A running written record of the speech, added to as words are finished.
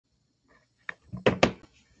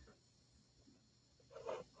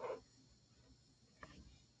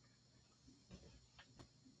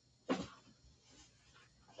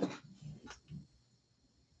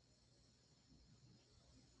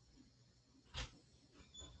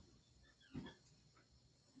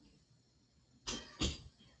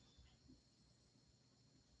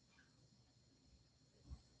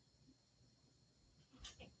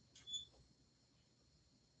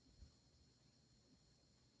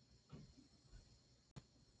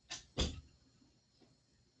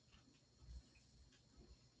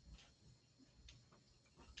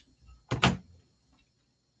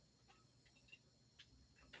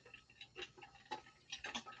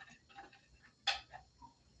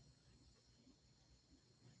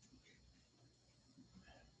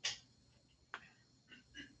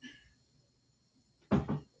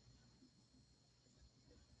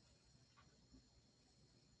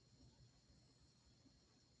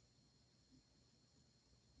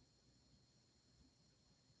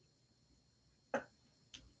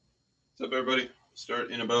What's up, everybody?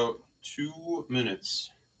 Start in about 2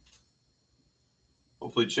 minutes.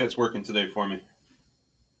 Hopefully chat's working today for me.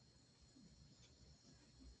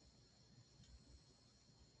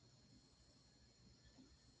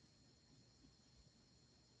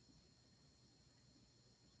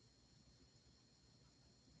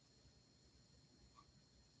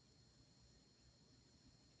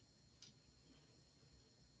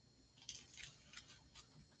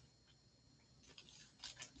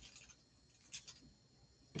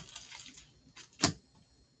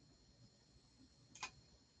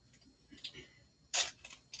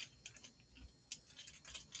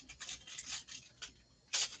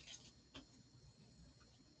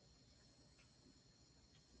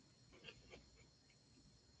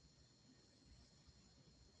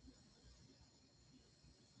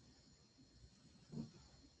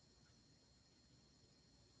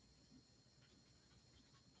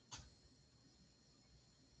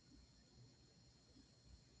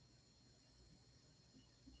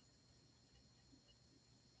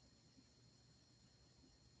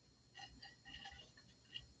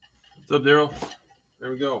 What's up, Daryl?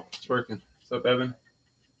 There we go. It's working. What's up, Evan?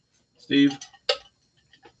 Steve?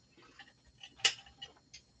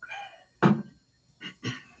 Good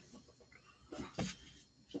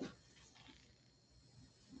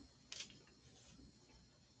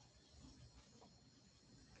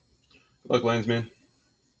luck, Langsman.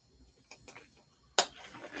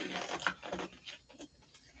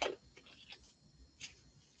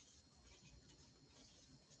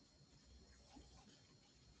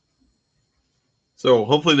 So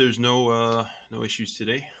hopefully there's no issues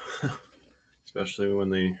today, especially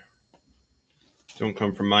when they don't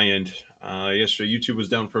come from my end. Yesterday, YouTube was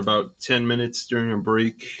down for about 10 minutes during a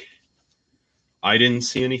break. I didn't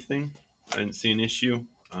see anything. I didn't see an issue.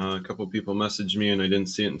 A couple of people messaged me, and I didn't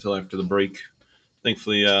see it until after the break.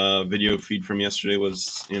 Thankfully, video feed from yesterday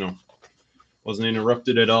was, wasn't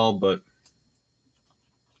interrupted at all, but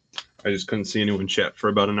I just couldn't see anyone chat for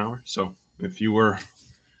about an hour. So if you were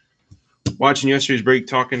watching yesterday's break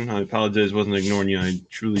talking, I apologize, wasn't ignoring you. I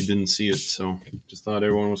truly didn't see it, so just thought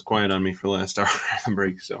everyone was quiet on me for the last hour of the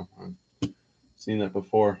break. So I've seen that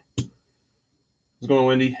before. What's going on,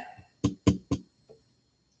 Wendy?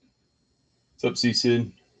 What's up,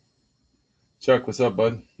 C-Sid? Chuck, what's up,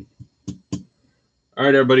 bud? All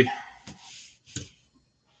right, everybody.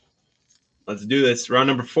 Let's do this. Round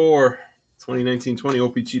number 4, 2019-20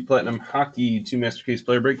 O-Pee-Chee Platinum Hockey 2 Master Case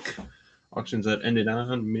Player Break. Auctions that ended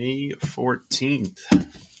on May 14th.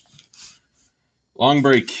 Long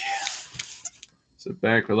break. Sit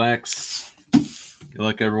back, relax. Good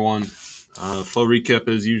luck, everyone. Full recap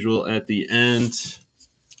as usual at the end.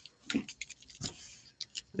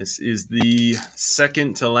 This is the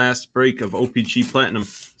second to last break of O-Pee-Chee Platinum.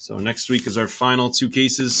 So next week is our final 2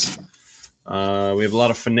 cases. We have a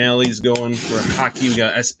lot of finales going for hockey. We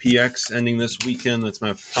got SPX ending this weekend. That's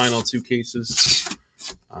my final 2 cases.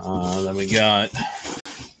 Then we got,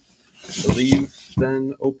 I believe,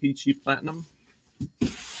 then O-Pee-Chee Platinum.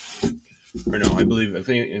 Or no, I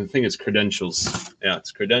think it's credentials. Yeah,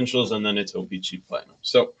 it's credentials, and then it's O-Pee-Chee Platinum.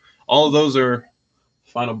 So all of those are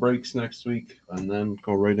final breaks next week, and then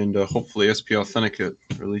go right into hopefully SP Authenticate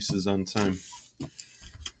releases on time.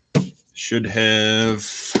 Should have,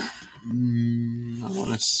 I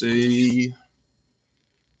want to say,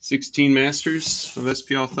 16 masters of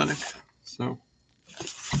SP Authentic. So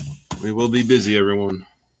we will be busy, everyone.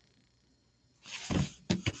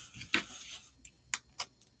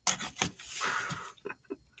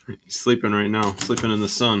 He's sleeping right now, sleeping in the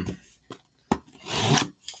sun.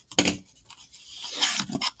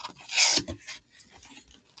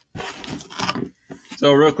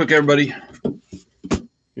 So real quick, everybody, if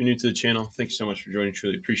you're new to the channel, thank you so much for joining.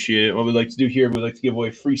 Truly appreciate it. What we like to do here, we like to give away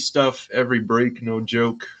free stuff every break, no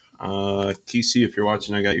joke. TC, if you're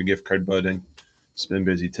watching, I got your gift card, bud. It's been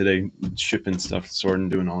busy today, shipping stuff, sorting,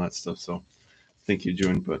 doing all that stuff. So thank you,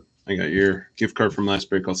 joined, but I got your gift card from last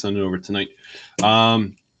break. I'll send it over tonight.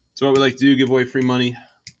 So what we like to do, give away free money,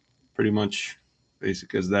 pretty much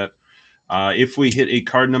basic as that. If we hit a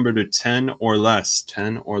card number to 10 or less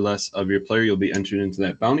of your player, you'll be entered into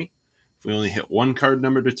that bounty. If we only hit 1 card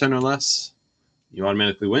number to 10 or less, you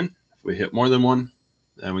automatically win. If we hit more than 1,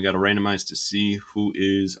 then we got to randomize to see who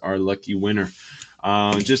is our lucky winner.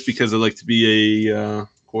 Just because I like to be a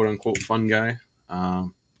quote-unquote fun guy.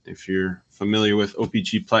 If you're familiar with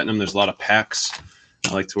O-Pee-Chee Platinum, there's a lot of packs.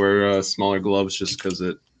 I like to wear smaller gloves just because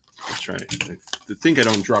I think I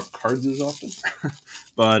don't drop cards as often.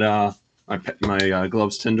 But my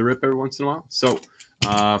gloves tend to rip every once in a while. So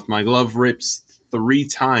if my glove rips 3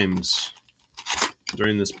 times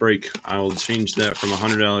during this break, I will change that from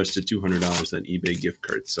 $100 to $200, that eBay gift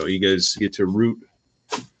card. So you guys get to root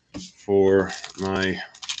for my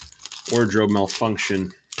wardrobe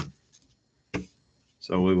malfunction.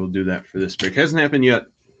 So we will do that for this break. Hasn't happened yet.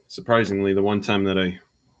 Surprisingly, the one time that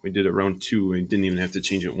we did it round 2, I didn't even have to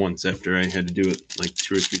change it once after I had to do it like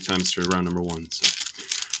 2 or 3 times for round number 1.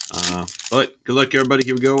 So, but good luck, everybody.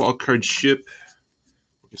 Here we go. All cards ship.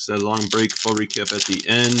 Like I said, long break, full recap at the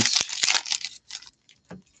end.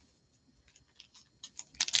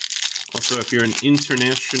 Also, if you're an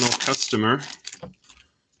international customer,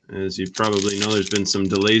 as you probably know, there's been some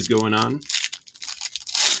delays going on.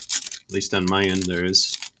 At least on my end, there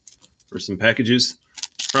is for some packages.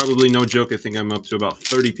 Probably no joke. I think I'm up to about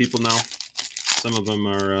 30 people now. Some of them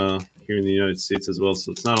are here in the United States as well,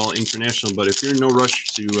 so it's not all international. But if you're in no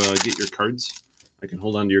rush to get your cards, I can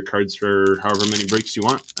hold on to your cards for however many breaks you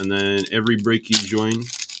want. And then every break you join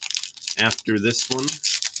after this one,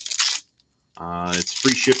 it's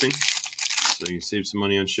free shipping. So you save some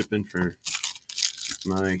money on shipping. For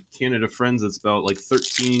my Canada friends, it's about like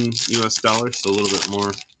 $13 US, so a little bit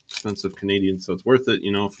more expensive Canadian. So it's worth it,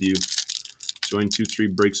 you know, if you join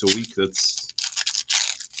 2-3 breaks a week, that's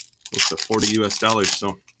close to $40 US.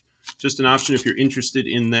 So just an option if you're interested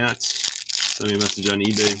in that. Send me a message on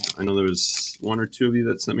eBay. I know there was 1 or 2 of you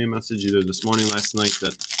that sent me a message either this morning, last night,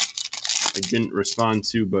 that I didn't respond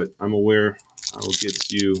to, but I'm aware. I will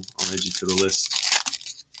get you. I'll add you to the list.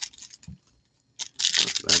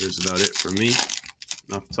 That is about it for me.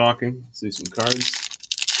 Enough talking. Let's see some cards.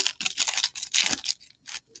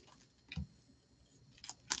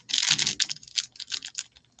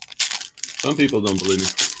 Some people don't believe me.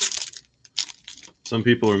 Some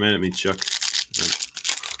people are mad at me, Chuck.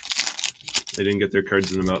 They didn't get their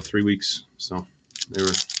cards in about 3 weeks, so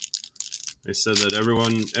they said that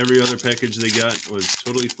every other package they got was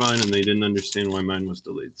totally fine, and they didn't understand why mine was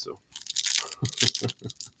delayed. So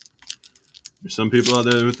there's some people out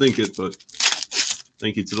there that would think it, but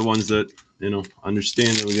thank you to the ones that, you know,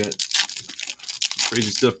 understand that we got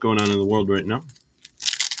crazy stuff going on in the world right now.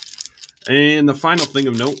 And the final thing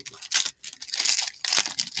of note,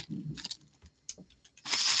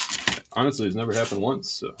 honestly, it's never happened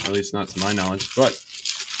once, so at least not to my knowledge, but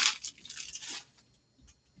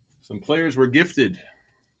some players were gifted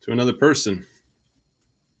to another person.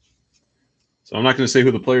 So I'm not going to say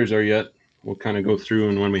who the players are yet. We'll kind of go through,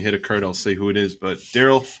 and when we hit a card, I'll say who it is. But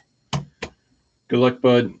Daryl, good luck,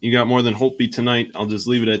 bud. You got more than O-Pee tonight. I'll just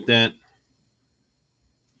leave it at that.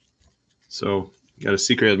 So you got a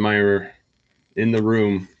secret admirer in the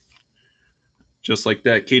room. Just like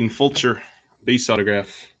that, Caden Fulcher, base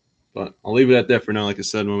autograph. But I'll leave it at that for now. Like I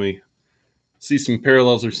said, when we see some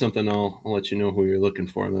parallels or something, I'll let you know who you're looking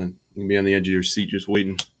for. And then you can be on the edge of your seat just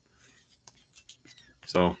waiting.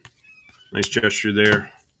 So nice gesture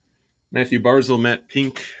there. Matthew Barzil, Matt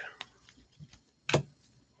Pink,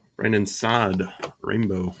 Brandon Saad,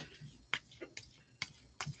 Rainbow.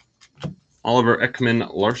 Oliver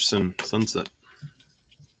Ekman Larson, Sunset.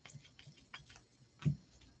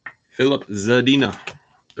 Philip Zadina,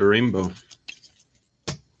 the Rainbow.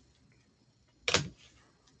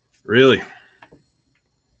 Really?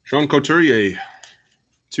 Sean Couturier,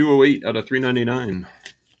 208 out of 399.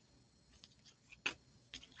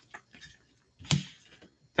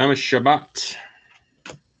 Thomas Shabbat.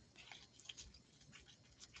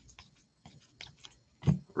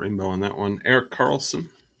 Rainbow on that one. Eric Carlson,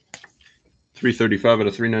 335 out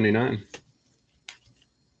of 399.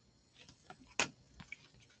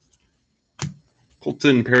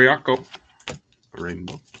 Colton Periaco, a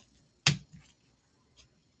rainbow.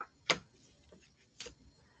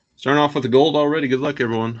 Starting off with the gold already. Good luck,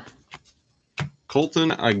 everyone.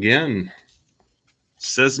 Colton again.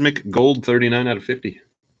 Seismic gold, 39 out of 50.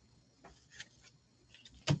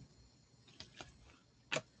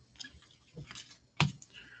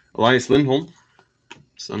 Elias Lindholm,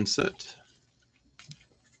 Sunset.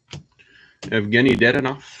 Evgeny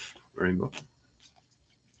Dadonov, rainbow.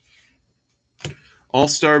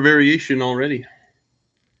 All-star variation already.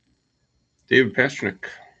 David Pastrnak.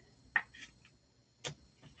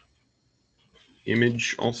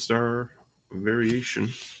 Image all-star variation.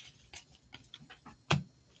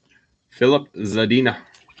 Philip Zadina,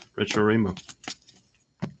 retro rainbow.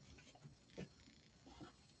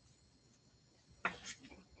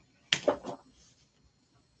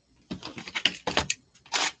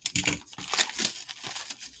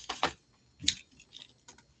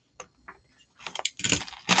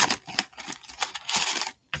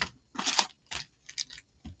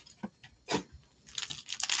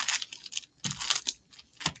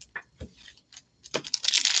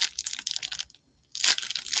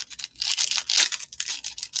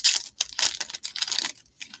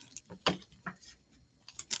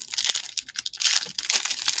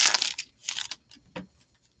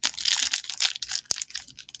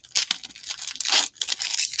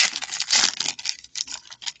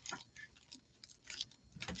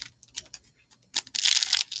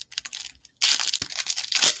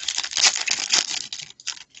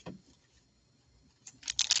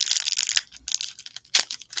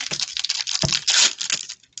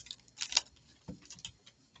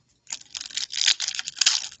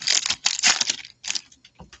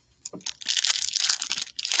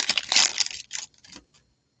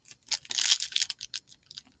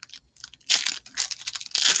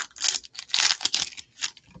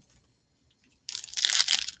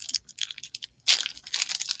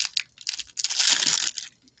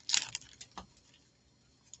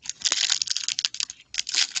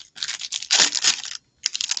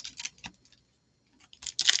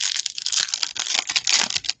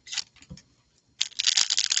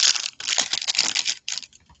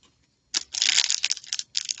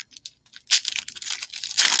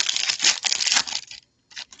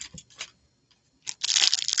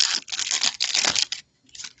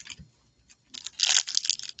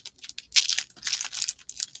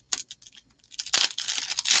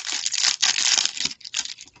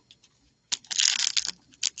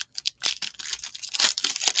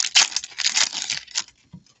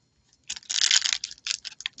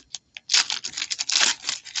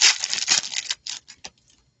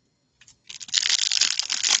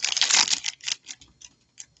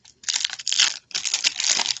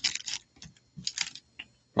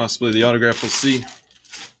 Possibly the autograph, we'll see.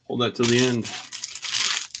 Hold that till the end.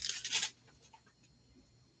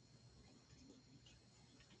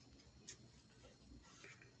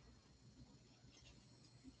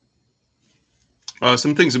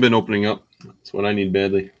 Some things have been opening up. That's what I need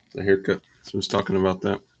badly. The haircut. So I was talking about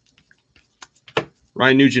that.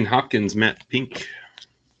 Ryan Nugent-Hopkins, matte pink.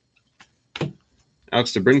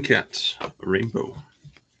 Alex DeBrincat, rainbow.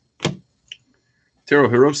 Taro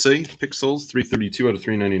Hirose, pixels, 332 out of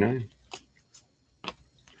 399.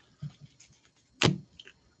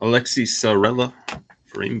 Alexi Sarella,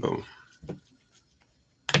 rainbow.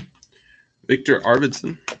 Victor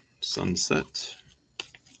Arvidsson, sunset.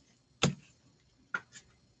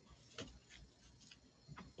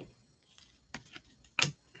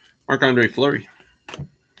 Marc-Andre Fleury,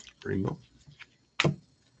 rainbow.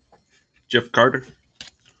 Jeff Carter,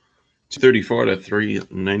 234 out of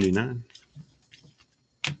 399.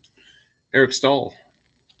 Eric Stahl,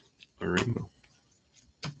 a rainbow.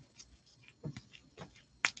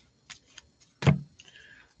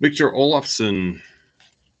 Victor Olofsson,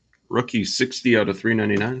 rookie, 60 out of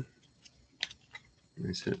 399.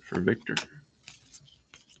 Nice hit for Victor.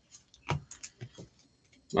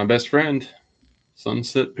 My best friend,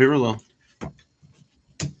 Sunset Parallel.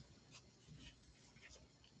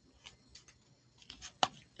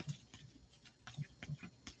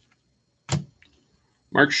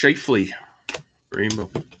 Mark Scheifele,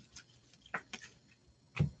 rainbow.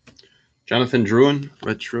 Jonathan Drouin,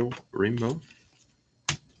 retro, rainbow.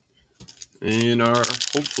 And our,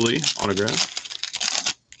 hopefully, autograph.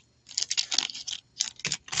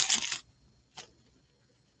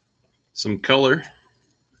 Some color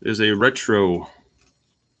is a retro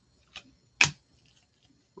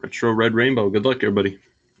red rainbow. Good luck, everybody.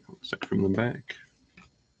 Check from the back.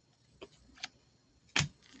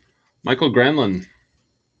 Michael Granlund.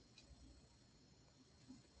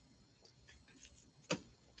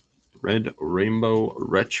 Red rainbow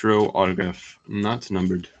retro autograph. Not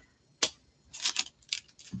numbered.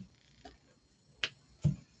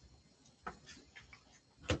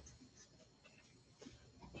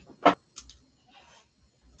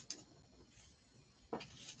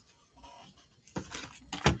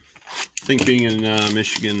 I think being in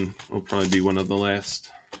Michigan will probably be one of the last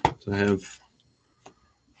to have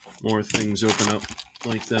more things open up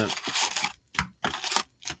like that.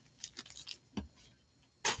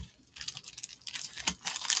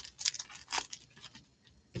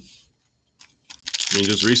 I mean,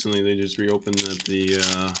 just recently they just reopened at the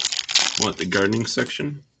the gardening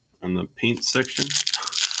section and the paint section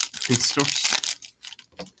in stores.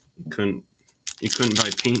 You couldn't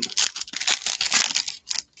buy paint.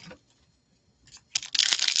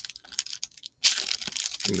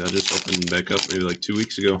 I think that just opened back up maybe like 2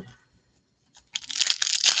 weeks ago.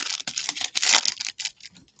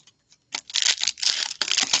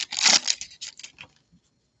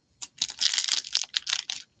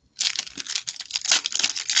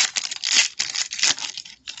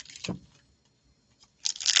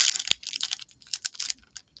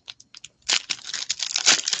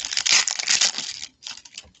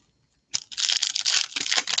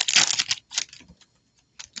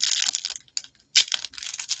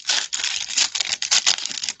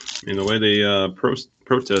 I mean, the way they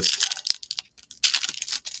protest,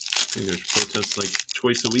 I think there's protests like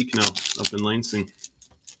twice a week now up in Lansing.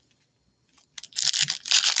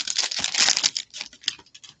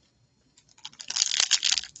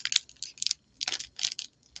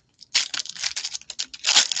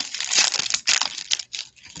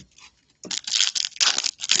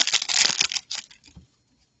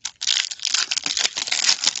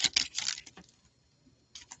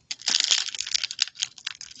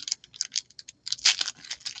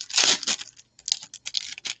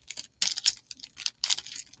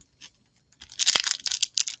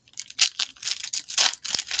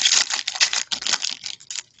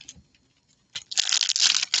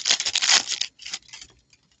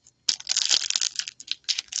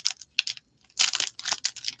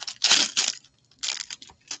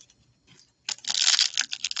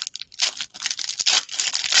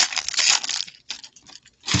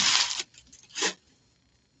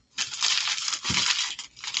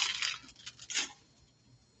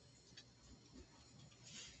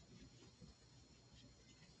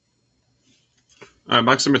 All right,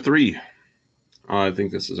 box number 3. I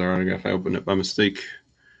think this is our autograph. I opened it by mistake.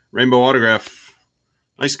 Rainbow autograph.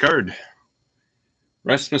 Nice card.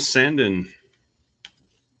 Rasmus Sandin.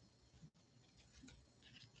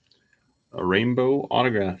 A rainbow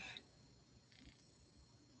autograph.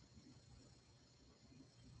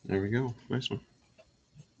 There we go. Nice one.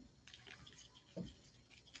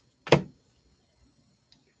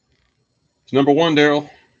 Number 1, Daryl.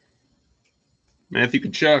 Matthew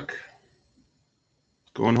Kachuk.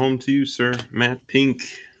 Going home to you, sir. Matt Pink.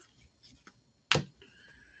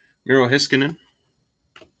 Miro Heiskanen.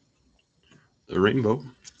 A rainbow.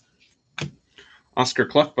 Oscar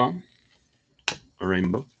Klefbom. A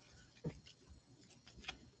rainbow.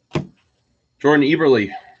 Jordan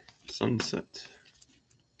Eberle. Sunset.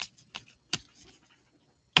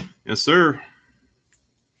 Yes, sir.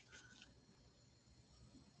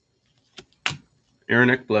 Aaron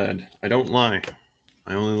Ekblad. I don't lie.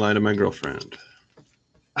 I only lie to my girlfriend.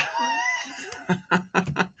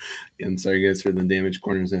 Again, sorry guys for the damaged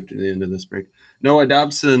corners after the end of this break. Noah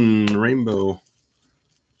Dobson, rainbow.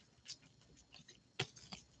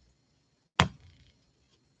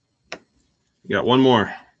 You got one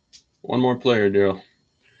more. One more player, Daryl.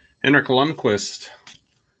 Henrik Lundqvist,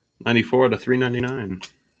 94 to 399.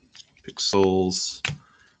 Pixels.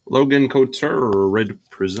 Logan Couture, red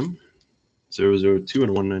prism. 002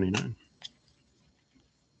 and 199.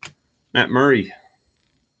 Matt Murray.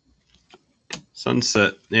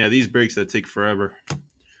 Sunset. Yeah, these breaks that take forever.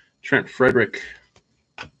 Trent Frederick.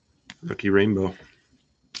 Rookie rainbow.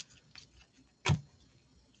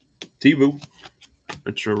 Tivu.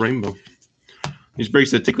 Retro rainbow. These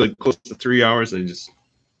breaks that take like close to 3 hours,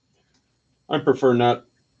 I prefer not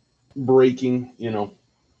breaking, you know,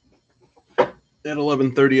 at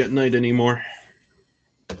 11:30 at night anymore.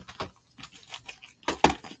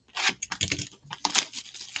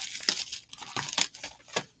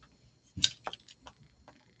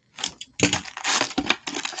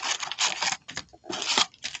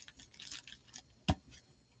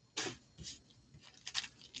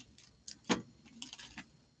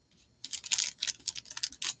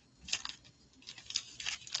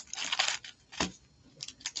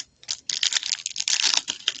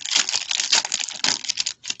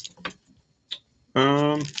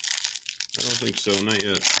 I don't think so, not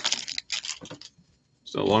yet.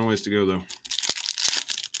 Still a long ways to go though.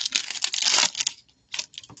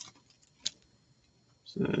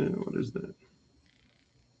 So, what is that?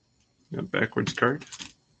 Got backwards card.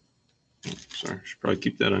 Oh, sorry, should probably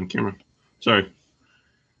keep that on camera. Sorry.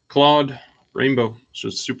 Claude Rainbow. It's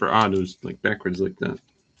just super odd. It was like backwards like that.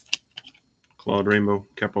 Claude Rainbow,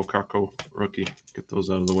 Capo Caco rookie. Get those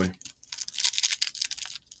out of the way.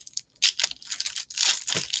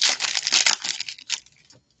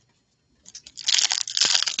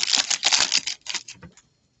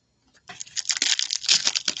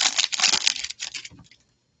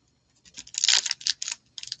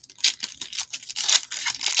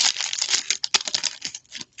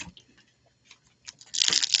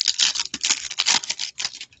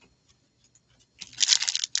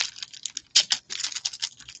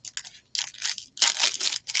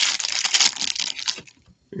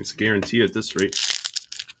 It's a guarantee at this rate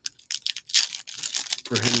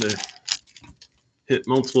for him to hit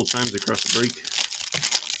multiple times across the break.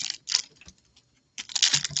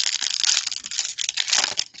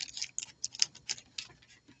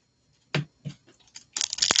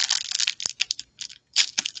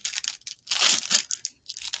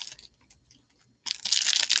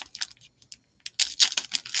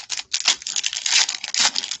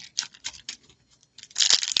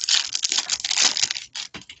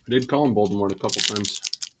 I did call him Voldemort a couple times.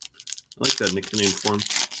 I like that nickname for him.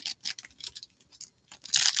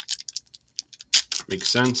 Makes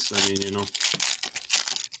sense. I mean, you know,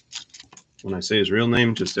 when I say his real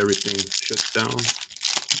name, just everything shuts down.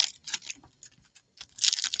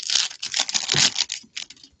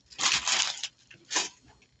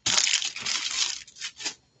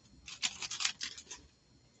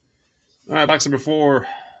 All right, box number 4.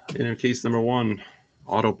 In case number 1.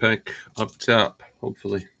 Auto pack up top,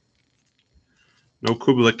 hopefully. No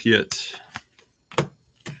Kublik yet.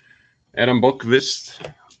 Adam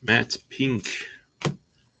Bokvist, Matt Pink,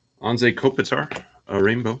 Anze Kopitar, a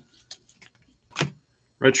rainbow.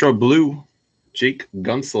 Retro blue, Jake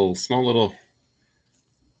Gunsel, small little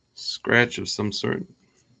scratch of some sort.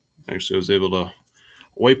 Actually, I was able to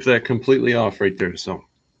wipe that completely off right there, so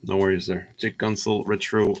no worries there. Jake Gunsel,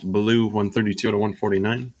 retro blue, 132 to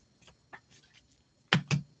 149.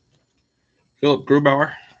 Philip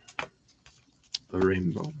Grubauer, a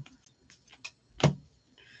rainbow.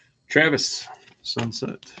 Travis,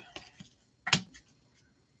 sunset.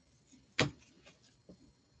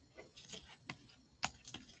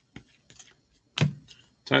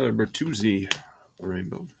 Tyler Bertuzzi, a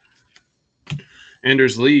rainbow.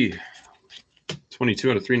 Anders Lee,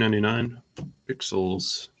 22 out of 399.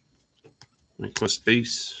 Pixels. Nyquist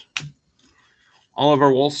base.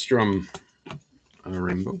 Oliver Wahlstrom, a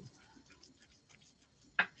rainbow.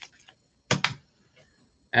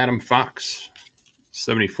 Adam Fox,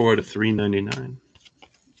 74 to 399.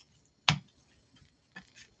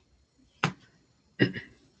 There's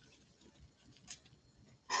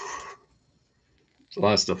a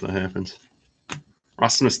lot of stuff that happens.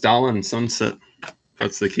 Rasmus Dahlin, Sunset. If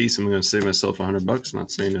that's the case, I'm going to save myself $100 not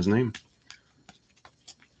saying his name.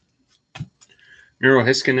 Miro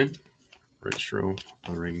Heiskanen, Retro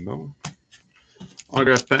Rainbow.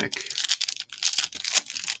 Autograph pack.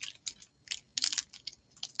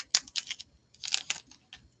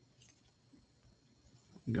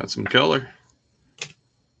 Got some color.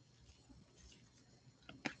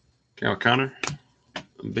 Cal Connor,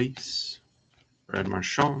 base. Brad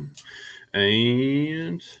Marchand.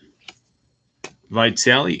 And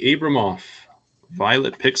Vitaly Abramov.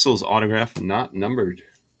 Violet Pixels autograph, not numbered.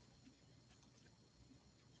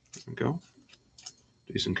 There we go.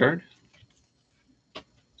 Decent card.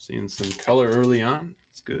 Seeing some color early on.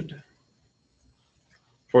 It's good.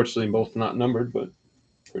 Fortunately, both not numbered, but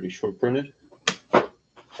pretty short printed.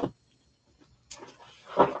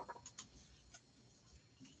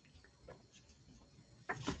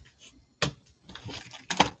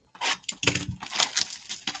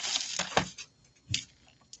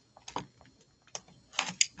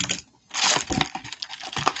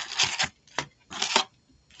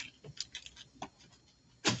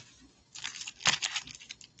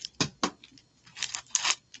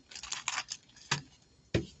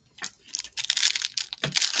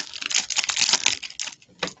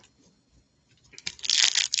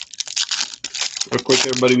 Real quick,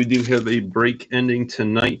 everybody, we do have a break ending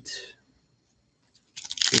tonight.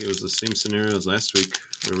 I think it was the same scenario as last week,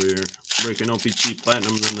 where we were breaking O-Pee-Chee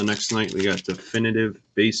Platinum, and then the next night we got Definitive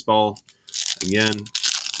Baseball. Again,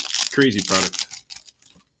 crazy product.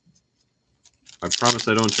 I promise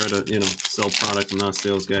I don't try to, sell product. I'm not a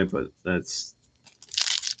sales guy, but that's...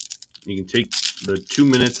 You can take the 2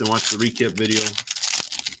 minutes and watch the recap video.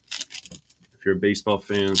 If you're a baseball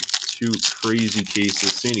fan, 2 crazy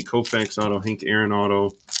cases. Sandy Koufax auto, Hank Aaron auto,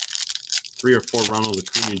 3 or 4 Ronald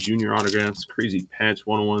Acuna Jr. autographs, crazy patch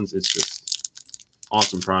 101s. It's just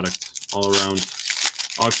awesome product all around.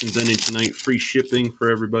 Auctions ending tonight. Free shipping for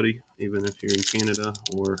everybody, even if you're in Canada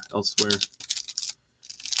or elsewhere.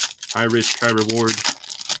 High risk, high reward,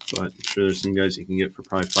 but I'm sure there's some guys you can get for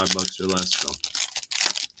probably $5 or less. So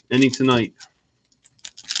ending tonight.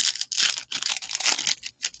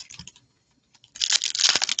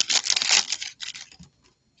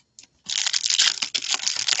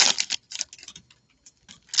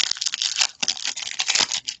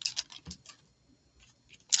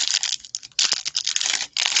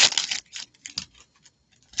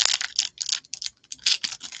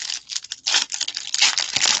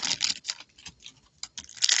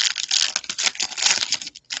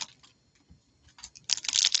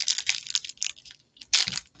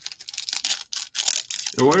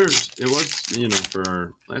 It was, for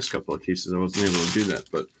our last couple of cases, I wasn't able to do that,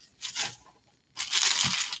 but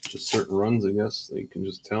just certain runs, I guess, that you can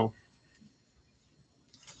just tell.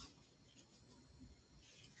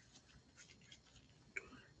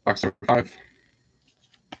 Box number 5.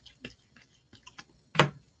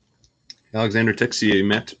 Alexander Texier,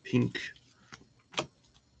 matte pink.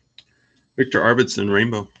 Victor Arvidsson,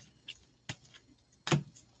 rainbow.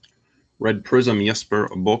 Red Prism, Jesper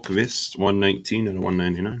Bokvist, 119 and a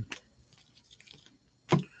 199.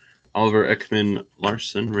 Oliver Ekman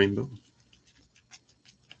Larson, rainbow.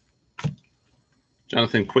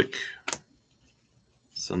 Jonathan Quick,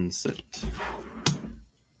 sunset.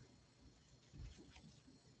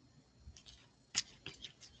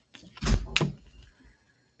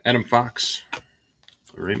 Adam Fox,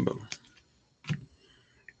 rainbow.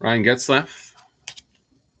 Ryan Getzlaff,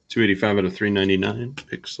 285 out of 399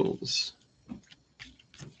 pixels.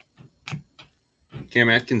 Cam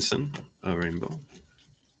Atkinson, a rainbow.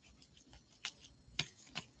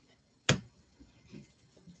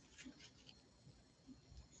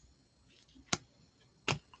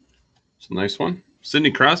 It's a nice one.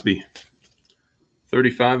 Sidney Crosby,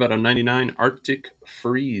 35 out of 99 Arctic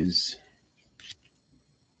Freeze.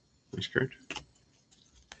 Nice card.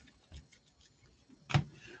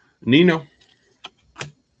 Nino,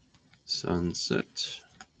 sunset.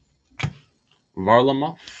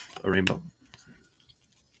 Varlamov, a rainbow.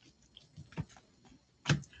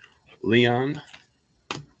 Leon,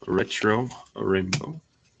 retro, a rainbow.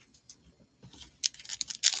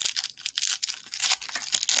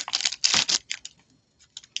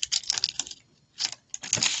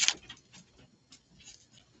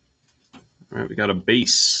 All right, we got a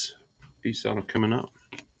base auto coming up.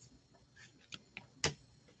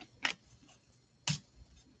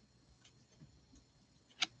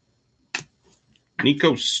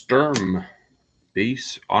 Nico Sturm,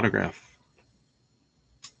 base autograph.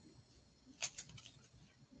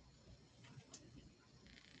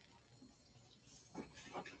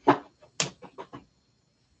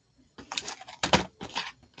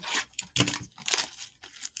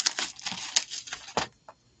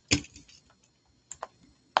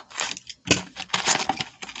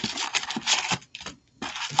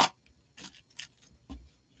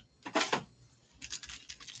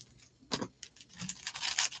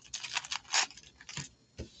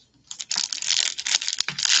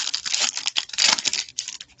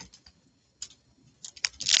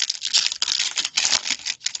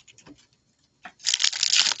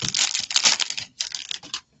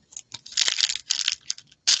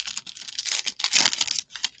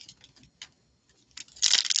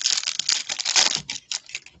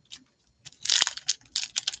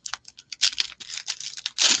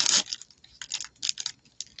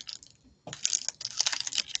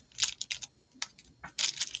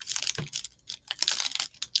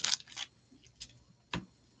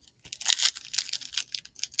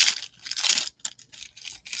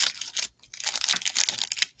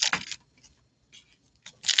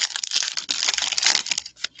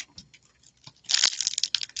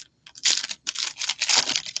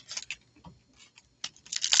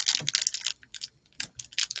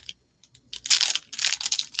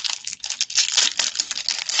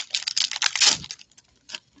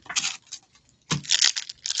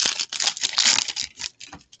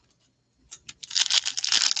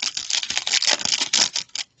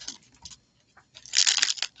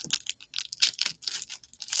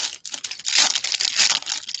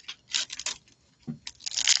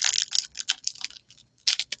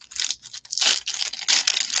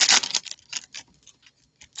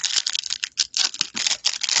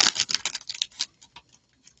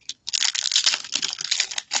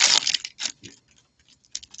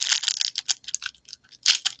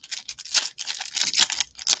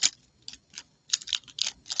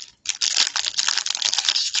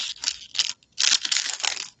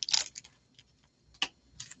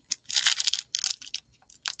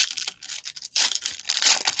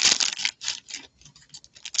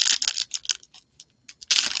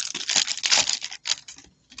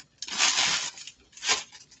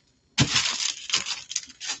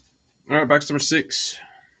 All right, box number 6.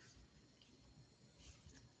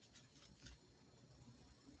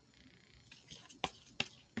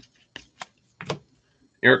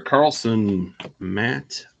 Eric Carlson,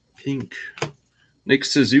 Matt Pink, Nick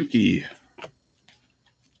Suzuki,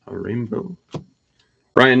 a rainbow.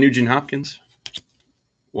 Brian Nugent Hopkins,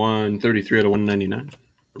 133 out of 199.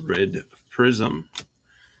 Red Prism.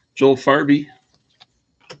 Joel Farby,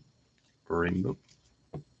 rainbow.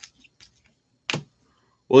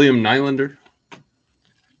 William Nylander,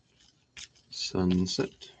 sunset.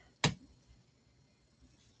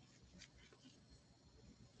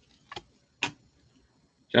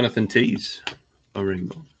 Jonathan Taze, a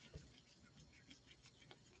rainbow.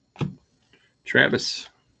 Travis,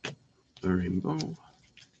 a rainbow.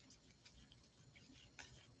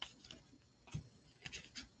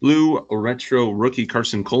 Blue retro rookie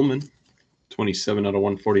Carson Coleman, 27 out of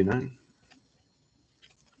 149.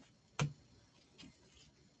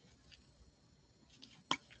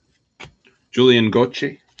 Julian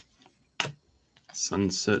Gauthier,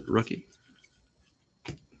 sunset rookie.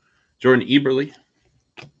 Jordan Eberle,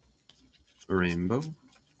 a rainbow.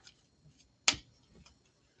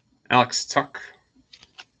 Alex Tuck,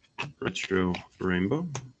 retro rainbow.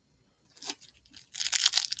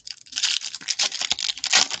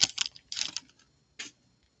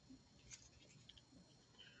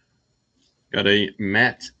 Got a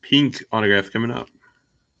Matt Pink autograph coming up.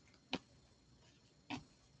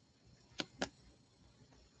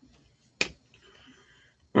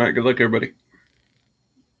 All right, good luck, everybody.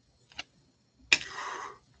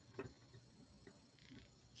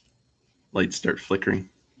 Lights start flickering.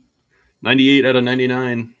 98 out of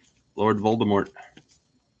 99, Lord Voldemort.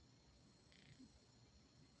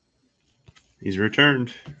 He's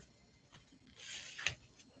returned. If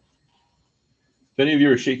any of you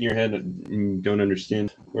are shaking your head and don't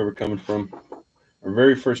understand where we're coming from, our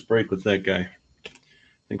very first break with that guy, I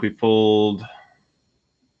think we pulled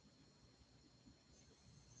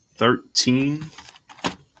 13,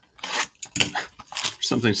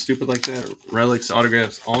 something stupid like that. Relics,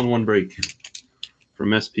 autographs, all in one break from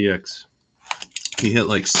SPX. He hit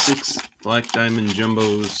like 6 Black Diamond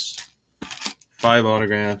Jumbos, 5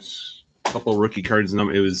 autographs, a couple rookie cards.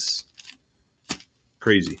 It was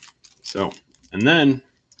crazy. So, and then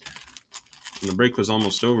when the break was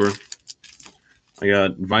almost over, I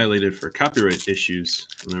got violated for copyright issues,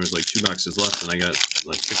 and there was like 2 boxes left, and I got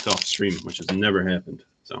like kicked off stream, which has never happened.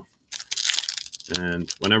 So,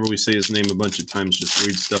 and whenever we say his name a bunch of times, just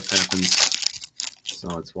weird stuff happens. So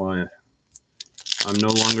that's why I'm no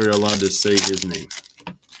longer allowed to say his name.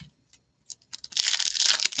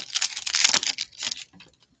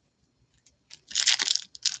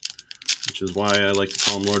 Which is why I like to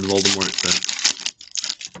call him Lord Voldemort, but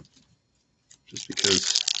just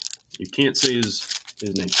because you can't say his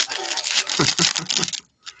name.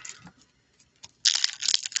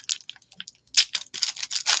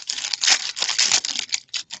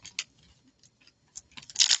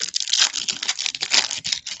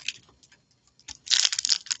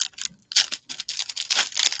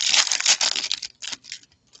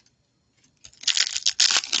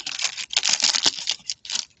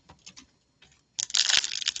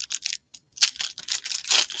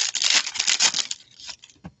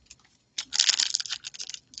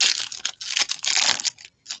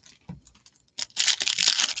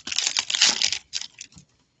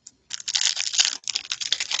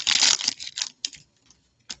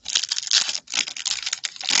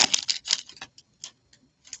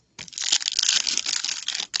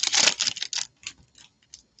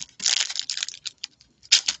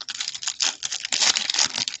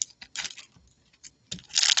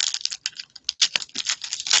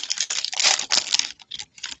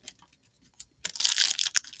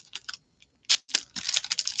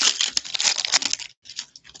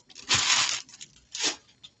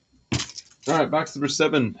 All right, box number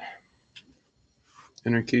 7.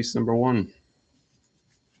 Inner case number 1.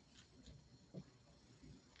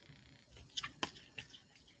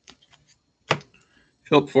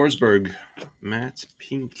 Philip Forsberg, Matt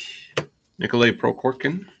Pink, Nikolai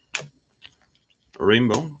Prokhorkin,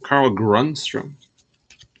 Rainbow, Carl Grundstrom,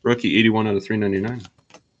 rookie 81 out of 399.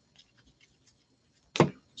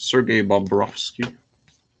 Sergei Bobrovsky,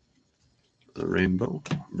 the Rainbow,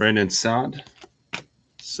 Brandon Saad,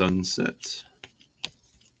 Sunset.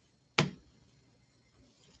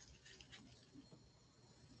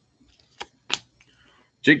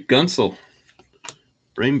 Jake Gunsel,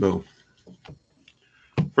 Rainbow.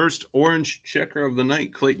 First orange checker of the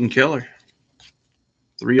night, Clayton Keller,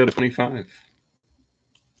 3 out of 25.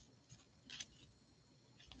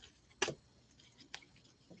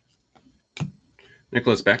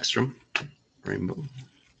 Nicholas Backstrom, Rainbow.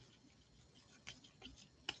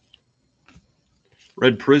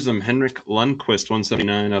 Red Prism, Henrik Lundqvist,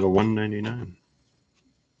 179 out of 199.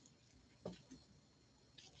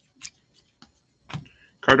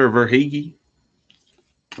 Carter Verhaeghe,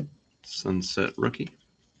 Sunset rookie.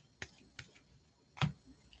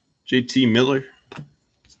 JT Miller,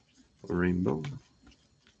 Rainbow.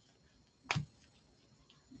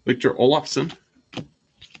 Victor Olofsson,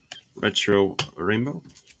 Retro Rainbow.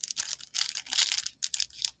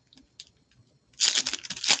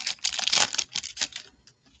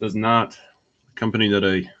 Does not, the company that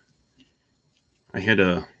I had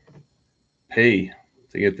to pay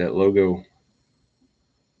to get that logo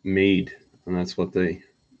made, and that's what they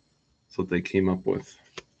came up with.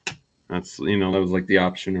 That's, you know, that was like the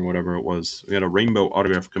option or whatever it was. We got a rainbow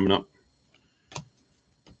autograph coming up.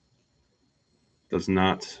 Does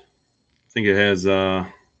not, I think it has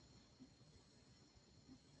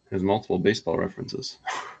multiple baseball references.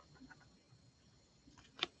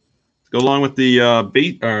 Let's go along with the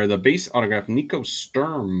base autograph, Nico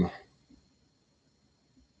Sturm.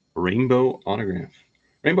 Rainbow autograph.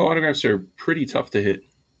 Rainbow autographs are pretty tough to hit.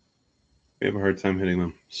 We have a hard time hitting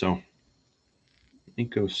them. So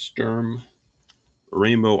Nico Sturm,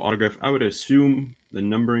 rainbow autograph. I would assume the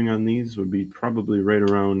numbering on these would be probably right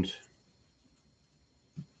around.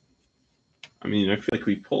 I mean, I feel like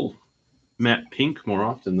we pull matte pink more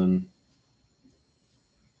often than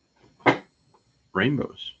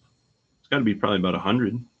rainbows. It's got to be probably about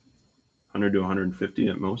 100 to 150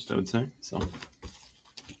 at most, I would say. So.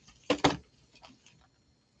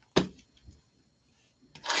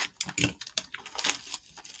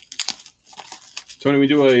 Tony, we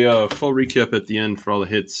do a full recap at the end for all the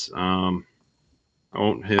hits. I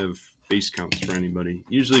won't have base counts for anybody.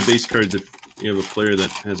 Usually base cards, if you have a player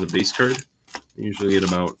that has a base card, you usually get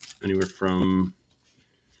about anywhere from,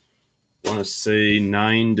 I want to say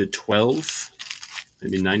 9 to 12,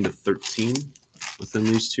 maybe 9 to 13 within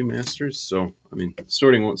these 2 masters. So, I mean,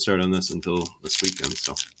 sorting won't start on this until this weekend,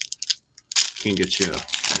 so can't get you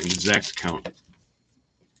an exact count.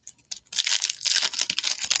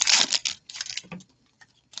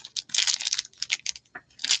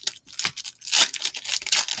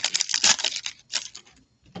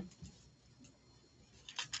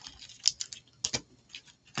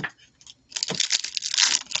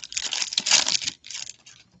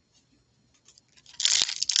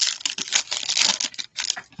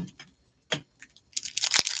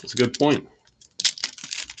 That's a good point.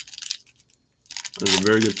 That's a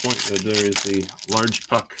very good point. That there is a large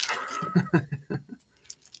puck.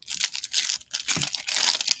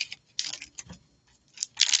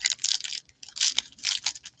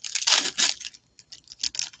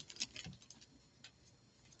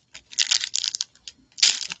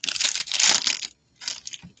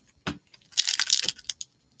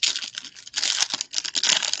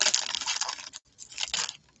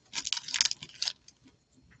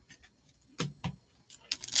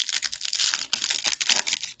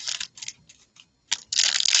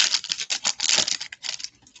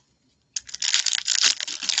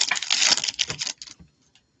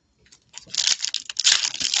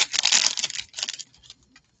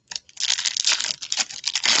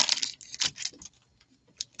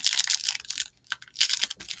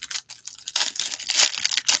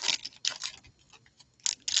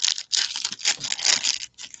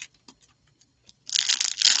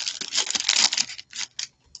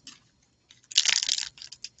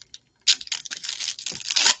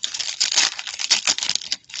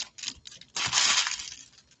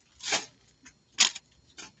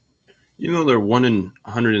 You know, they're 1 in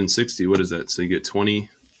 160. What is that? So you get 20.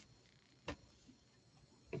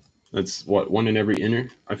 That's what, 1 in every inner?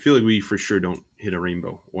 I feel like we for sure don't hit a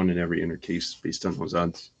rainbow 1 in every inner case based on those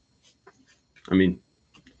odds. I mean,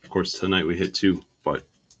 of course, tonight we hit 2, but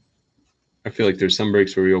I feel like there's some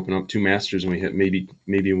breaks where we open up 2 masters and we hit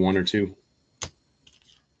maybe 1 or 2.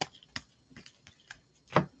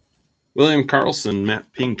 William Carlson,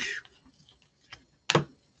 Matt Pink.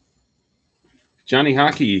 Johnny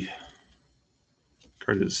Hockey.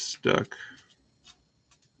 Card is stuck.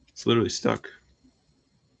 It's literally stuck.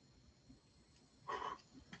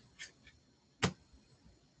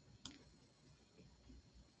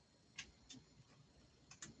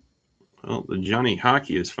 Well, the Johnny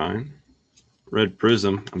Hockey is fine. Red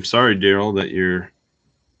Prism. I'm sorry, Daryl, that your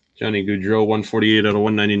Johnny Gaudreau 148 out of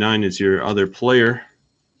 199 is your other player.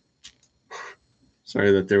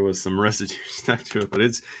 Sorry that there was some residue stuck to it, but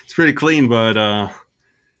it's pretty clean. But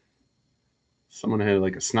someone had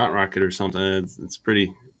like a snot rocket or something. It's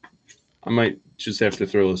pretty. I might just have to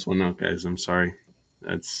throw this one out, guys. I'm sorry.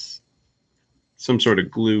 That's some sort of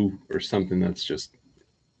glue or something that's just,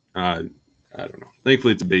 I don't know.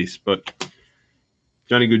 Thankfully, it's a base, but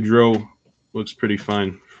Johnny Gaudreau looks pretty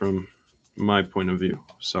fine from my point of view.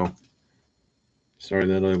 So sorry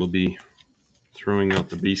that I will be throwing out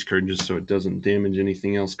the base card just so it doesn't damage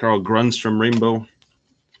anything else. Carl Grunstrom Rainbow.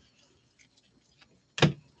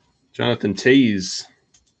 Jonathan Taze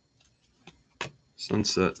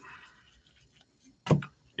Sunset.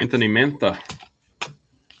 Anthony Mantha,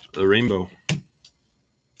 the Rainbow.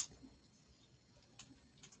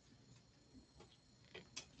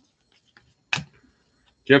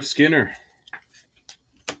 Jeff Skinner,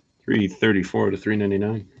 334 to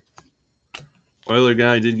 399. Oiler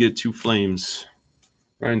guy did get 2 flames.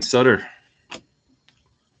 Ryan Sutter, a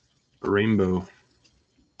Rainbow.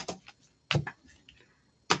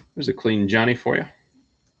 There's a clean Johnny for you.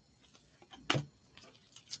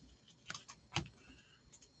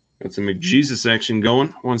 Got some McJesus action going.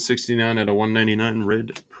 169 out of 199.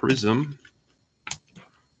 Red Prism.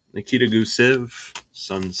 Nikita Gusev,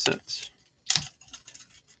 Sunset.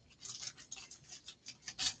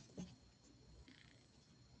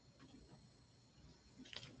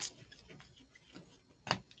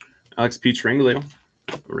 Alex Pietrangelo,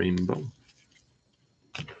 Rainbow.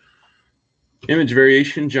 Image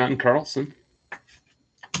variation, John Carlson.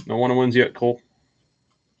 No one-on-ones yet, Cole.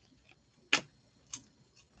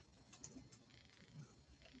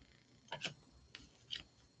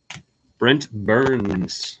 Brent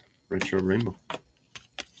Burns, Retro Rainbow.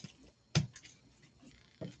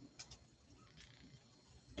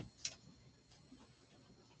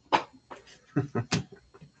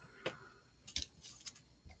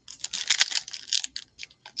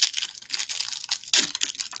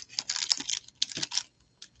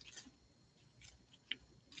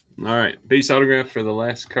 All right, base autograph for the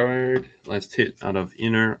last card. Last hit out of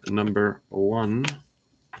inner number 1.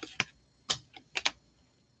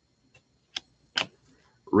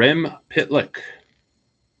 Rem Pitlick.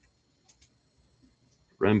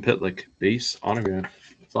 Rem Pitlick, base autograph.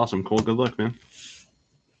 That's awesome, Cole. Good luck, man.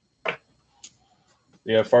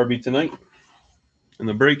 Yeah, Farby tonight in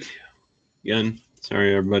the break. Again,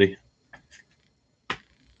 sorry, everybody.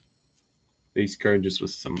 Base card just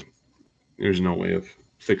with some... There's no way of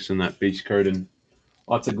fixing that base card and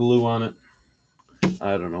lots of glue on it.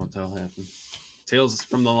 I don't know what the hell happened. Tales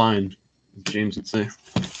from the line, James would say.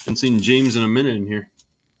 Haven't seen James in a minute in here.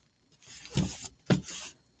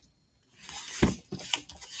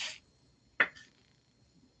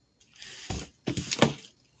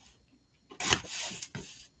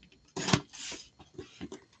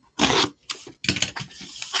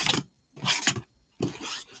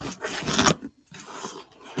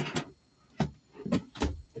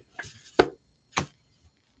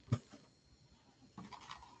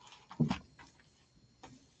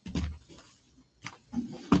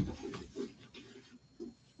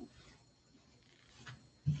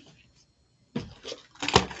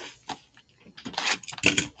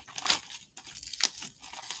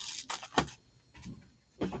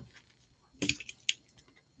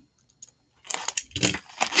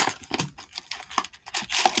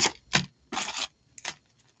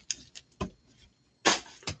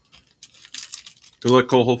 Good luck,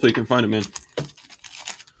 Cole. Hopefully you can find it, man.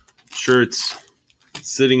 Sure, it's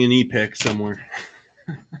sitting in E-Pack somewhere.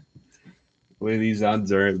 The way these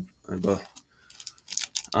odds are, I have a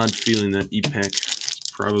odd feeling that E-Pack is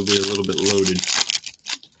probably a little bit loaded.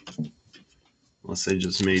 Unless they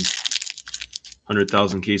just made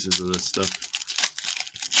 100,000 cases of this stuff.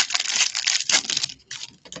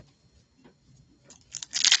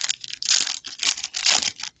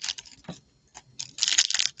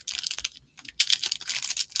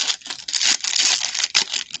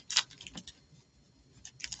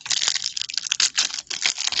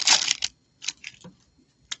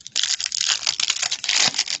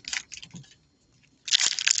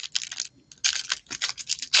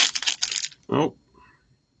 Oh,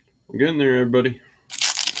 we're getting there, everybody.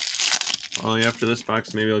 Probably after this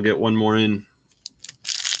box, maybe I'll get one more in.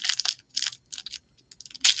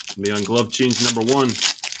 Be on glove change number 1.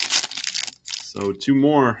 So 2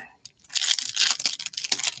 more.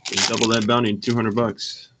 And double that bounty,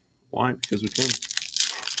 $200. Why? Because we can.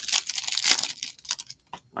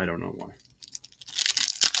 I don't know why.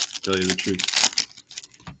 Tell you the truth.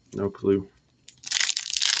 No clue.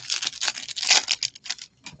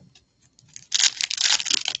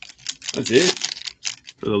 That's it.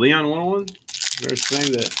 For the Leon 101? Better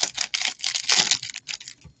snag that.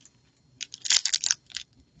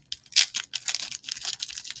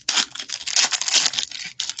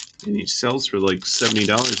 And he sells for like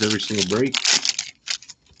 $70 every single break.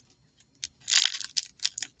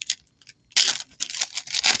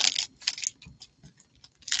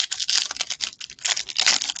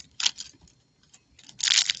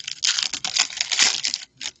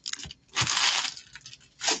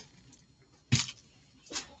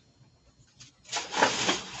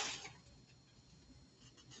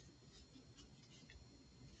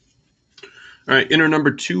 All right, inner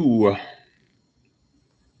number 2.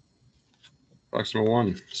 Box number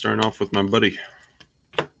 1. Starting off with my buddy.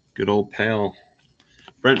 Good old pal.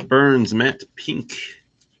 Brent Burns, Matt Pink.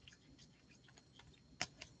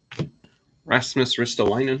 Rasmus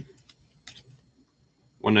Ristolainen.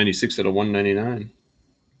 196 out of 199.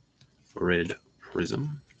 Red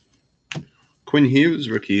Prism. Quinn Hughes,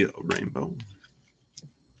 rookie rainbow.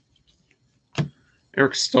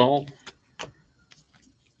 Eric Stahl.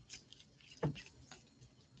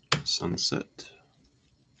 Sunset.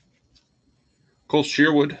 Cole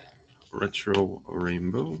Sherwood, retro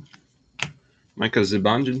rainbow. Micah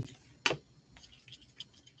Zibanejad,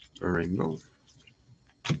 a rainbow.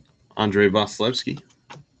 Andrei Vasilevsky,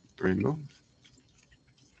 rainbow.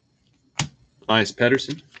 Elias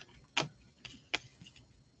Pettersson.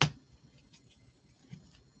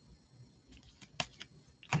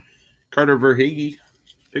 Carter Verhaeghe,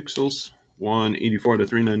 pixels, 184 to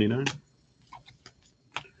 399.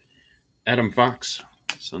 Adam Fox,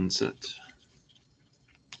 sunset.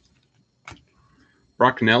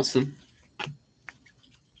 Brock Nelson.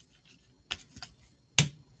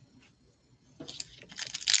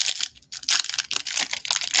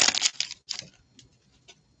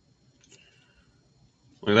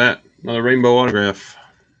 Look at that, another rainbow autograph.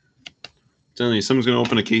 I'm telling you, someone's going to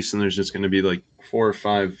open a case and there's just going to be like 4 or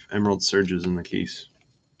 5 Emerald Surges in the case.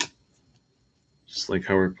 Just like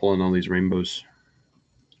how we're pulling all these rainbows.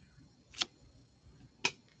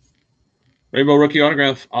 Rainbow rookie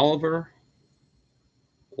autograph, Oliver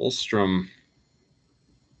Olstrom.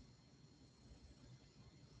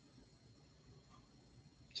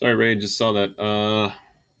 Sorry, Ray, just saw that.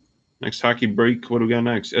 Next hockey break, what do we got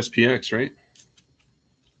next? SPX, right?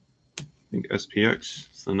 I think SPX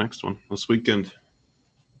is the next one this weekend.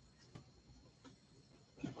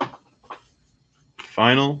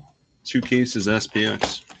 Final 2 cases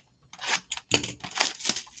SPX.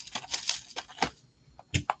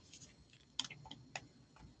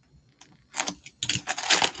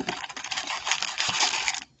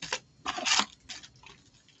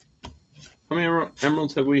 How many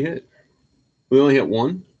emeralds have we hit? We only hit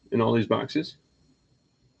 1 in all these boxes.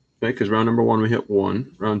 Okay, because round number 1 we hit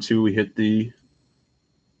 1. Round 2 we hit the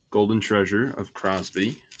Golden Treasure of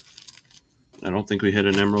Crosby. I don't think we hit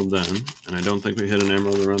an emerald then, and I don't think we hit an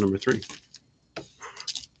emerald in round number 3.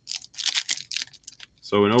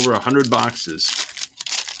 So in over 100 boxes,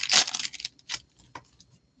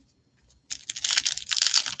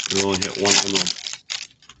 we only hit 1 emerald.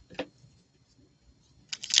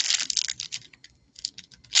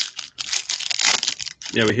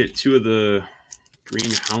 Yeah, we hit 2 of the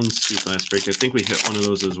green houndstooth last break. I think we hit one of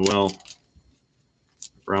those as well.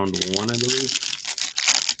 Round 1, I believe.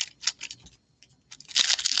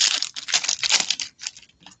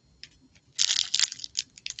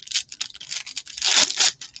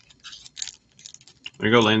 There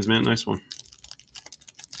you go, Landsman. Nice one.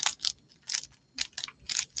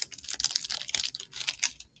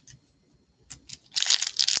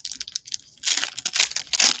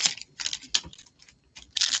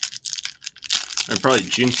 probably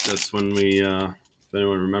jinxed us when we, if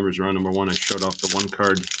anyone remembers, round number 1, I showed off the 1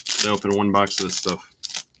 card. I opened 1 box of this stuff.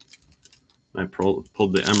 I pulled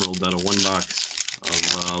the emerald out of 1 box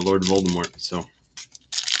of Lord Voldemort. So I'm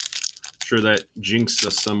sure that jinxed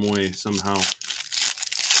us some way, somehow.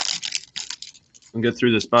 I'll get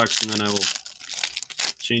through this box and then I will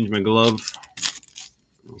change my glove.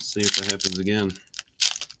 We'll see if that happens again.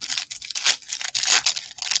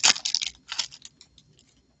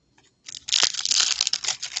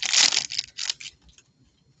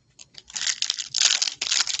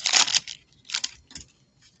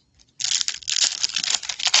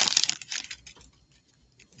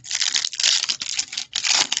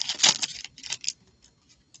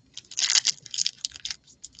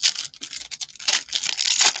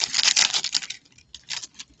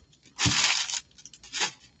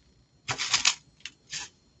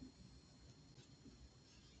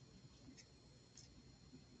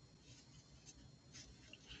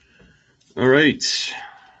 All right,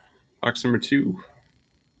 box number 2,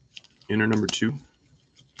 inner number 2.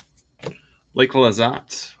 Blake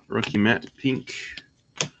Lazat, rookie matte pink.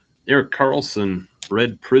 Eric Carlson,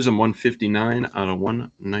 red prism 159 out of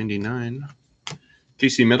 199.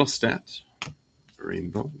 Casey Middlestat,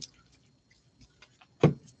 rainbow.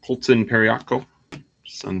 Colton Periaco,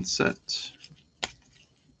 sunset.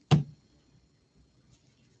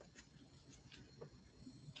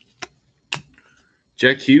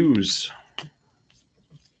 Jack Hughes,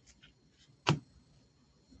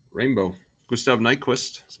 rainbow. Gustav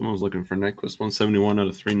Nyquist, someone was looking for Nyquist, 171 out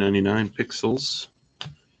of 399 pixels.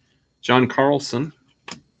 John Carlson,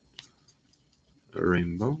 a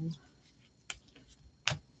rainbow.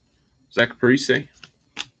 Zach Parise,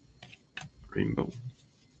 rainbow.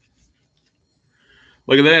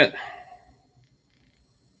 Look at that.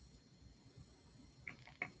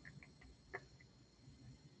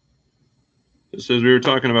 Just as we were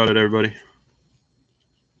talking about it, everybody.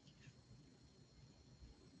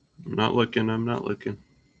 I'm not looking. I'm not looking.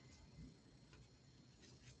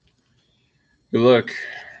 Good luck.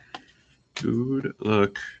 Good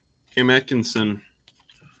luck. Cam Atkinson.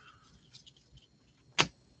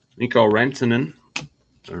 Mikko Rantanen,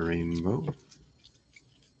 a rainbow.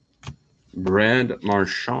 Brad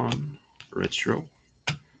Marchand, retro.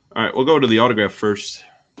 All right, we'll go to the autograph first.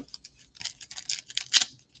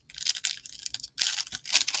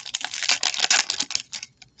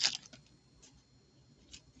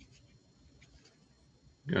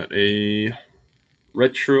 Got a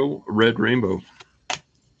retro red rainbow.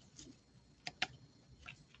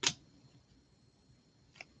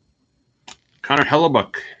 Connor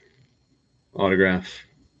Hellebuck autograph.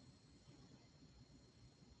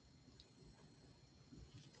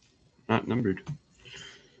 Not numbered.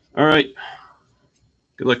 All right.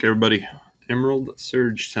 Good luck, everybody. Emerald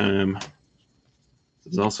Surge time.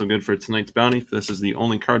 This is also good for tonight's bounty. This is the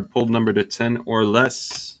only card pulled numbered at 10 or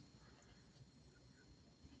less.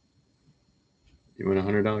 You win a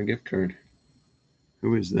 $100 gift card.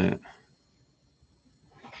 Who is that?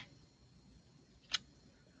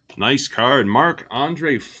 Nice card.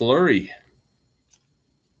 Marc-Andre Fleury.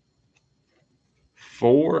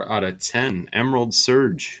 4 out of 10. Emerald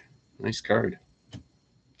Surge. Nice card.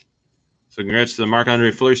 So congrats to the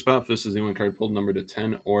Marc-Andre Fleury spot. If this is the only card pulled numbered to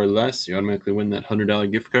 10 or less, you automatically win that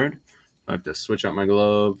 $100 gift card. I have to switch out my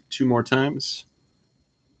glove 2 more times.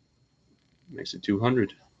 Makes it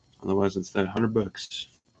 200. Otherwise, it's that $100.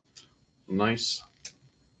 Nice.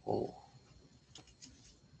 Oh.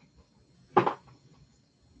 All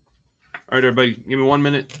right, everybody, give me 1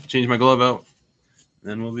 minute. Change my glove out,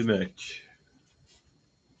 then we'll be back.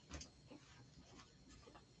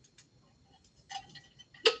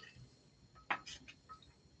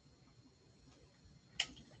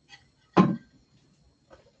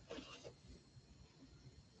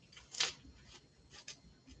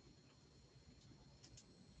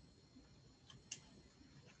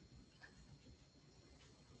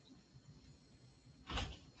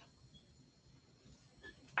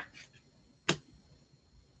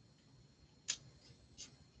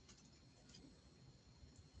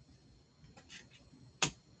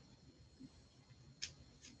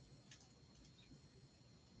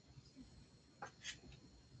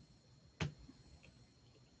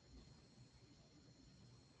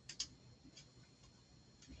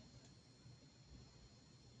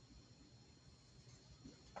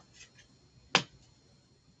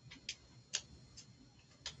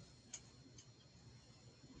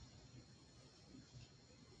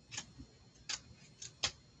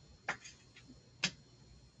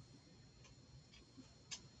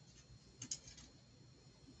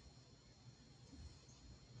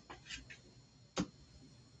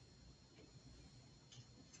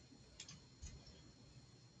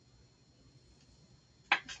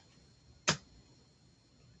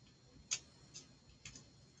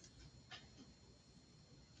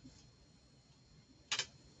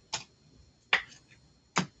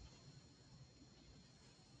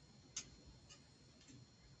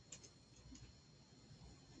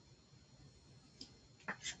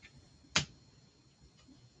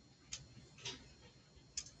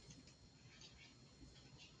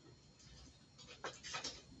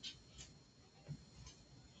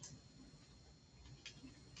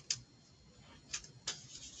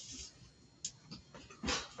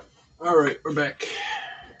 All right, we're back.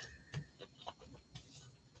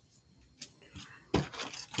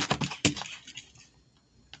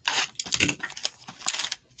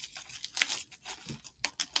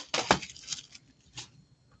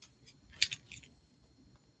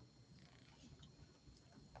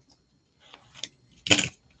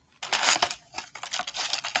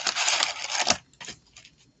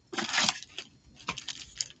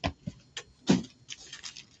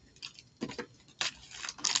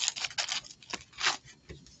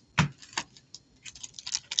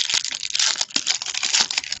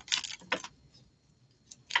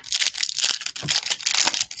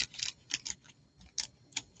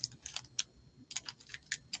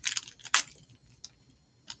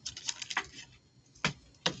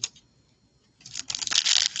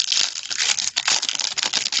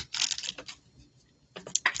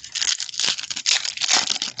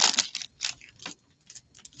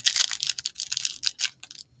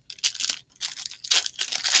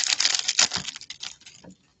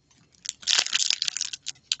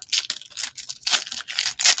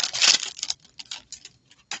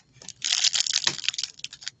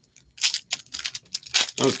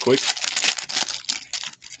 That was quick.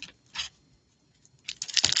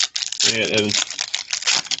 Yeah, Evan.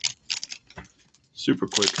 Super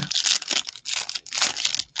quick.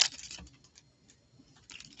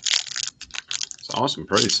 It's an awesome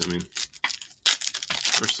price. I mean,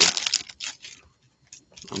 seriously,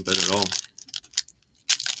 not bad at all.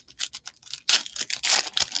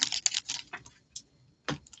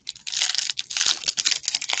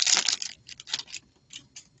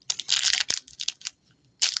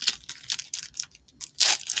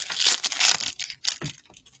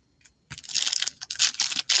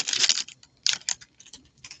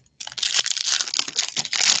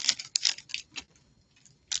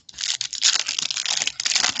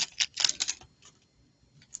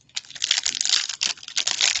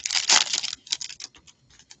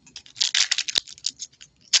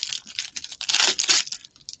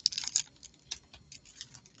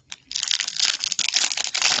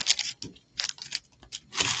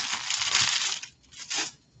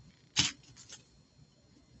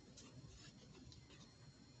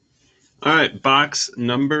 All right, box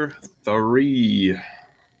number 3.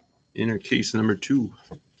 Inner case number 2.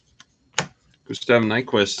 Gustav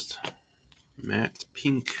Nyquist, Matt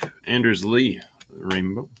Pink, Anders Lee,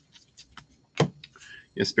 Rainbow.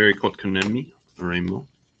 Jesperi Kotkaniemi, Rainbow.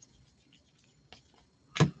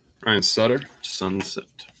 Ryan Sutter, Sunset.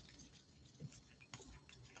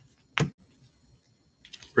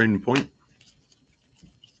 Braden Point.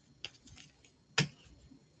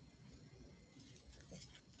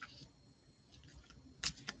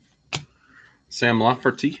 Sam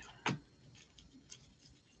Lafferty.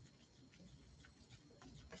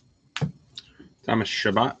 Thomas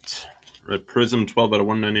Shabbat. Red Prism, 12 out of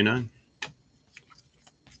 199.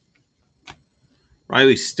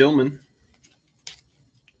 Riley Stillman.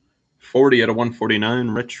 40 out of 149.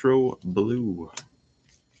 Retro Blue.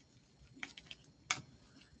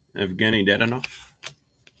 Evgeny Dadonov.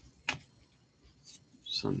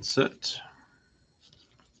 Sunset.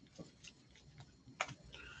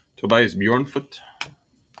 Tobias Bjornfoot.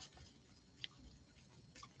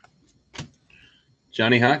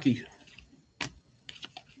 Johnny Hockey.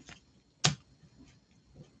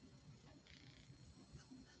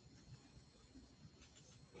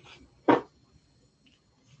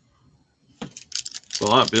 It's a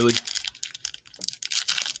lot, Billy.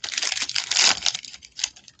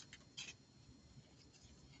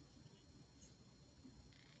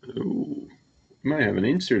 Ooh, might have an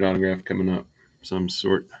insert autograph coming up of some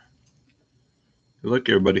sort. Good luck,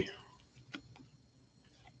 everybody.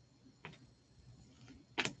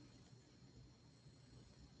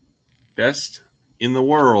 Best in the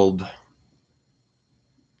world.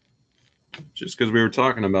 Just because we were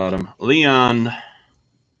talking about him. Leon.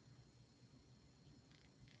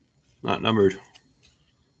 Not numbered.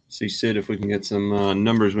 See, Sid, if we can get some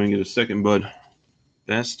numbers when we get a second, bud.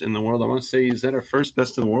 Best in the world. I want to say, is that our first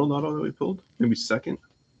best in the world auto that we pulled? Maybe second?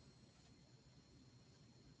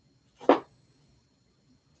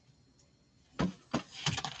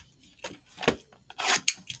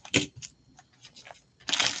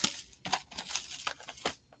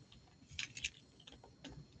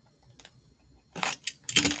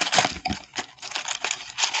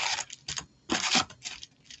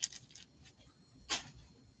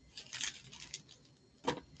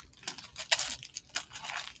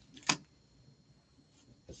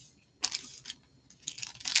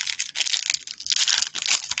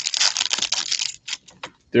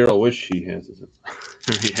 Daryl wish he has it.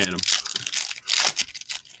 He had him.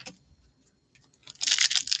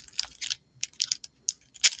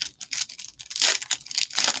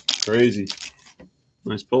 Crazy.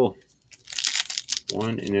 Nice pull.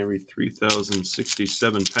 1 in every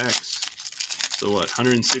 3,067 packs. So what,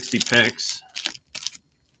 160 packs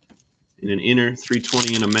in an inner,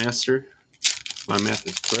 320 in a master. If my math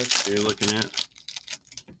is correct, so you're looking at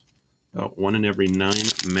about 1 in every 9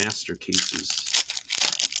 master cases.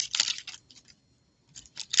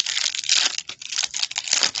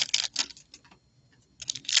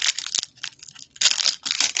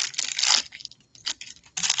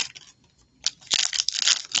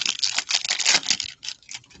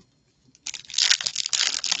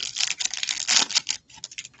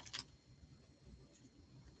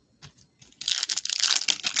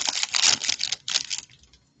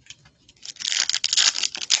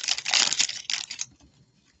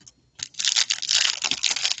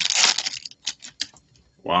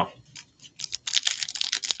 Wow.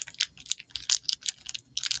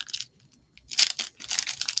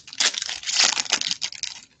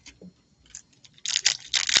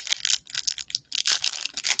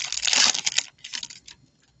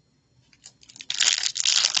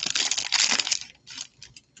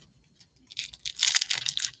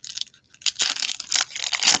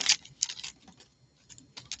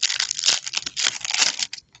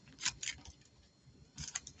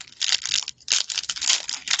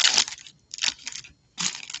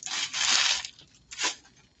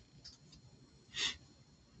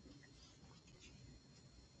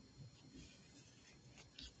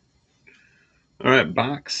 All right,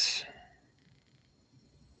 box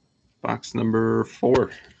number 4.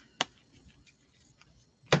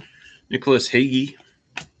 Nicholas Hagee,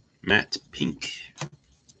 Matt Pink,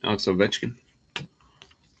 Alex Ovechkin,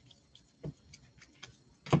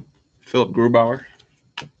 Philip Grubauer,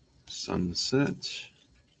 Sunset,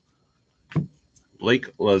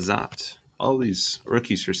 Blake Lizotte. All these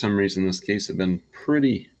rookies, for some reason, in this case, have been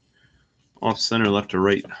pretty off-center, left to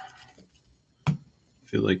right. I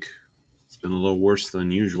feel like it's been a little worse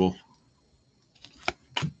than usual.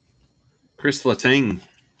 Chris Letang,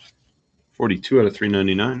 42 out of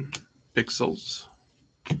 399. Pixels.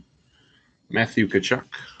 Matthew Tkachuk.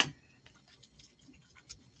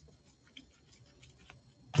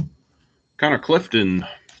 Connor Clifton,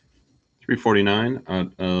 349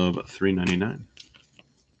 out of 399.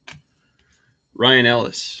 Ryan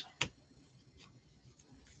Ellis.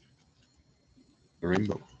 The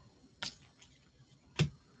rainbow.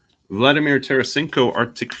 Vladimir Tarasenko,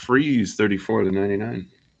 Arctic Freeze, 34 to 99.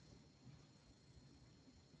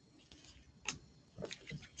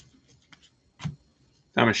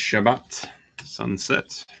 Thomas Chabot,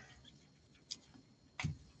 Sunset.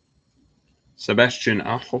 Sebastian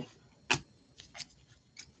Aho.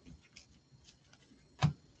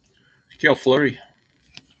 Kale Fleury,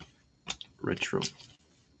 Retro.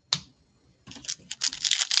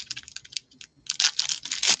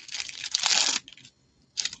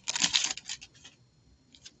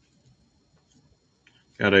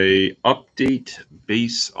 Got a update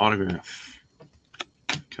base autograph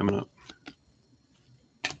coming up.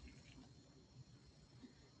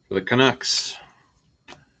 For the Canucks,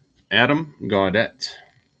 Adam Gaudette.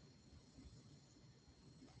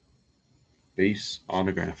 Base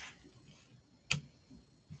autograph.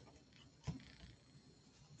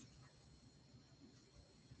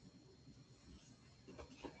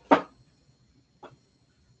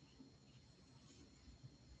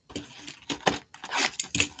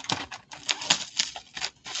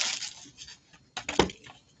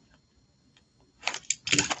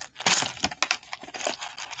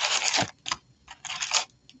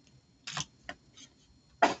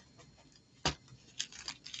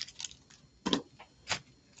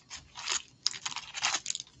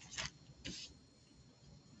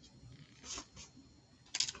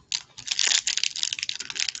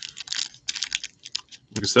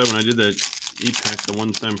 Like I said, when I did that E-Pack the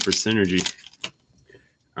one time for Synergy,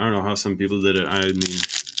 I don't know how some people did it. I mean,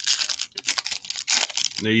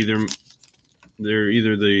 they're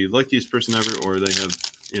either the luckiest person ever, or they have,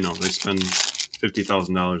 you know, they spend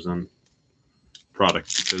 $50,000 on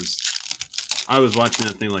product, because I was watching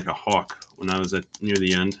that thing like a hawk when I was near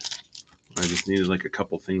the end. I just needed like a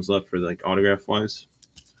couple things left for like autograph wise.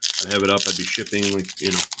 I'd have it up. I'd be shipping, like,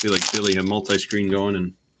 you know, feel like Billy, have multi-screen going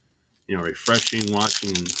and, you know, refreshing,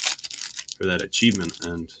 watching, and for that achievement.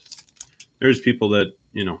 And there's people that,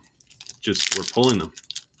 you know, just were pulling them.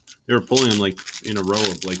 They were pulling them like in a row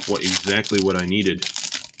of like exactly what I needed.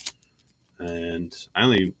 And I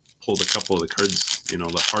only pulled a couple of the cards, you know,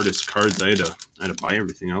 the hardest cards. I had to buy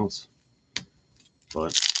everything else.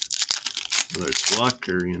 But whether it's luck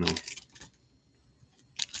or, you know,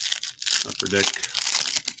 Upper Deck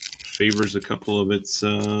favors a couple of its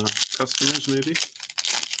customers, maybe.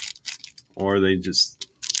 or they just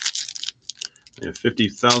have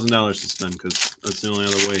 $50,000 to spend because that's the only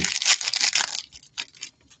other way.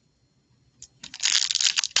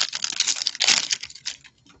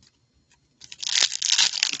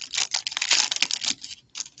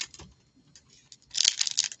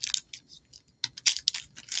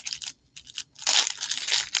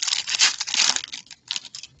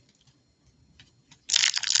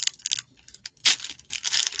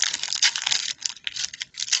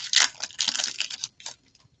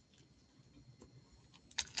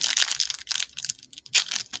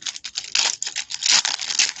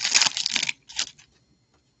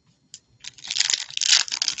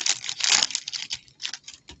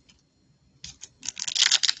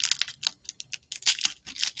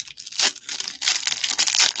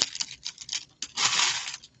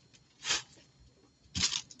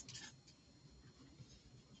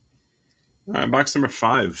 All right, box number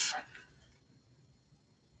 5.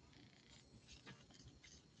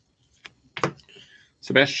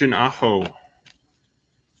 Sebastian Aho.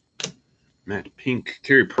 Matt Pink.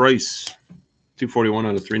 Carey Price. 241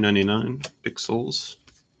 out of 399. Pixels.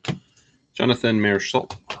 Jonathan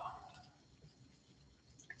Marchessault.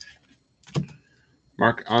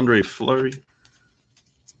 Marc-Andre Fleury.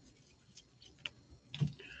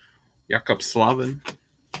 Jakob Slavin.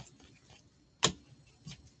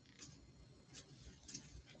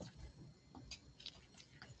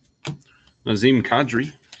 Nazim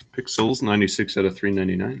Kadri. Pixels, 96 out of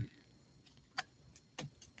 399.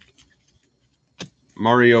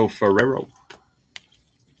 Mario Ferrero.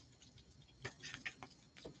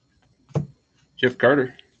 Jeff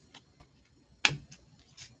Carter.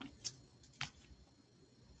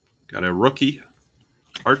 Got a rookie.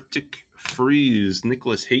 Arctic Freeze.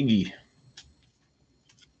 Nicholas Hagee.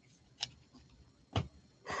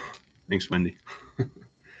 Thanks, Wendy.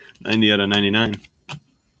 90 out of 99.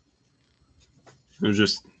 It was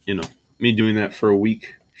just, me doing that for a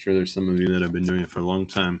week. I'm sure there's some of you that have been doing it for a long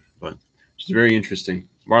time, but it's very interesting.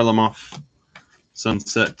 Varlamov,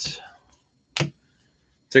 Sunset.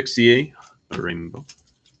 Texier, a rainbow.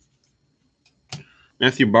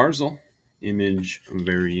 Matthew Barzal, image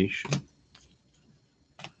variation.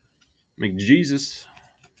 McJesus,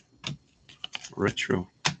 retro.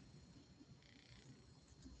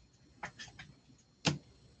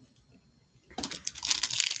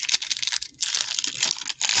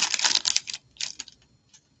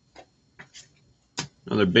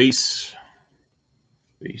 Another base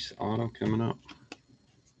auto coming up.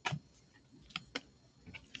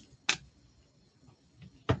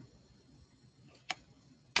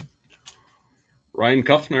 Ryan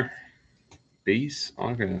Kuffner, base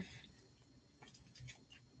autograph.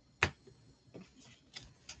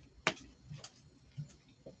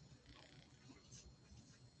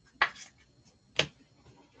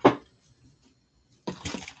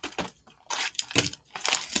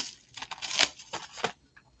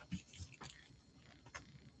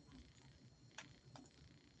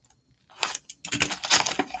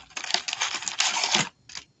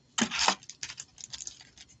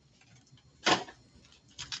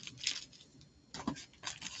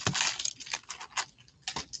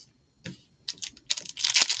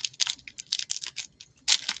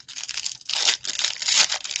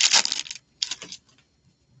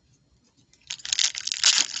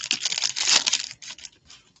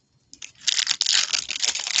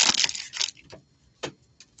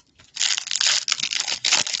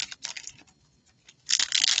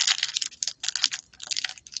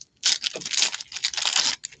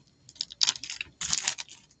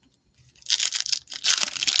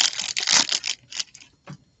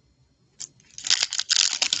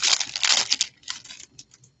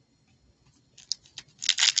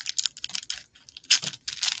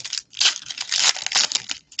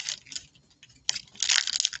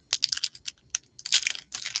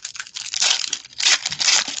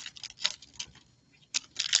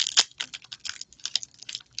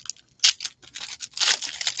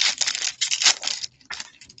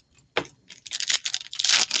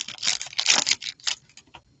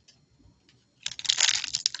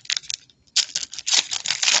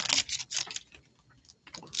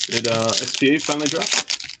 Did SPA finally drop?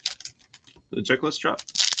 The checklist drop?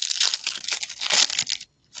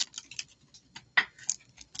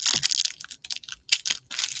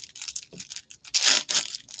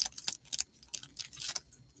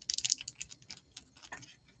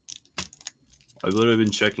 I've literally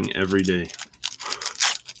been checking every day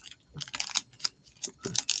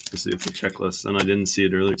to see if the checklist, and I didn't see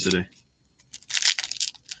it earlier today.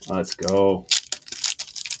 Let's go.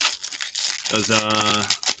 Does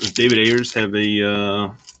David Ayers have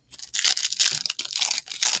a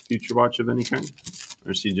future watch of any kind?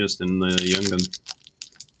 Or is he just in the young gun?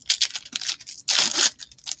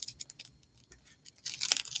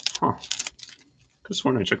 Huh. Could have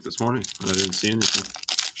sworn I checked this morning. I didn't see anything.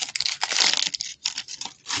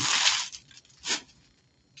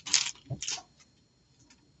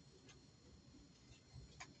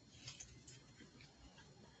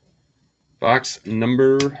 Box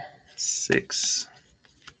number 6.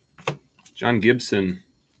 John Gibson.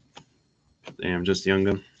 Damn, just young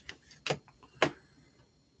gun.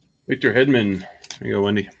 Victor Hedman. There you go,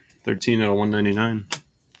 Wendy. 13 out of 199.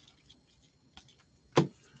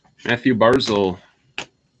 Matthew Barzal.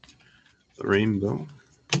 The rainbow.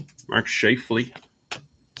 Mark Shafley.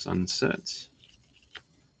 Sunsets.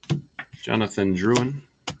 Jonathan Drouin.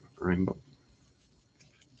 Rainbow.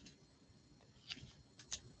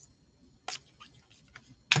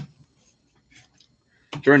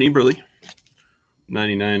 Jordan Eberle.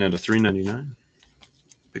 99 out of 399.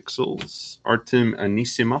 Pixels. Artem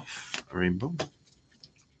Anisimov. Rainbow.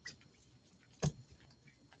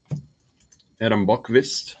 Adam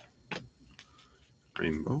Buckvist.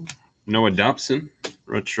 Rainbow. Noah Dobson.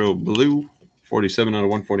 Retro blue. 47 out of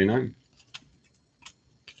 149.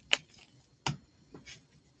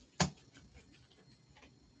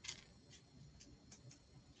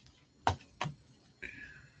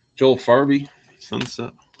 Joel Farby.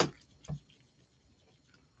 Sunset.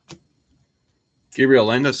 Gabriel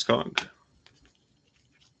Landeskog.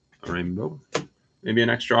 A rainbow. Maybe an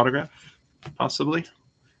extra autograph. Possibly.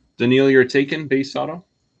 Daniil Yurtakin, base auto.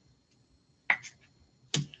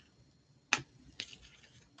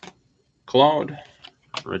 Claude.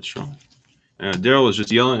 Retro. Daryl was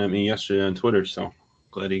just yelling at me yesterday on Twitter, so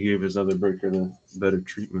glad he gave his other breaker the better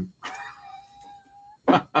treatment.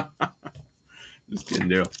 Just kidding,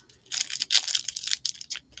 Daryl.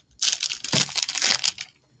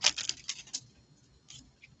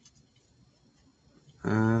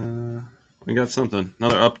 We got something.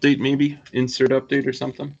 Another update, maybe? Insert update or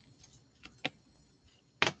something?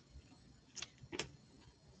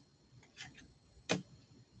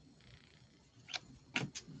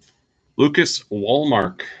 Lucas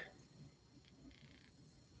Wallmark.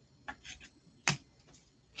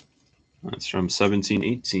 That's from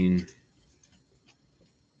 17-18.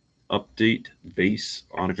 Update base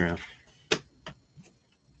autograph.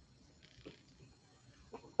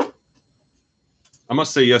 I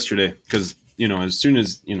must say yesterday, because, you know, as soon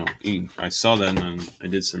as, you know, I saw that and I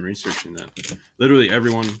did some research in that, literally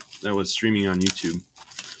everyone that was streaming on YouTube,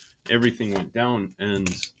 everything went down,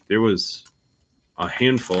 and there was a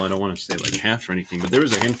handful, I don't want to say like half or anything, but there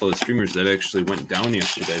was a handful of streamers that actually went down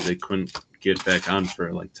yesterday. They couldn't get back on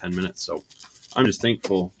for like 10 minutes. So I'm just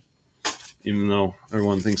thankful, even though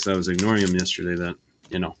everyone thinks I was ignoring them yesterday, that,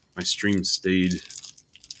 you know, my stream stayed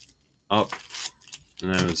up.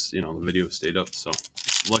 And I was, you know, the video stayed up, so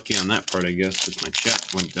lucky on that part, I guess, because my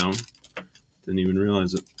chat went down. Didn't even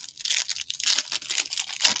realize it.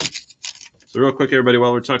 So real quick, everybody,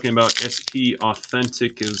 while we're talking about SP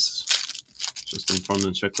Authentic is just informed the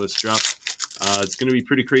checklist drop. It's going to be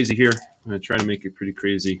pretty crazy here. I'm going to try to make it pretty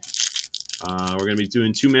crazy. We're going to be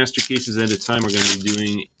doing 2 master cases at a time. We're going to be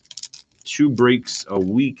doing 2 breaks a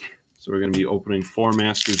week. So we're going to be opening 4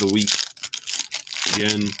 masters a week.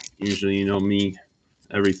 Again, usually, you know me,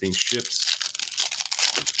 everything ships,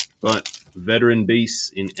 but veteran base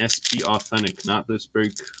in SP Authentic, not this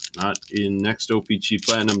break, not in next O-Pee-Chee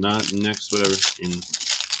Platinum, not in next whatever. In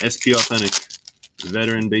SP Authentic,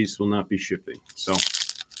 veteran base will not be shipping. So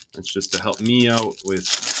that's just to help me out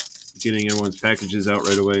with getting everyone's packages out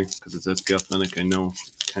right away, because it's SP Authentic. I know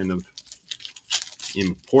it's kind of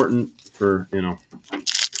important for, you know,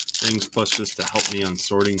 things, plus just to help me on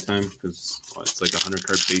sorting time, because it's like a 100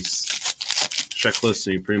 card base checklist,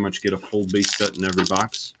 and you pretty much get a full base set in every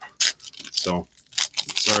box. So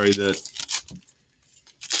sorry that,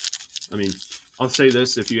 I mean, I'll say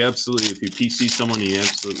this, if you PC someone, you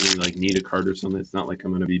absolutely like need a card or something, it's not like I'm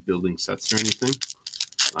going to be building sets or anything.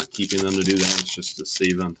 I'm not keeping them to do that. It's just to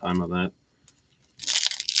save on time of that.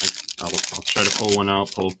 I'll try to pull one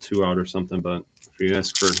out, pull 2 out or something, but if you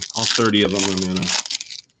ask for all 30 of them, I'm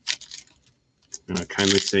gonna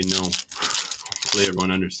kindly say no. Hopefully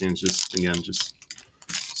everyone understands. Just, again, just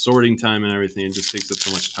sorting time and everything, it just takes up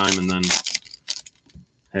so much time, and then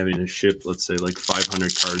having to ship, let's say, like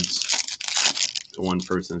 500 cards to one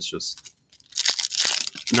person, it's just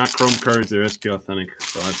not Chrome cards, they're SP Authentic.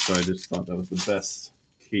 So that's why I just thought that was the best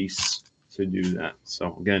case to do that.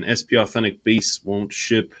 So again, SP Authentic base won't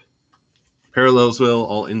ship. Parallels will,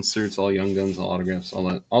 all inserts, all young guns, all autographs, all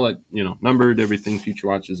that, you know, numbered, everything, future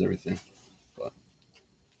watches, everything. But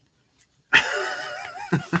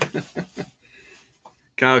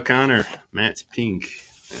Kyle Connor, Matt Pink.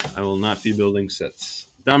 I will not be building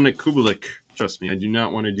sets. Dominic Kubelik. Trust me, I do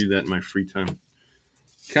not want to do that in my free time.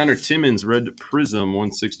 Connor Timmons, Red Prism,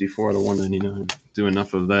 164 out of 199. Do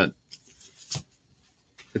enough of that.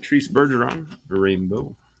 Patrice Bergeron,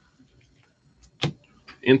 Rainbow.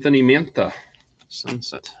 Anthony Mantha,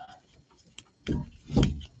 Sunset.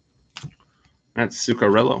 Matt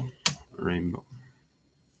Zuccarello, Rainbow.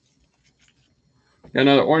 Got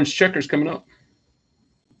another orange checkers coming up.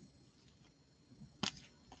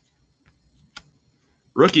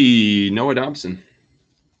 Rookie, Noah Dobson.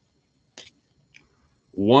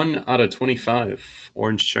 1 out of 25.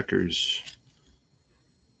 Orange checkers.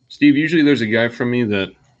 Steve, usually there's a guy from me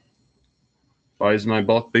that buys my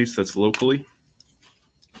bulk base that's locally.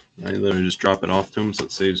 I literally just drop it off to him, so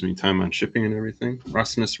it saves me time on shipping and everything.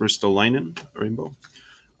 Rasmus Ristolainen, Rainbow.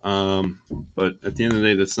 But at the end of the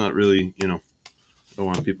day, that's not really, I don't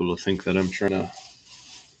want people to think that I'm trying to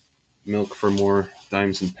milk for more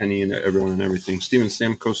dimes and penny and everyone and everything. Steven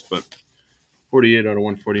Stamkos, but 48 out of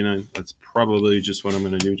 149. That's probably just what I'm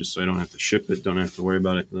going to do, just so I don't have to ship it, don't have to worry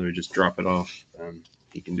about it. Literally just drop it off, and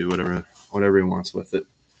he can do whatever he wants with it.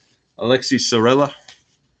 Alexi Sorella,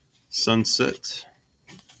 Sunset.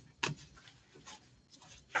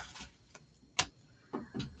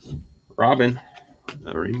 Robin,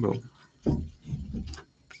 a Rainbow.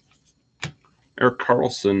 Eric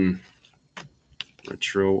Carlson,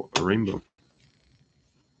 Retro, a Rainbow.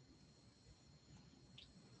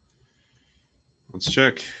 Let's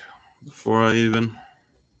check before I even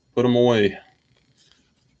put them away.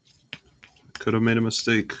 Could have made a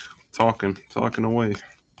mistake talking away.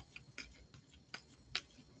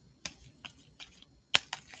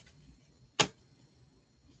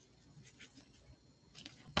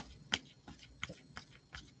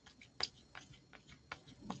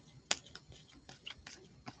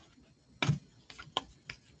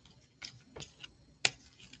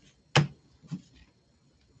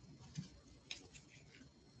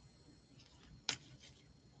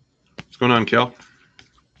 What's going on, Cal?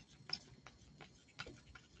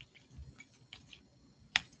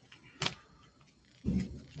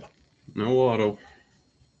 No auto.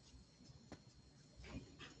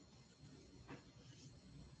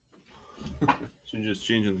 She's just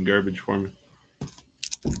changing the garbage for me.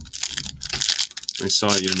 I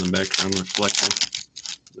saw you in the background reflecting.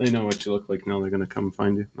 They know what you look like now. They're going to come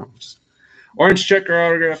find you. No, just... Orange checker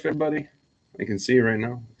autograph, everybody. I can see you right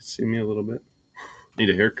now. You can see me a little bit. Need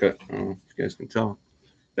a haircut. I don't know if you guys can tell.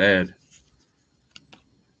 Bad.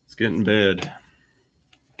 It's getting bad.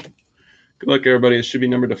 Good luck, everybody. It should be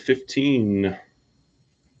numbered to 15.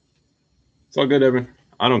 It's all good, Evan.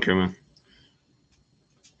 I don't care, man.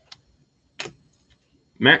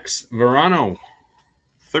 Max Verano.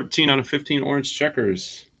 13 out of 15 orange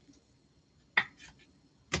checkers.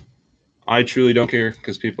 I truly don't care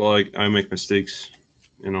because people I make mistakes.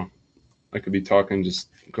 I could be talking, just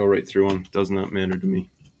go right through them. Does not matter to me.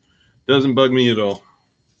 Doesn't bug me at all.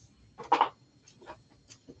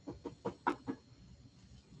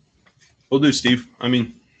 We'll do, Steve. I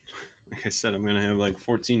mean, like I said, I'm going to have like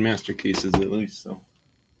 14 master cases at least. So,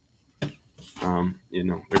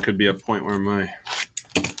 there could be a point where my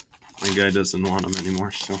guy doesn't want them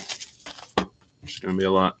anymore. So, there's going to be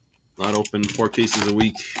a lot open. 4 cases a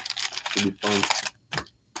week. Should be fun.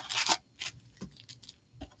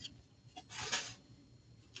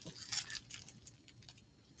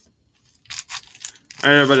 All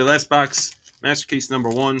right, everybody. Last box. Master case number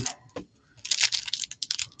 1.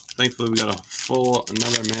 Thankfully, we got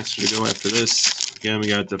another master to go after this. Again, we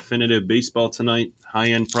got definitive baseball tonight.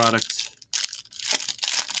 High-end product.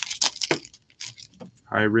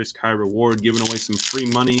 High risk, high reward. Giving away some free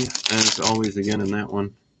money, as always, again, in that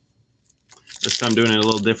one. This time doing it a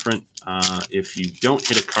little different. If you don't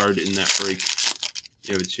hit a card in that break,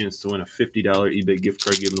 you have a chance to win a $50 eBay gift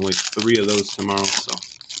card. Giving away 3 of those tomorrow. So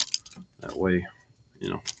that way,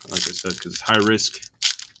 like I said, because it's high risk.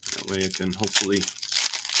 That way it can hopefully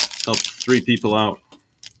help 3 people out,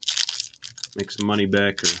 make some money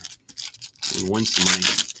back, or win some money.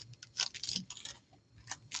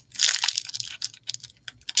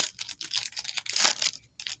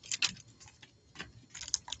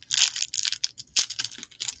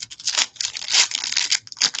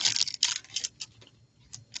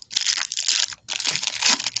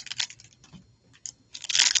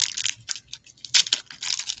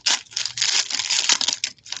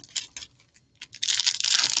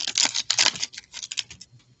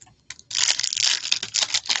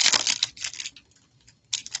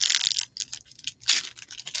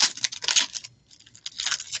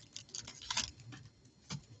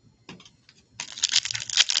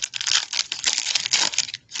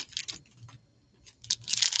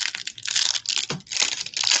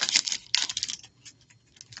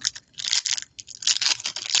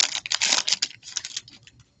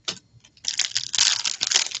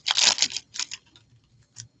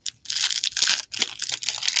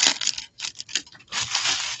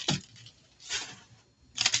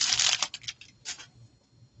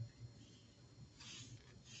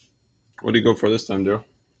 What do you go for this time, Daryl?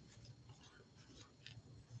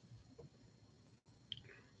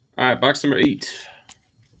 All right, box number 8.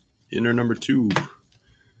 Inner number 2.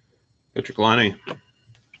 Patrick Laine.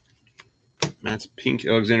 Matt's pink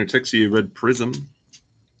Alexander Texier red prism.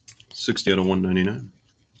 60 out of 199.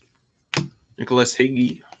 Nicholas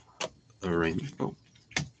Hagee. A rainbow.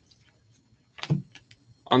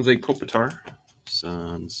 Anze Kopitar.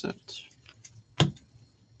 Sunset.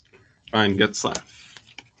 Ryan Getzlaff.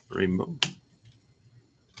 Rainbow.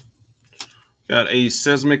 Got a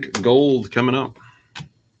Seismic Gold coming up.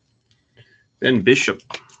 Ben Bishop.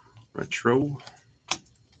 Retro.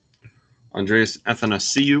 Andreas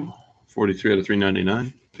Athanasiou. 43 out of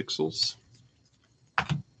 399. Pixels.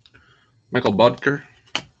 Michael Bodker.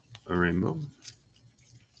 A rainbow.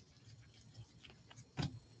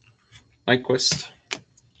 Nyquist.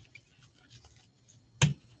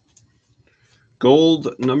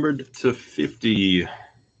 Gold numbered to 50.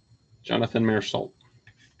 Jonathan Marchessault.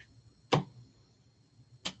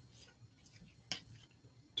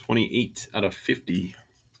 28 out of 50.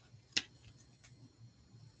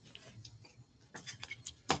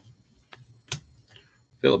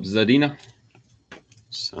 Philip Zadina.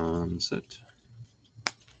 Sunset.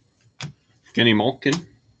 Kenny Malkin.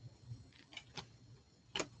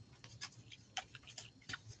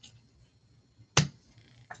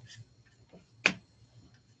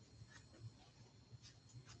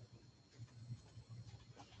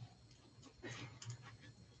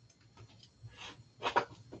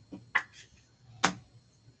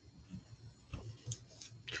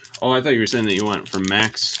 Oh, I thought you were saying that you went for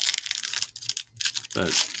Max,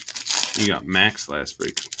 but you got Max last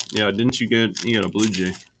break. Yeah, didn't you get? You got a Blue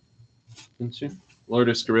Jay, didn't you?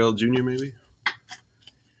 Lourdes Gurriel Jr. maybe.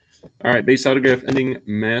 All right, base autograph ending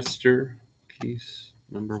master case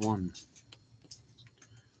number 1.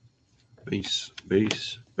 Base.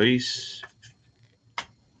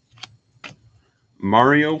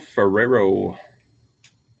 Mario Ferrero.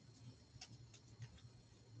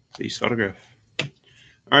 Base autograph.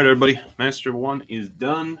 All right, everybody. Master 1 is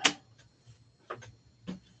done.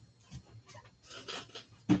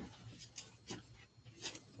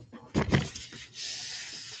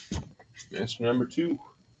 Master number 2.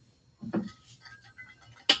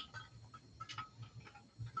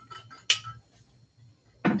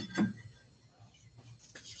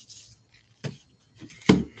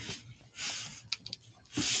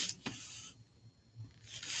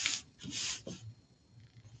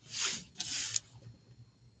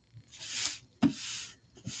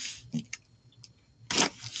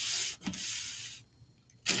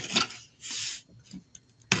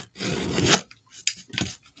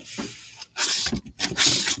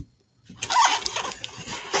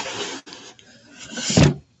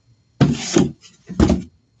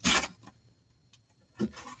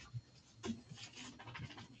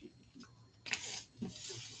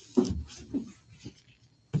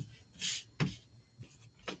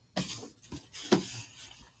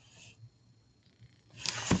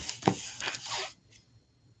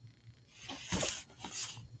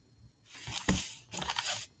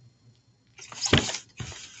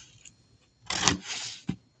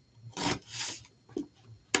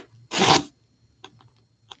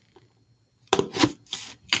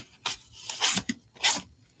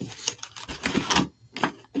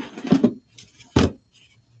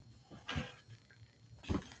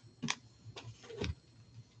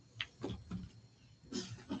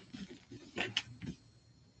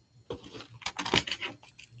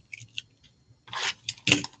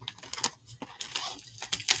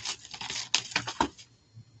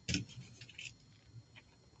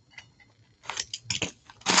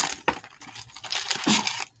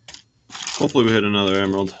 Hopefully we hit another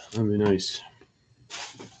emerald. That'd be nice.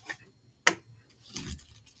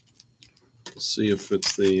 Let's see if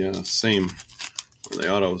it's the same.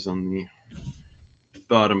 The autos on the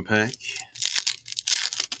bottom pack.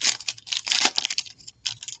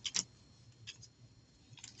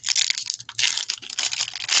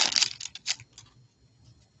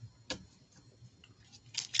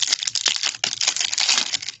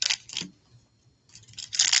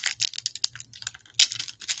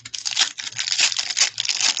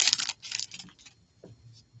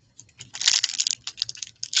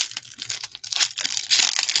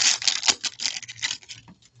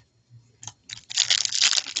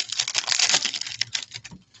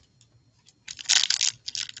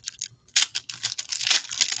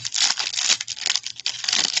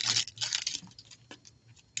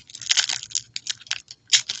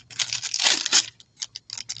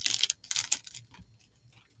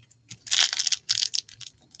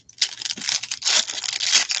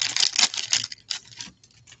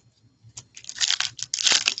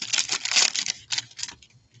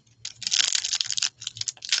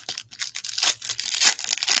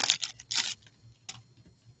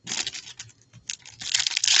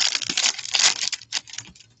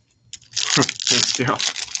 Yeah.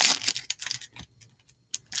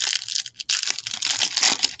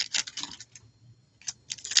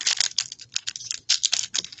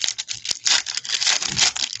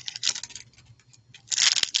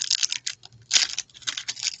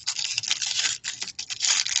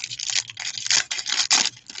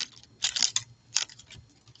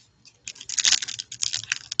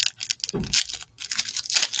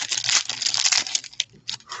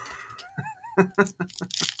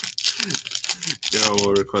 Yeah,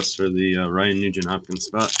 we'll request for the Ryan Nugent Hopkins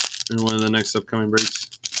spot in one of the next upcoming breaks.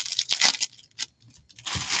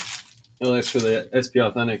 He'll ask for the SP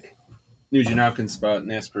Authentic Nugent Hopkins spot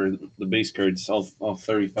and ask for the base cards, all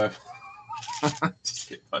 35. Just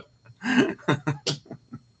kidding, but.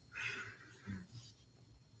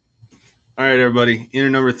 All right, everybody. Inner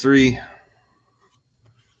number 3.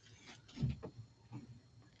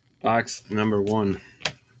 Box number 1.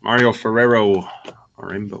 Mario Ferrero,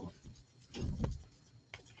 Rainbow.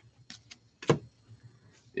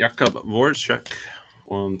 Jakub Voracek,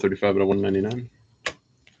 135 out of 199.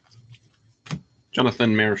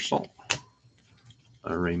 Jonathan Marisol,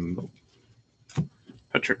 a Rainbow.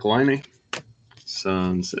 Patrick Laine,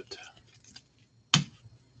 Sunset.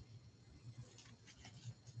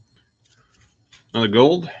 Another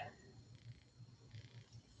gold.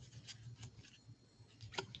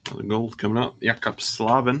 Another gold coming up. Jakub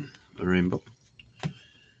Slavin, a Rainbow.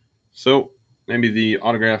 So maybe the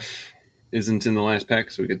autograph isn't in the last pack,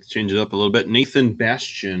 so we get to change it up a little bit. Nathan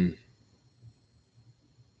Bastian.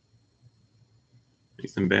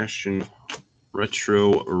 Nathan Bastian,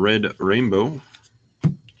 Retro Red Rainbow.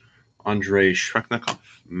 Andrei Shvechnikov,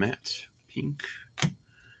 Matte Pink.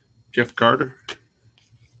 Jeff Carter.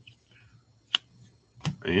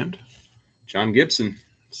 And John Gibson,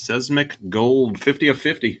 Seismic Gold, 50 of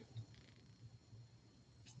 50.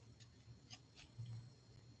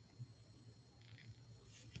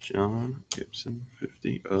 John Gibson,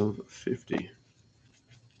 50 of 50.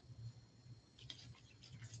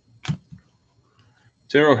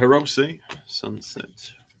 Taro Hirose,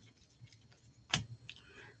 Sunset.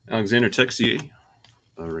 Alexander Texier,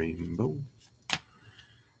 a Rainbow.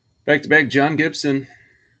 Back-to-back John Gibson.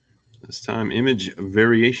 This time Image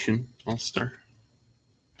Variation, All-Star.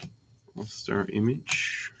 All-Star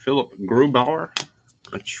Image. Philip Grubauer,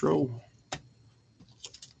 Retro.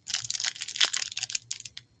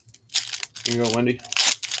 Here you go, Wendy.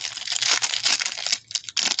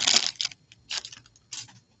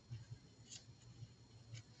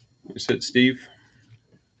 Just hit Steve.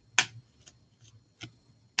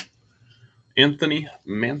 Anthony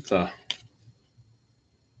Mantha,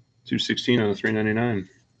 216 out of 399.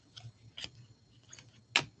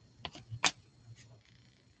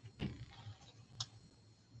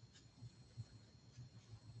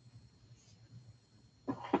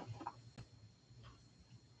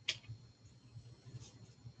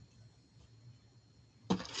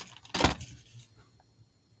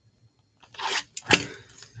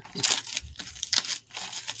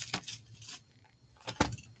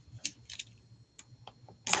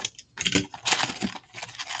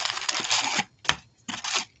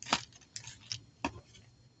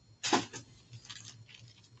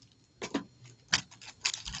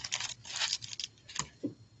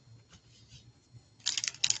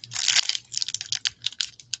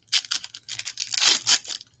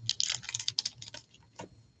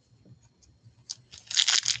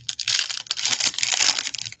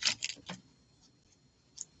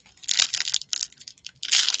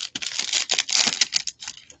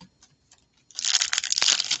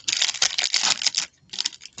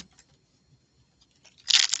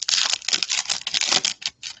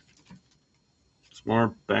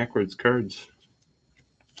 More backwards cards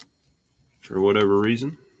for whatever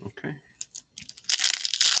reason. Okay.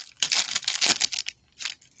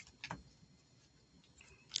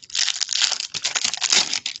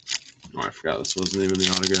 Oh, I forgot this was the name of the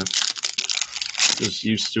autograph. Just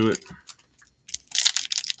used to it.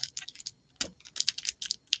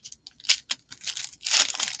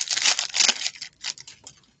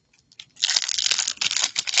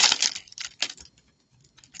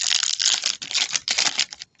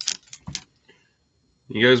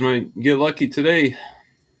 You guys might get lucky today.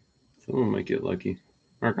 Someone might get lucky.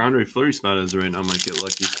 Marc-Andre Fleury spot as right now might get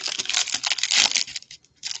lucky.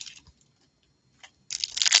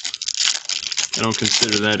 I don't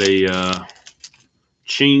consider that a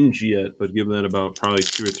change yet, but give that about probably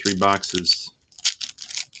 2 or 3 boxes.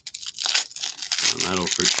 And that'll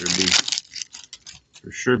for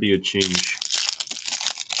sure be a change.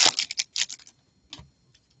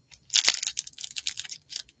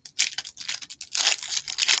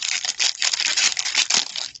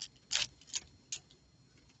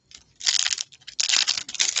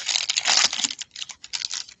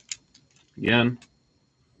 Again.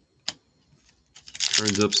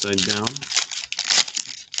 Cards upside down.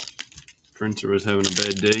 Printer was having a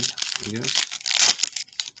bad day, I guess.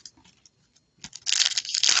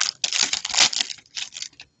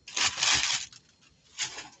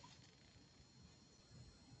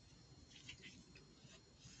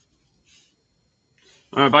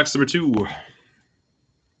 All right, box number 2.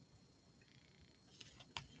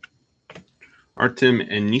 Artem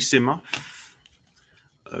Anisimov.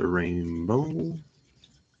 A rainbow.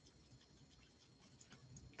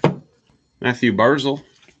 Matthew Barzal.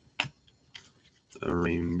 A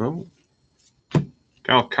rainbow.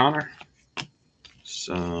 Kyle Connor.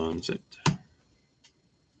 Sunset.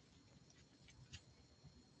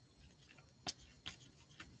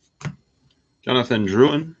 Jonathan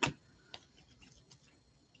Drouin.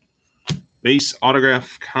 Base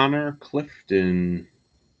autograph Connor Clifton.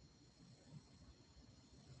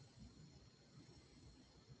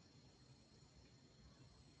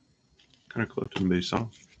 Connor Clifton base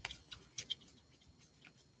off.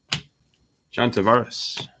 John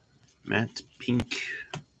Tavares. Matt Pink.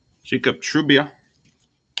 Jacob Trubia.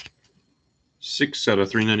 6 out of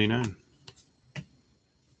 399.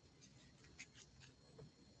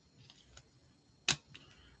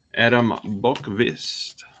 Adam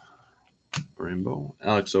Bokvist. Rainbow.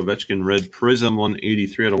 Alex Ovechkin red prism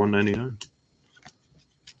 183 out of 199.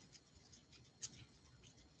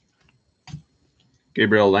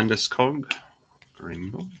 Gabriel Landeskog.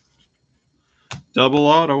 Rainbow. Double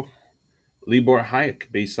auto. Libor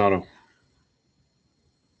Hayek base auto.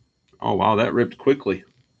 Oh wow, that ripped quickly.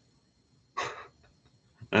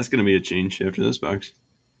 That's going to be a change after this box.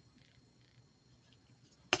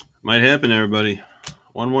 Might happen, everybody.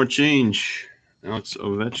 One more change. Alex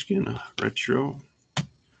Ovechkin retro.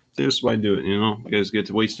 This is why I do it, you know. You guys get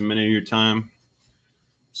to waste a minute of your time.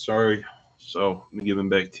 Sorry. So let me give them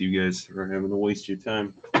back to you guys for having to waste your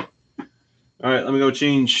time. All right, let me go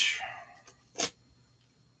change.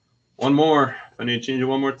 One more. I need to change it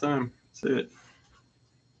one more time. That's it.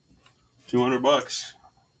 $200.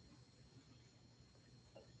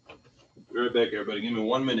 Be right back, everybody. Give me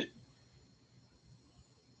 1 minute.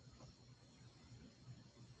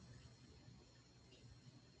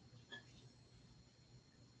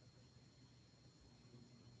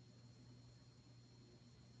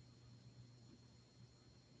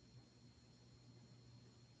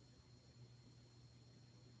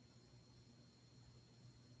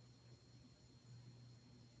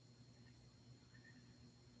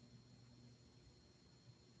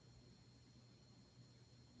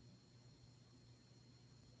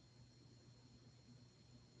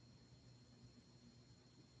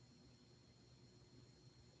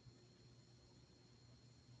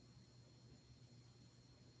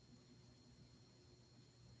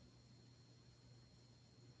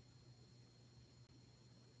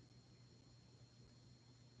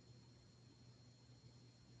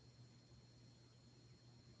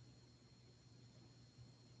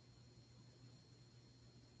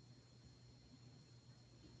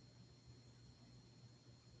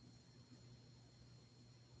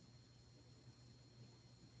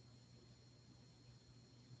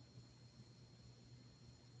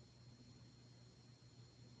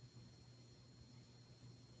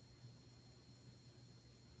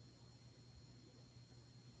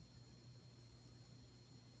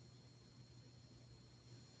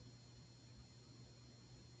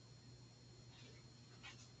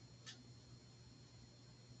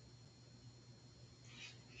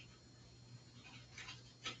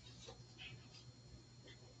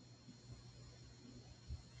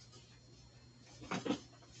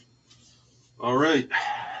 All right.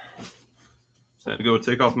 Just had to go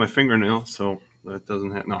take off my fingernail, so that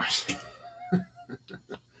doesn't have noise.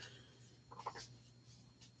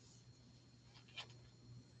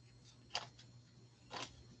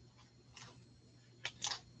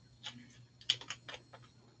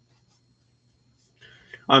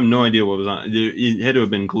 I have no idea what was on. It had to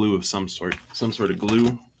have been glue of some sort of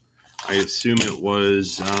glue. I assume it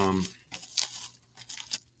was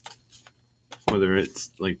whether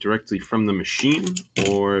it's like directly from the machine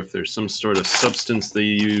or if there's some sort of substance they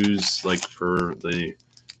use like for the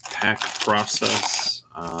pack process.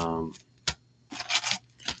 I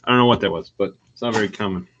don't know what that was, but it's not very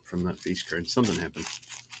common from that face card. Something happened.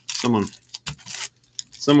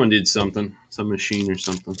 Someone did something, some machine or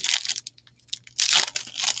something.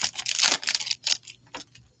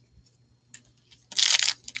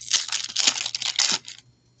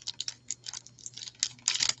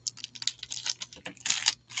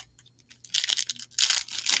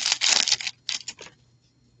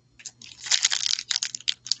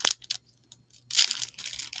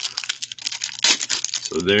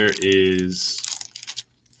 So there is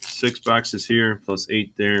 6 boxes here plus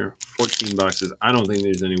 8 there, 14 boxes. I don't think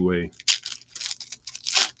there's any way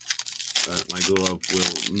that my glove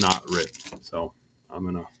will not rip. So I'm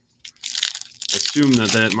gonna assume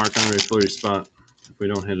that Marc-Andre Fleury spot, if we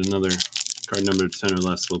don't hit another card number 10 or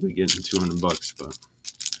less, we'll be getting $200. But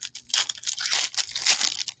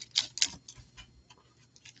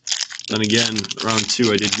then again, round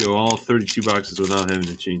 2, I did go all 32 boxes without having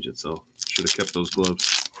to change it, so should have kept those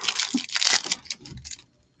gloves.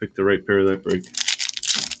 Picked the right pair of that break.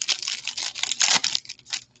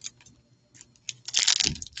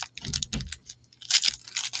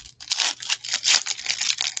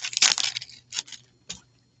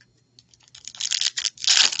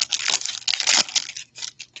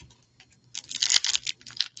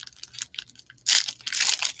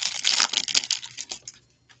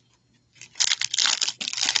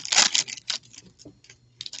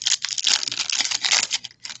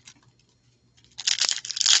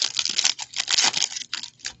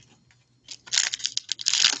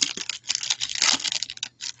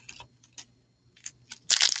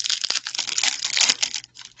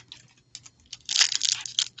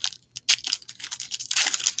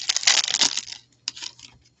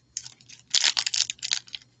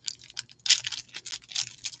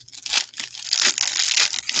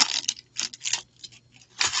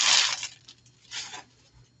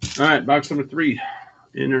 All right, box number 3.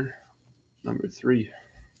 Inner number 3.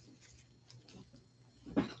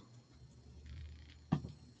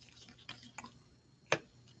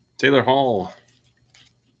 Taylor Hall.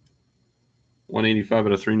 185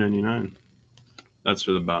 out of 399. That's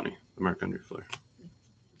for the bounty, the Marc-Andre Fleury.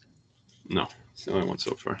 No, it's the only one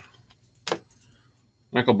so far.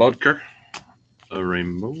 Michael Bodker, a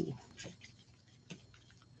rainbow.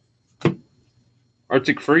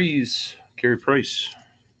 Arctic Freeze, Carey Price.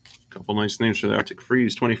 Couple nice names for the Arctic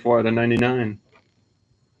Freeze, 24 out of 99.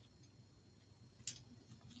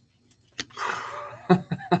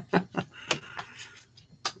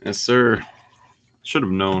 Yes, sir. Should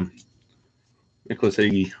have known. Nicholas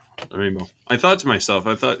Hagee, the rainbow. I thought to myself,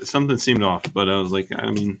 I thought something seemed off, but I was like, I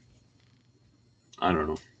mean, I don't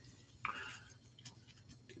know.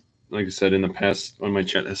 Like I said, in the past, when my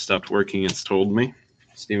chat has stopped working, it's told me.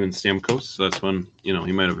 Steven Stamkos. So that's when, you know,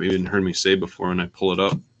 he might have even heard me say before when I pull it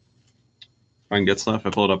up. Ryan Getzlaff, I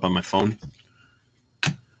pull it up on my phone.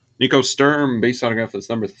 Nico Sturm, base autograph, that's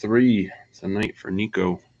number 3. It's a night for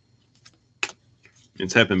Nico.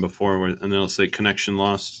 It's happened before, where, and then it'll say connection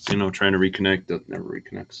lost, you know, trying to reconnect. It never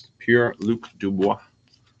reconnects. Pierre Luc Dubois,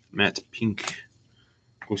 Matt Pink,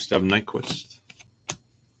 Gustav Nyquist.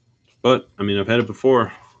 But, I mean, I've had it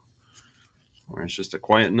before where it's just a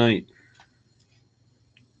quiet night.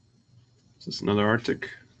 Is this another Arctic?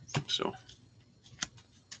 I think so.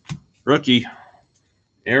 Rookie,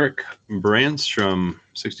 Eric Brandstrom,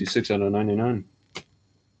 66 out of 99.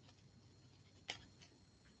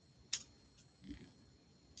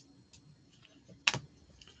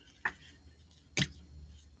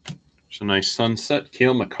 It's a nice sunset.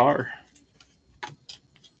 Cale Makar.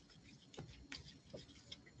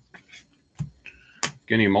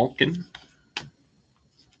 Kenny Malkin.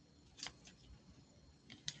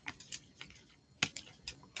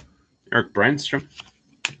 Eric Brandstrom.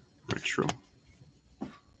 Retro.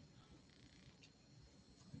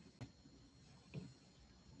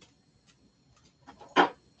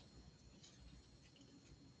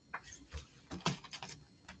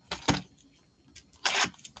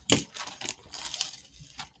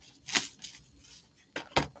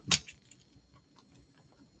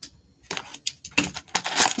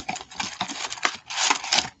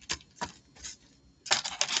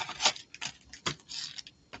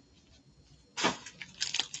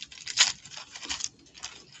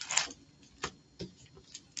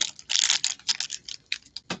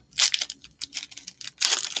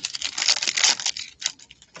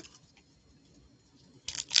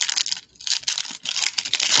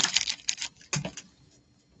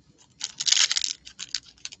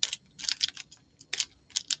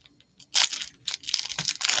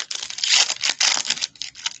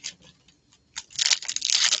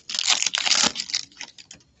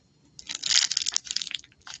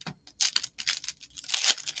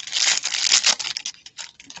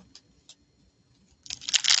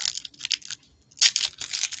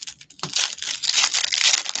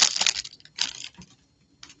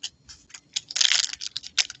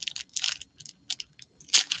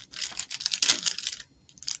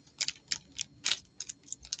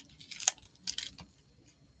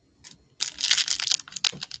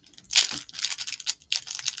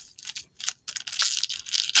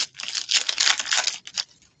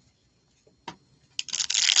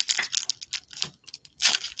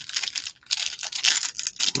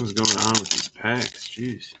 What's going on with these packs?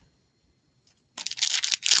 Jeez.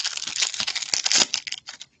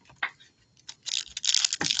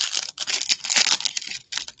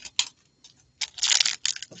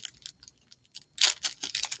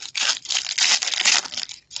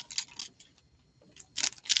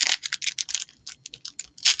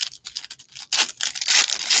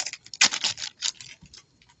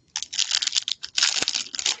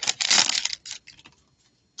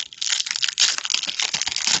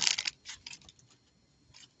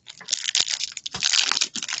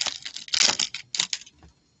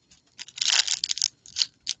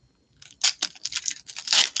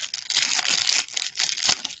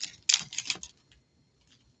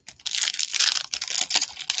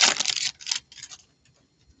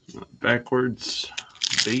 Backwards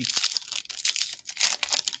base.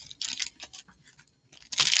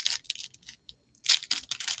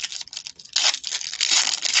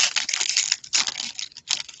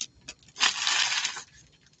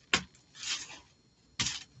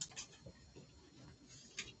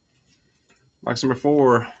 Box number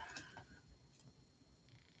 4.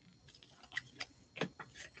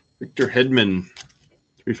 Victor Hedman,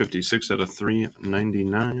 356 out of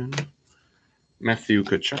 399. Matthew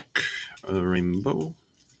Tkachuk, a rainbow.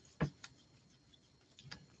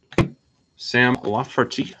 Sam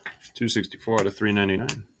Lafferty, 264 out of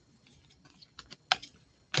 399.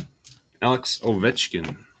 Alex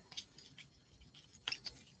Ovechkin,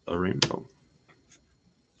 a rainbow.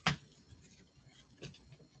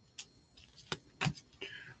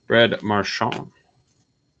 Brad Marchand,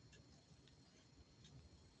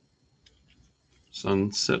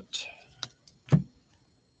 sunset.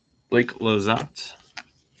 Blake Lizotte.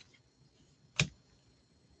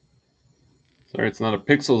 Sorry, it's not a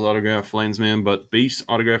Pixels autograph, Linesman, but base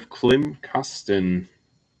autograph Klim Kostin.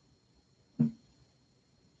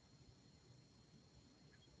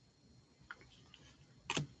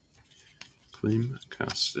 Klim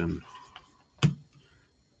Kostin.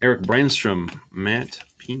 Eric Brandstrom, matte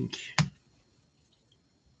pink.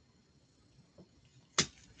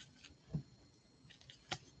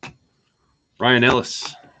 Ryan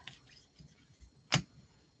Ellis.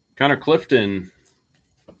 Connor Clifton,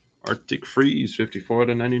 Arctic Freeze, 54 out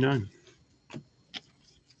of 99.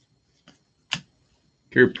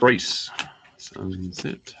 Carey Price,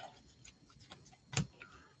 sunset.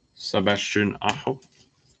 Sebastian Aho.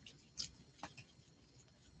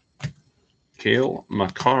 Cale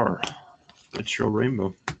Makar, retro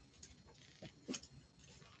rainbow.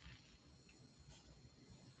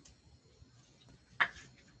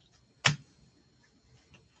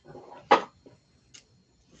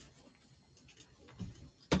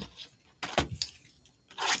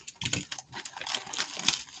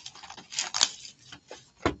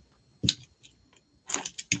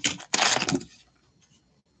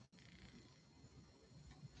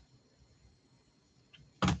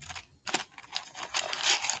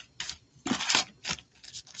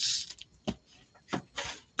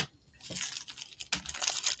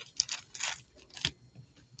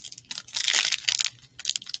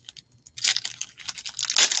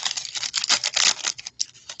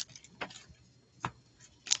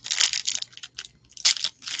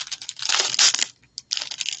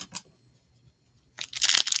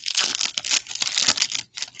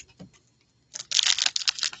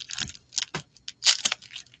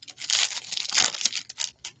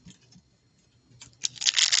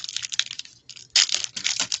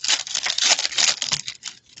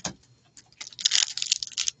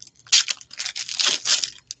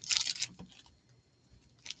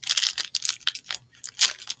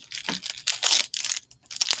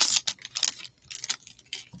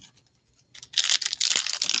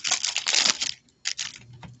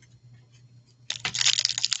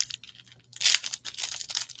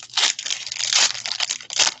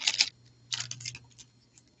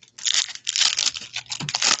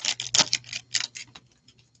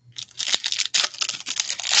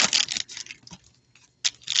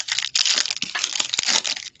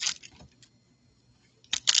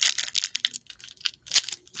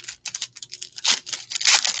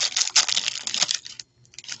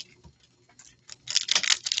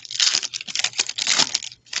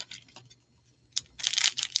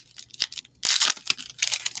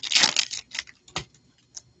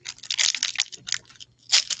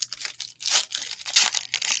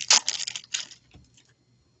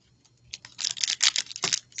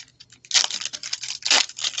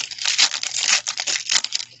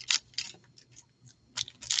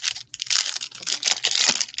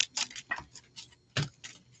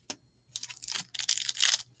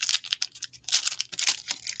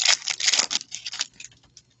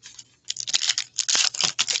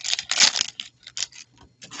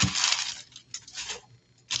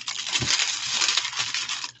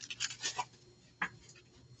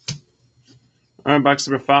 All right, box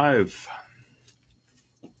number 5.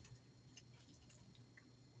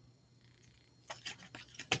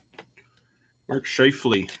 Mark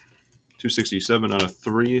Scheifele, 267 out of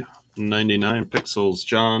 399 pixels.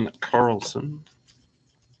 John Carlson.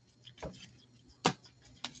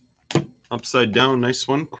 Upside down, nice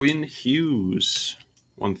one. Quinn Hughes,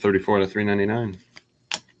 134 out of 399.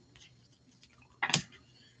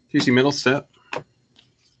 Casey Middlestat.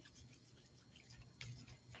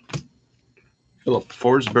 Philip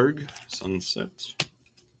Forsberg, Sunset.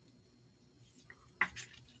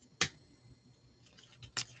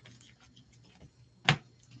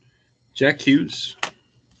 Jack Hughes.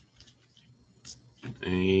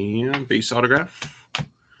 And base autograph.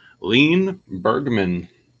 Lean Bergman.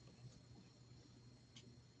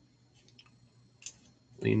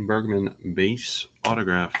 Lean Bergman base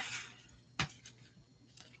autograph.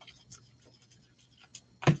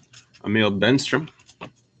 Emil Benstrom.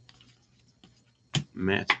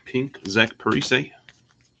 Matt Pink. Zach Parise.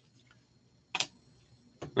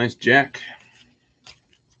 Nice Jack.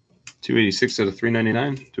 286 out of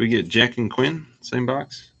 399. Do we get Jack and Quinn? Same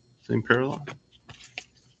box? Same parallel?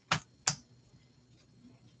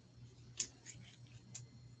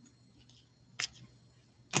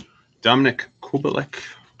 Dominic Kubalik.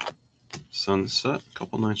 Sunset. A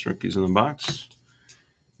couple nice rookies in the box.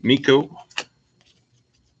 Miko.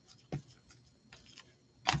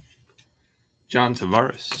 John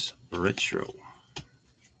Tavares. Retro.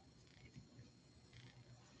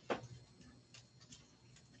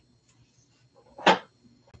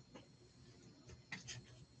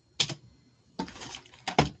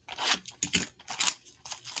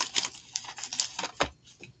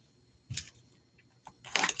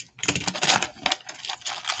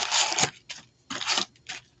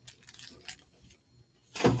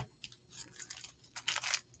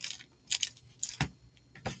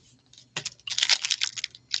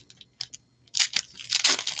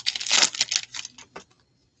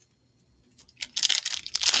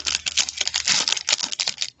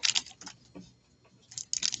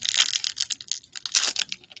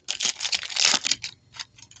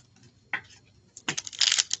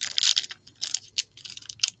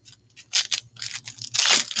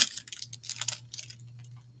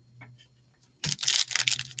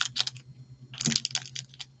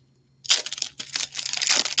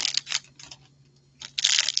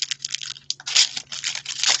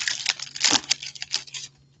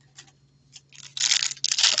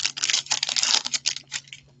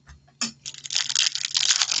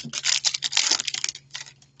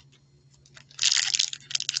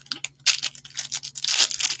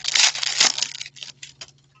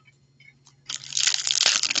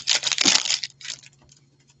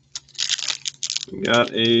 We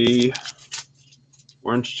got a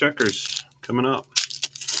orange checkers coming up.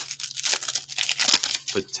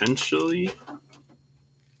 Potentially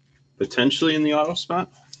in the auto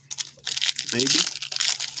spot. Maybe.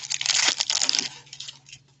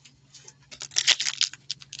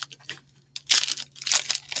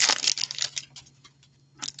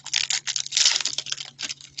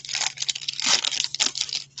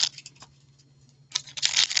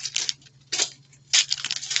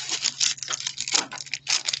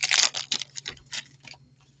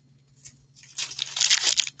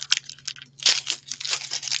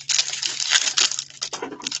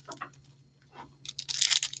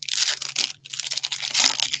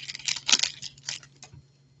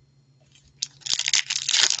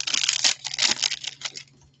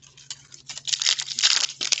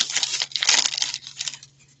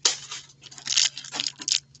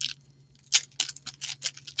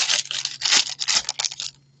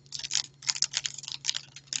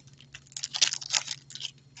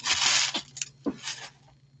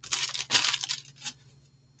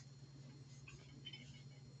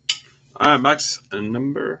 All right, box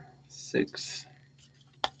number 6.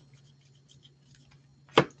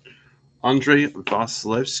 Andrei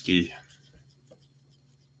Vasilevsky.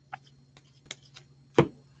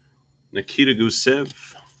 Nikita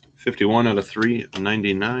Gusev, 51 out of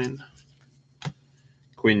 399.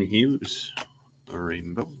 Quinn Hughes, a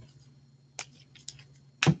rainbow.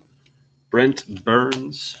 Brent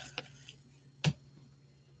Burns,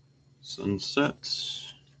 Sunsets.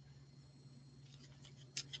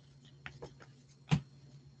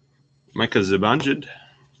 Micah Zibanejad.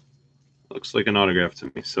 Looks like an autograph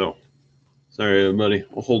to me, so sorry, everybody.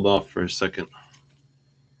 We'll hold off for a second.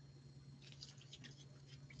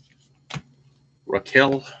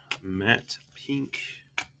 Raquel, Matt Pink,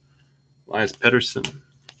 Elias Pettersson,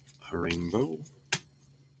 a rainbow.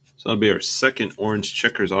 So that'll be our second orange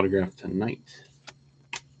checkers autograph tonight.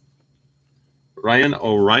 Ryan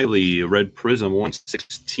O'Reilly, Red Prism,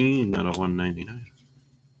 116 out of 199.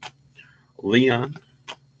 Leon,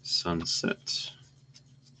 Sunset.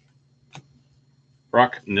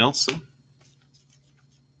 Brock Nelson.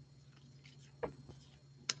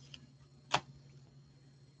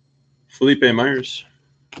 Felipe Myers,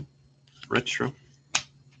 Retro.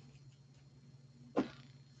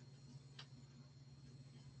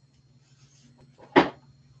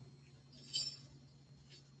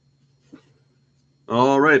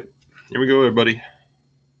 All right, here we go, everybody.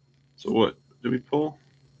 So what did we pull?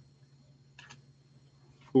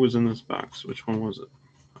 Who was in this box? Which one was it?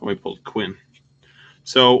 Oh, we pulled Quinn.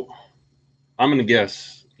 So I'm gonna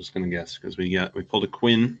guess. Just gonna guess because we pulled a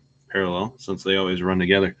Quinn parallel since they always run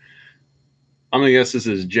together. I'm gonna guess this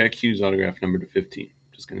is Jack Hughes autograph number /15.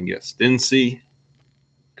 Just gonna guess. Didn't see.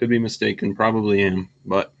 Could be mistaken. Probably am,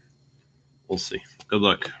 but we'll see. Good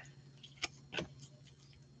luck.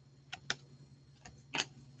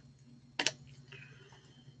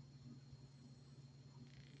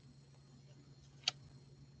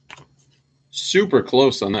 Super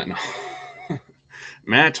close on that.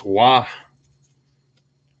 Matt Wah.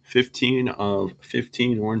 15 of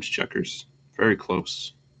 15 orange checkers. Very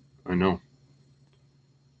close. I know.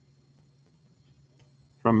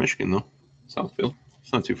 From Michigan, though. Southfield.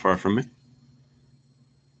 It's not too far from me.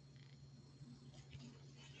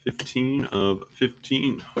 15 of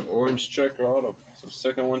 15. Orange checker auto. So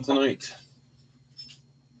second one tonight.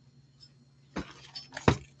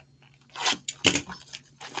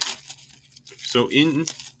 So in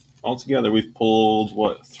altogether, we've pulled,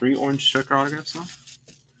 what, 3 orange checker autographs now?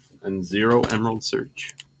 And 0 Emerald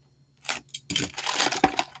Surge.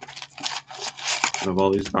 Out of all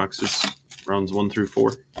these boxes, rounds 1 through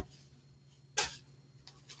 4.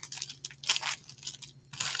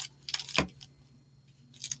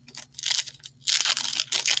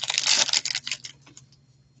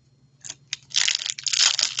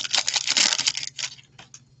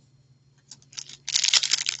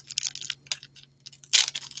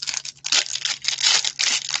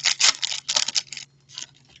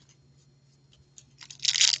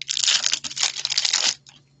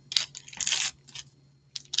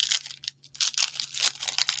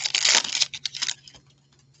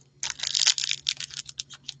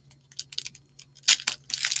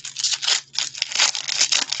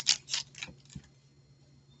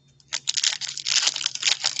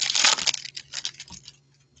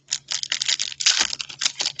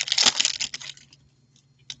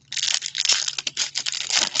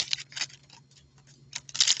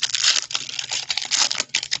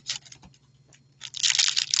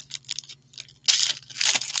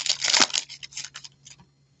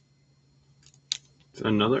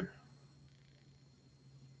 Another?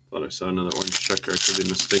 Thought I saw another orange checker. I could be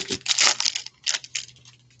mistaken.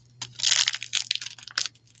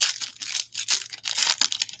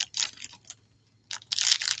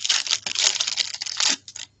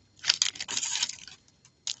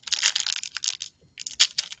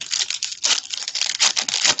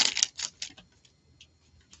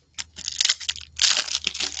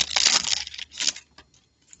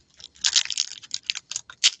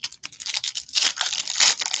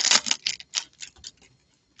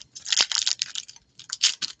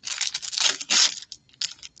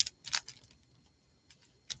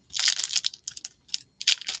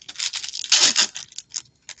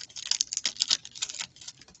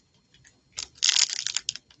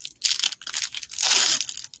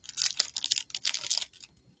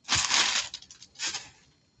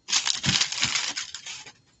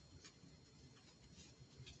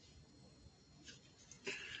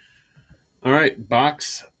 All right,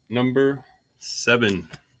 box number 7.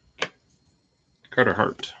 Carter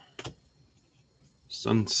Hart.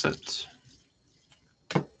 Sunset.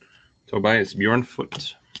 Tobias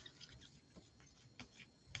Bjornfoot.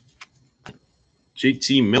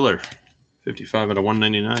 JT Miller. 55 out of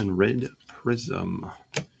 199. Red Prism.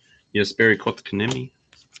 Yes, Barry Kotkaniemi.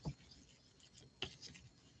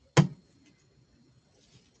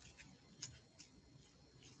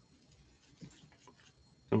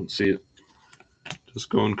 Don't see it. Just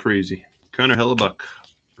going crazy. Connor Hellebuck.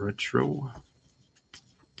 Retro.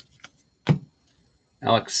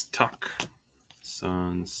 Alex Tuck.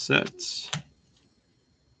 Sunset.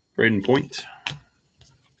 Braden Point.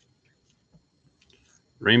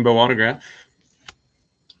 Rainbow autograph.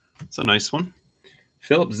 It's a nice one.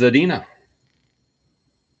 Philip Zadina.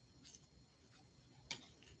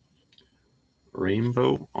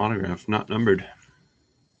 Rainbow autograph, not numbered.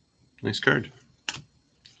 Nice card.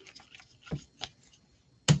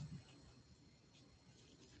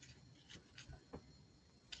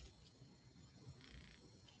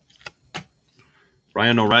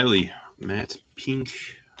 Ryan O'Reilly, Matt Pink,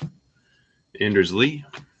 Anders Lee.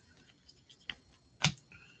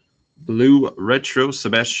 Blue Retro,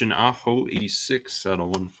 Sebastian Aho, 86 out of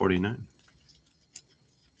 149.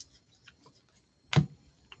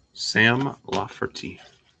 Sam Lafferty.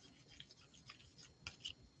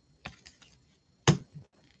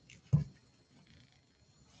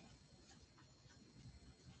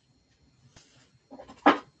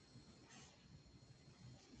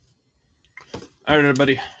 All right,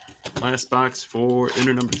 everybody. Last box for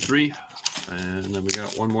inner number 3. And then we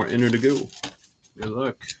got one more inner to go. Good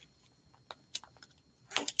luck.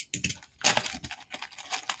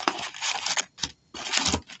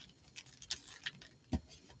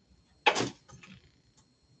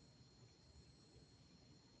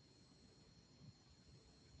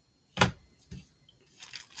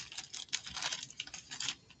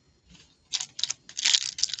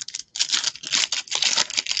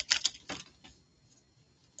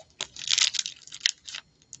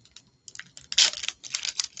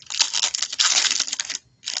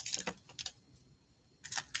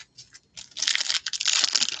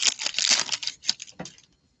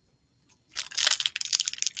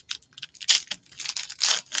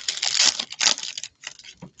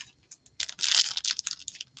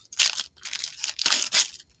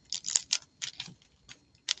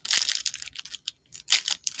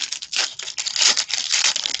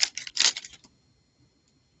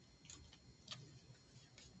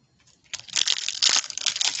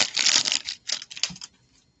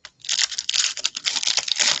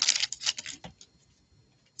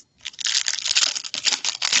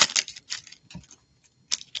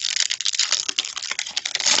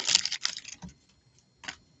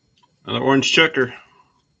 Another orange checker.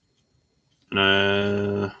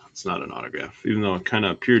 It's not an autograph, even though it kind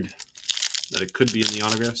of appeared that it could be in the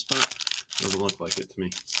autograph spot. Doesn't look like it to me.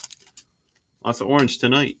 Lots of orange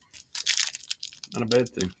tonight. Not a bad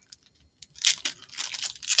thing.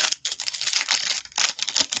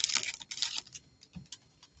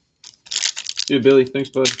 See you, Billy. Thanks,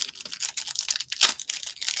 bud.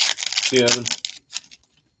 See you, Evan.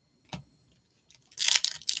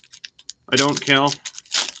 I don't, Cal.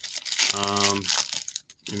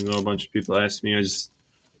 Even though a bunch of people asked me, if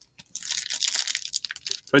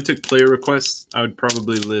I took player requests, I would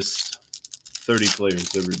probably list 30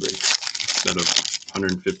 players every break instead of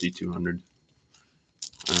 150, 200.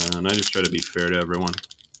 And I just try to be fair to everyone.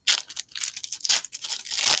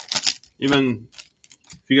 Even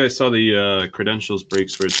if you guys saw the credentials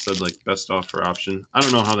breaks where it said like best offer option, I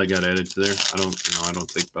don't know how that got added to there. I don't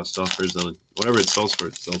take best offers. Whatever it sells for,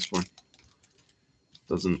 it sells for.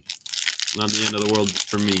 Not the end of the world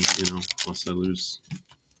for me, unless I lose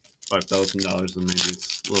 $5,000, then maybe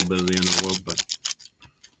it's a little bit of the end of the world. But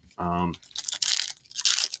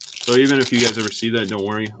so even if you guys ever see that, don't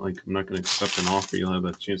worry. Like, I'm not going to accept an offer. You'll have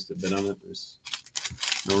a chance to bid on it. There's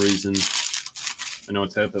no reason. I know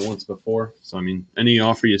it's happened once before. So I mean, any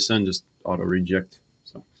offer you send, just auto reject.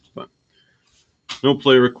 So, but no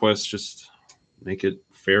play requests. Just make it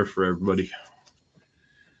fair for everybody.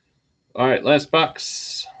 All right, last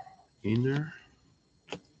box. Inner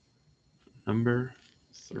number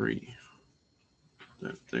 3.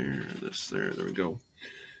 That there, this there. There we go.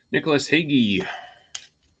 Nicholas Hagee,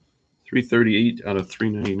 338 out of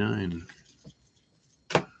 399.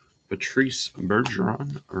 Patrice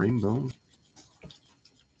Bergeron, rainbow.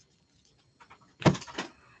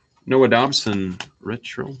 Noah Dobson,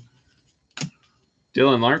 retro.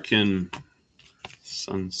 Dylan Larkin,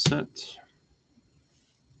 sunset.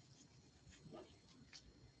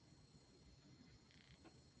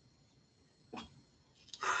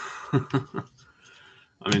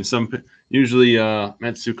 I mean, usually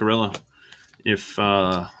Matt Zuccarello, if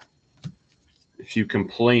you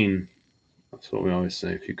complain, that's what we always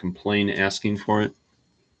say. If you complain asking for it,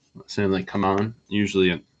 saying like, come on,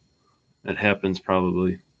 usually it happens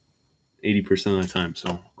probably 80% of the time.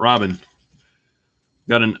 So Robin,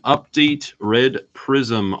 got an update red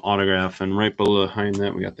prism autograph, and right behind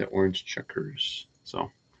that we got the orange checkers. So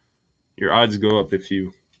your odds go up if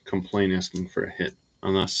you complain asking for a hit,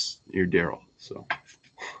 unless you're Daryl. So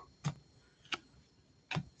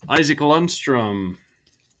Isaac Lundstrom,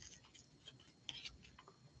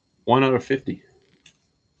 1 out of 50.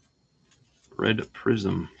 Red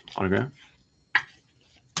prism autograph.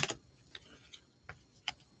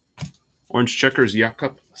 Orange checkers,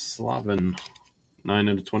 Jakub Slavin, 9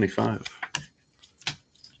 out of 25.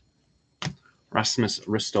 Rasmus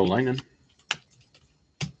Ristolainen.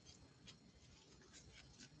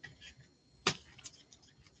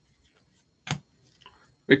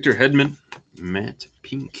 Victor Hedman, Matt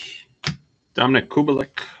Pink. Dominic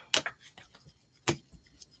Kubalik.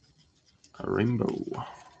 Rainbow.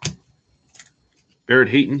 Barrett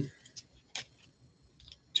Hayton.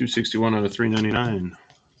 261 out of 399.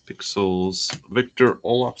 Pixels. Victor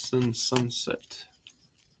Olofsson Sunset.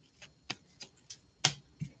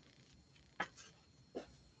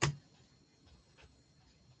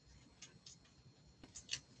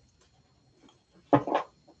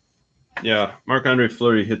 Yeah, Marc-Andre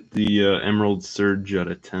Fleury hit the Emerald Surge out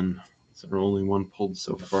of 10. So only one pulled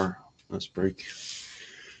so far. Let's break.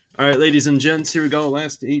 All right, ladies and gents, here we go.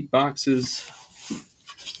 Last 8 boxes.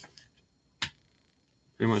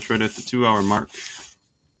 Pretty much right at the 2-hour mark.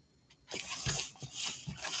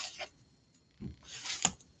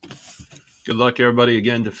 Good luck, everybody.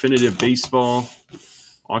 Again, Definitive Baseball.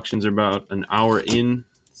 Auctions are about an hour in,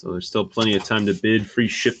 so there's still plenty of time to bid. Free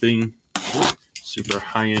shipping. Super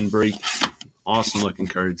high-end break. Awesome looking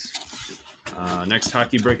cards. Next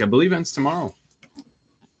hockey break, I believe, ends tomorrow.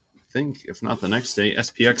 I think, if not the next day.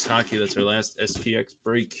 SPX hockey, that's our last SPX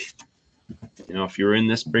break. You know, if you're in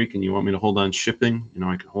this break and you want me to hold on shipping, you know,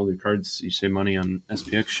 I can hold your cards. You save money on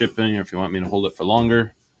SPX shipping, or if you want me to hold it for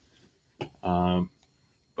longer.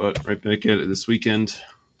 But right back at it this weekend.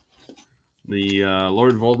 The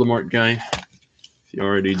Lord Voldemort guy, if you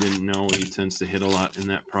already didn't know, he tends to hit a lot in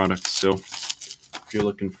that product. So if you're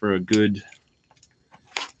looking for a good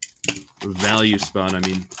value spot, I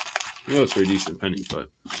mean, you know, it's for a decent penny, but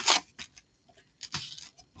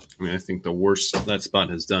I mean, I think the worst that spot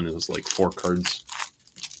has done is like 4 cards,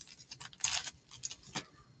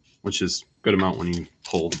 which is a good amount when you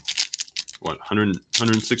pull, what,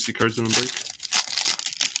 160 cards in a break?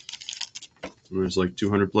 There's like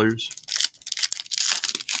 200 players.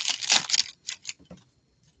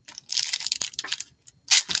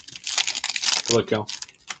 Good luck, Cal.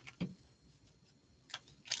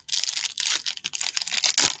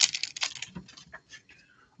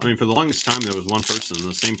 I mean, for the longest time, there was one person, and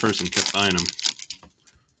the same person kept buying them.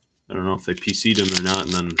 I don't know if they PC'd them or not,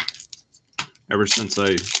 and then ever since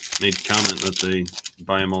I made the comment that they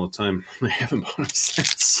buy them all the time, they haven't bought them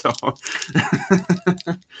since. So,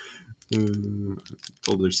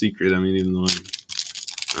 told their secret. I mean, even though I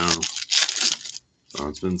don't know. So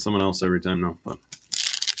it's been someone else every time now, but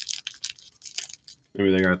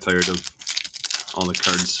maybe they got tired of all the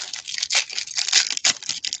cards.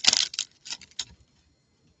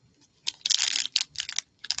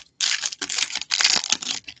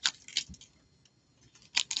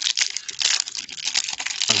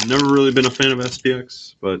 I've never really been a fan of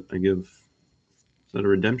SPX, but I give. Is that a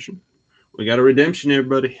redemption? We got a redemption,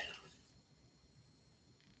 everybody.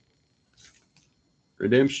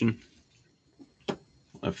 Redemption. I'll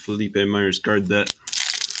have Felipe Myers guard that.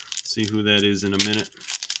 See who that is in a minute.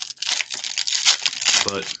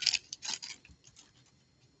 But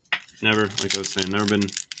never, like I was saying, never been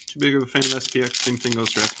too big of a fan of SPX. Same thing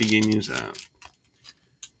goes for SP Game Use.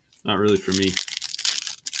 Not really for me.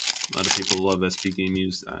 A lot of people love SP Game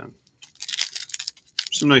Use.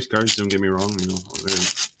 Some nice cards, don't get me wrong. You know, I'm very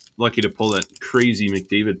lucky to pull that crazy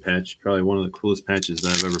McDavid patch. Probably one of the coolest patches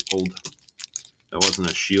that I've ever pulled. That wasn't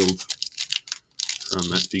a shield from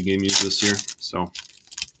SP Game Use this year. So,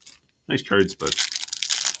 nice cards, but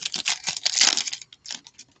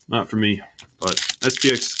not for me. But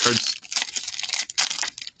SPX cards,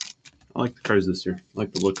 I like the cards this year. I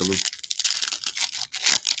like the look of them.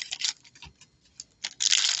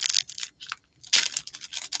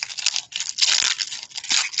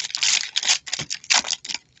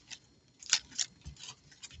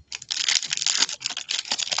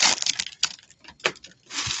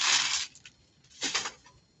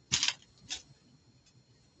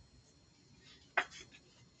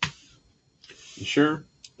 You sure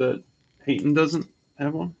that Hayton doesn't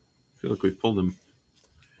have one? I feel like we pulled him.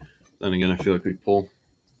 Then again, I feel like we pull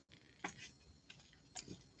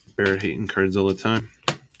Barrett Hayton cards all the time.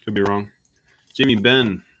 Could be wrong. Jimmy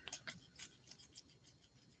Benn.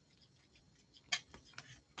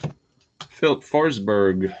 Philip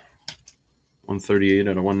Forsberg. 138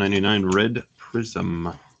 out of 199. Red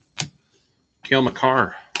Prism. Cale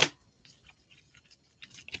Makar.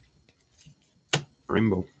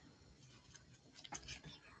 Rainbow.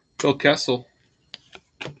 Phil Kessel.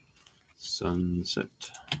 Sunset.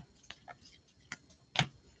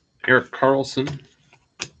 Eric Carlson.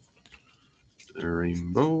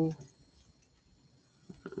 Rainbow.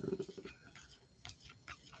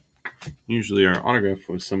 Usually our autograph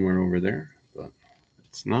was somewhere over there, but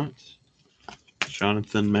it's not.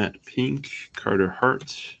 Jonathan Matt Pink. Carter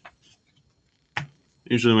Hart.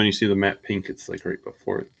 Usually when you see the matte pink, it's like right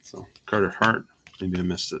before it. So Carter Hart. Maybe I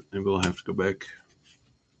missed it. Maybe we'll have to go back.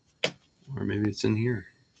 Or maybe it's in here.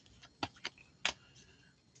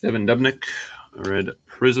 Devin Dubnyk. Red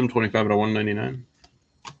Prism 25 out of 199.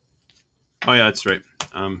 Oh yeah, that's right.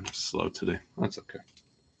 I'm slow today. That's okay.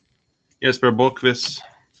 Jesper Bolkvist,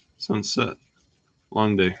 Sunset,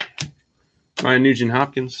 long day. Ryan Nugent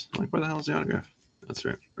Hopkins. Like, where the hell is the autograph? That's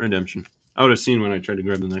right. Redemption. I would have seen when I tried to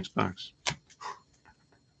grab the next box.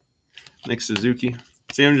 Nick Suzuki.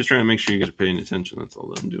 See, I'm just trying to make sure you guys are paying attention. That's all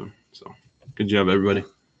that I'm doing. So, good job, everybody.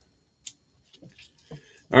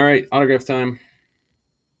 All right, autograph time.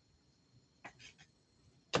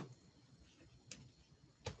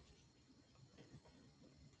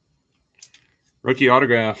 Rookie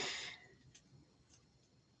autograph.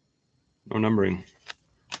 No numbering.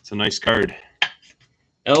 It's a nice card.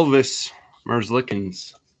 Elvis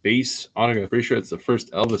Merzlikins. Base autograph. Pretty sure it's the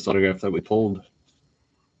first Elvis autograph that we pulled.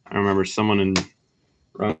 I remember someone in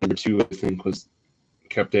round number 2, I think,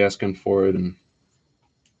 kept asking for it and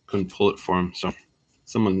couldn't pull it for him. So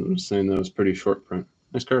someone was saying that was pretty short print.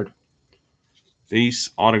 Nice card. Base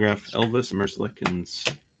autograph Elvis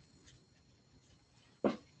Merzlikins.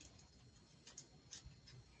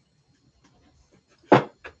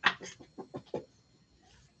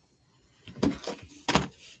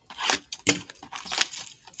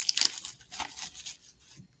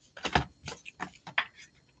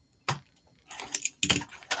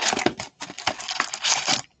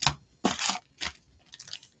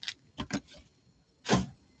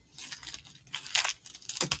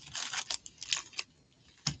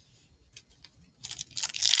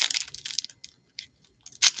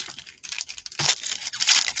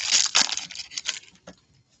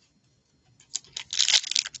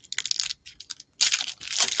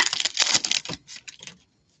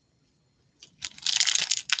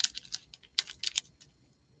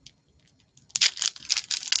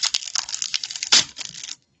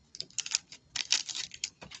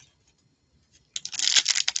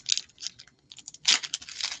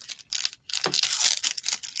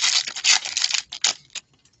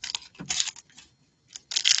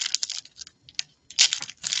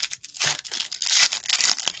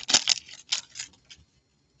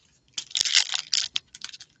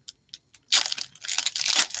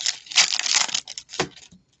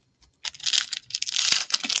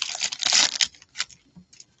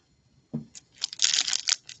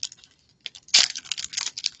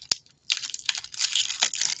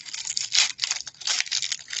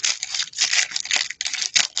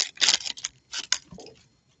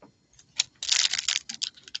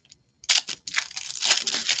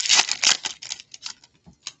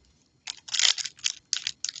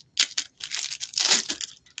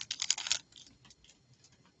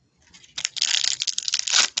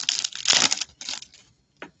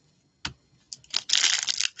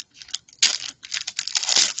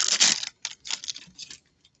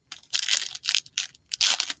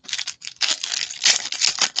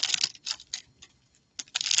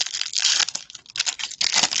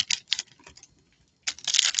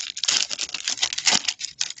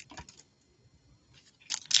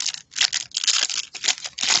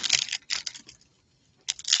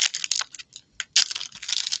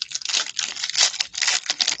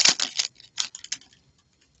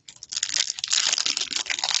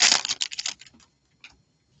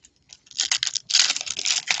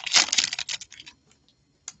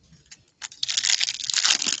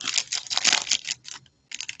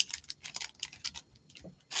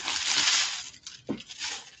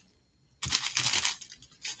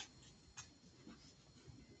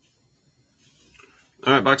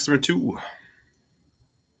 All right, box number 2.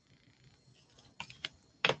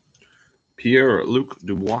 Pierre-Luc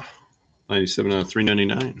Dubois, 97 out of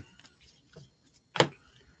 399.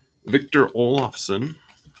 Victor Olofsson,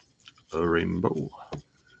 a rainbow.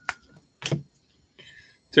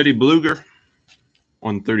 Teddy Bluger,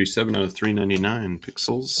 137 out of 399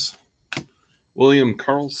 pixels. William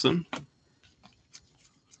Karlsson,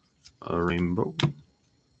 a rainbow.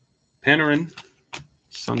 Panarin,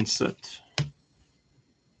 sunset.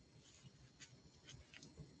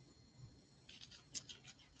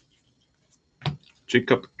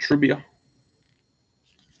 Jacob Trubia.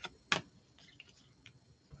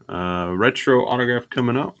 Retro autograph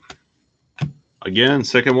coming up. Again,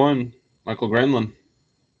 second one. Michael Granlund.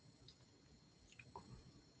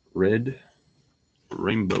 Red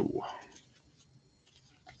rainbow.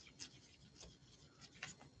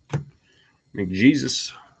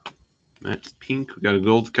 McJesus. Matt Pink. We got a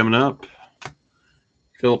gold coming up.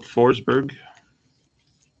 Philip Forsberg.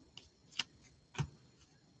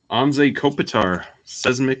 Anze Kopitar.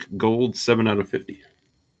 Seismic gold, 7 out of 50.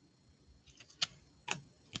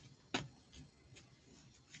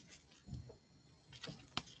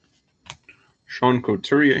 Sean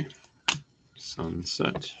Couturier.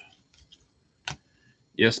 Sunset.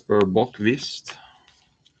 Jesper Bokvist.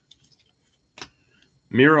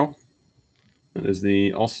 Miro. That is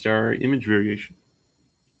the All-Star image variation.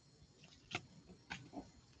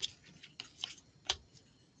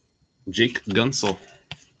 Jake Gunsel.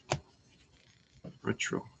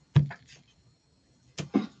 Retro.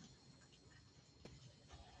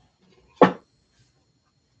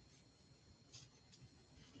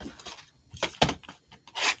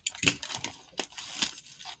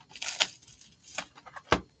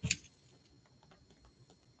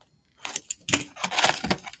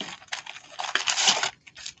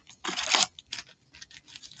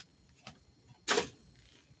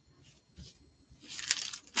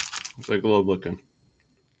 Looks like glove looking.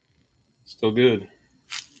 Still good.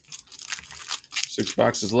 6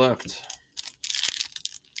 boxes left.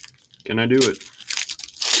 Can I do it?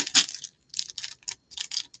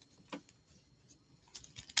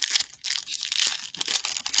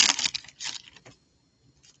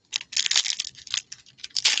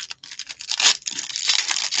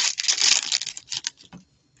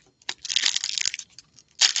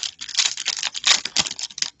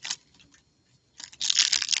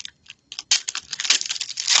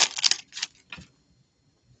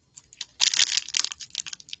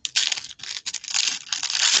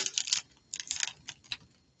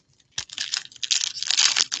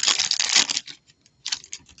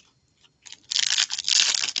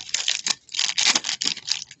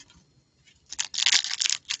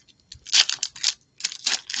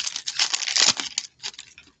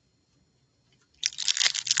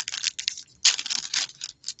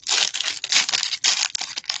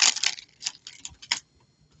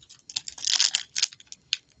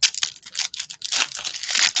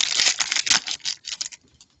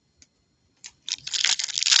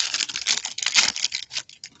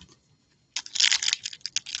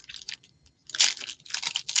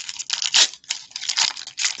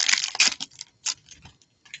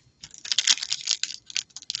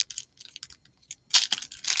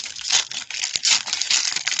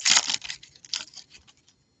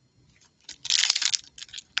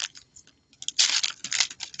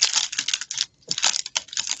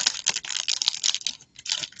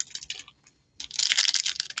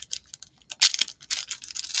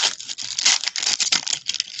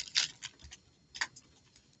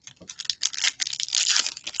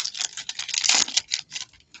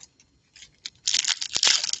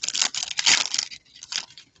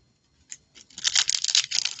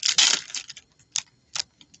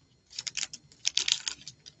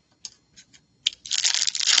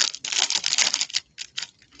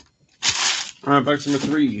 All right, box number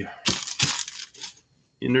 3.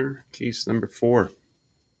 Inner case number 4.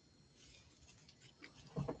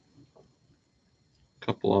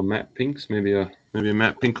 Couple of matte pinks, maybe a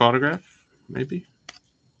matte pink autograph, maybe.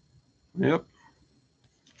 Yep.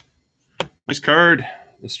 Nice card.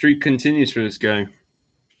 The streak continues for this guy.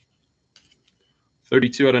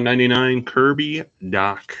 32 out of 99, Kirby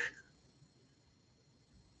Doc.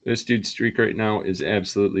 This dude's streak right now is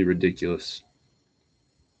absolutely ridiculous.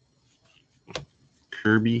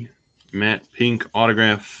 Kirby, matte pink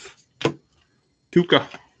autograph. Tuca,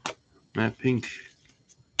 matte pink.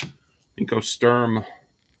 Pinko Sturm.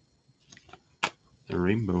 The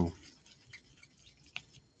rainbow.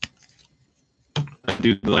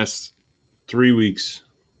 Dude, the last 3 weeks.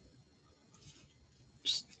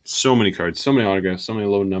 So many cards, so many autographs, so many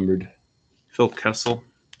low numbered. Phil Kessel.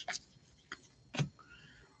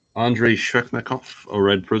 Andrei Shvechnikov, a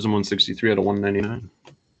red prism 163 out of 199.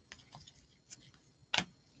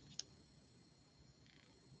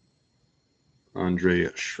 Andrei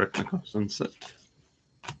Shvechnikov, sunset.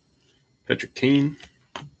 Patrick Kane.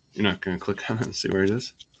 You're not going to click on it and see where it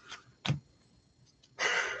is.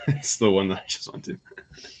 It's the one that I just went to.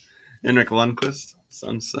 Henrik Lundqvist,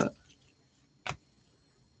 sunset.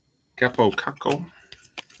 Capo Caco.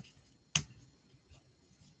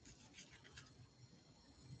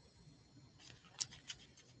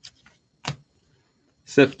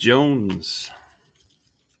 Seth Jones.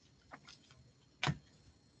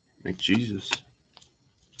 McJesus.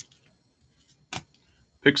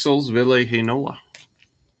 Pixels Ville Heinola.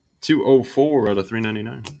 204 out of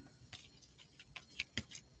 399.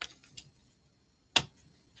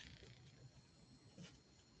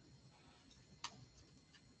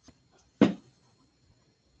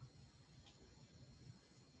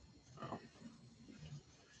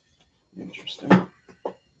 Interesting.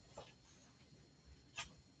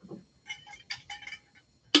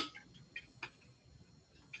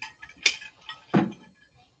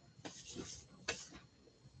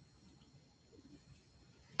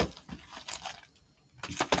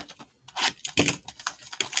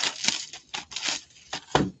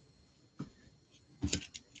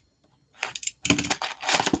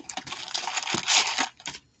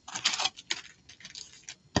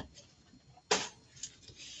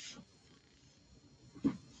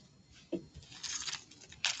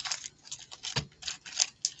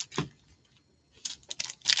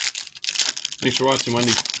 Thanks for watching,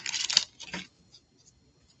 Wendy.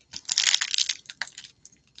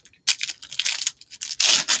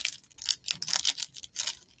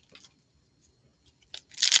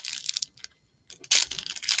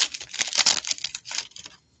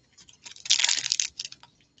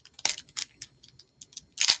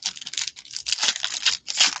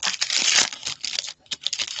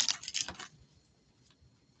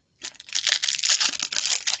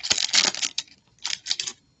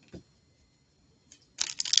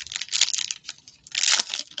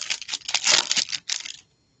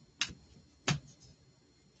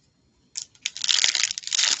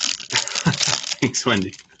 Thanks,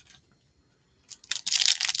 Wendy.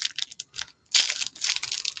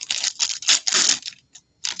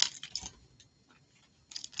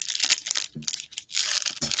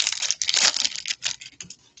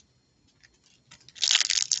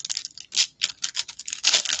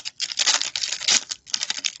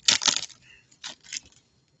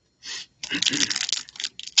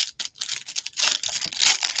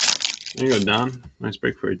 There you go, Don. Nice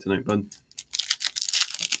break for you tonight, bud.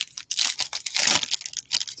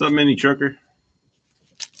 What's up, Mini Trucker?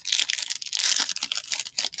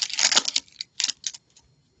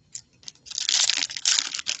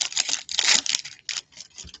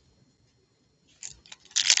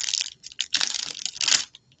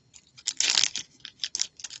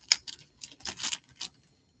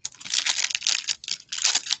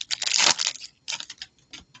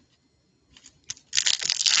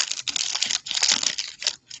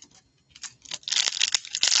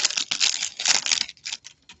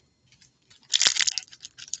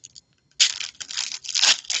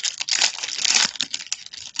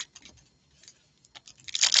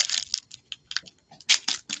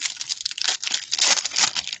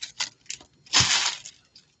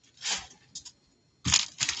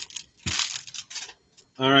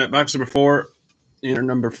 All right, box number 4. Inner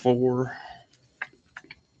number 4.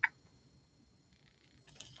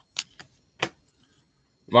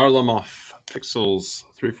 Varlamov Pixels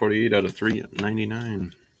 348 out of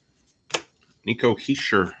 399. Nico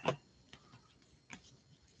Hischier.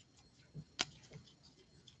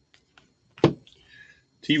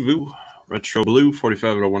 T-Vu Retro Blue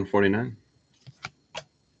 45 out of 149.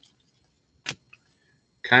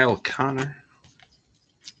 Kyle Connor.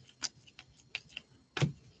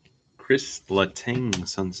 Chris Letang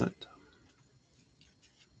Sunset.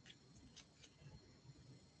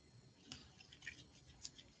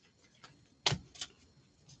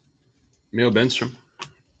 Emil Benstrom.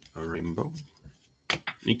 A rainbow.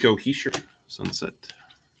 Nico Hischier Sunset.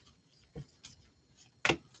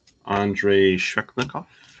 Andrei Shvechnikov.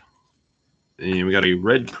 And we got a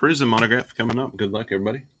red Prism autograph coming up. Good luck,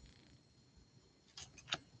 everybody.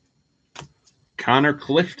 Connor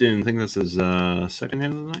Clifton. I think this is second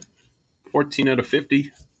hand of the night. 14 out of 50.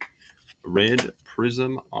 Red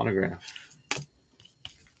Prism autograph.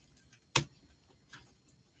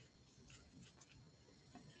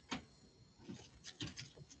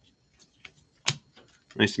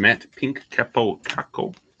 Nice matte pink Capo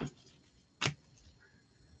Caco.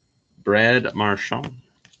 Brad Marchand.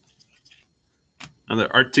 Another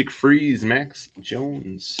Arctic Freeze Max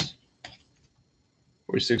Jones.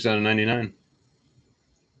 46 out of 99.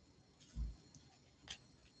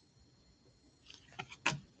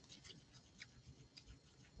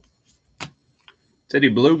 Teddy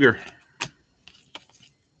Bluger.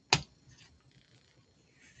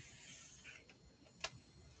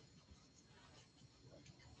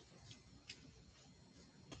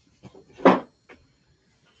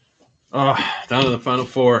 Down to the final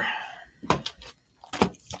 4. I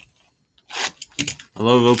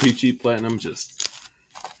love O-Pee-Chee Platinum. Just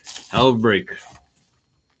hell of a break.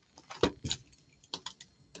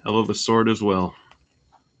 Hell of a sword as well.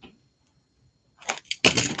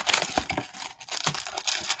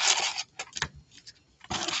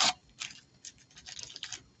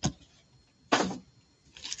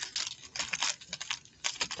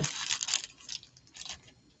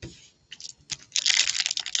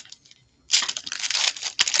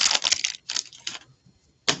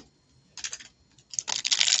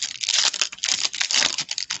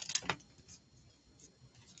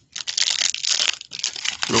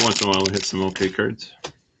 Every once in a while, we hit some okay cards.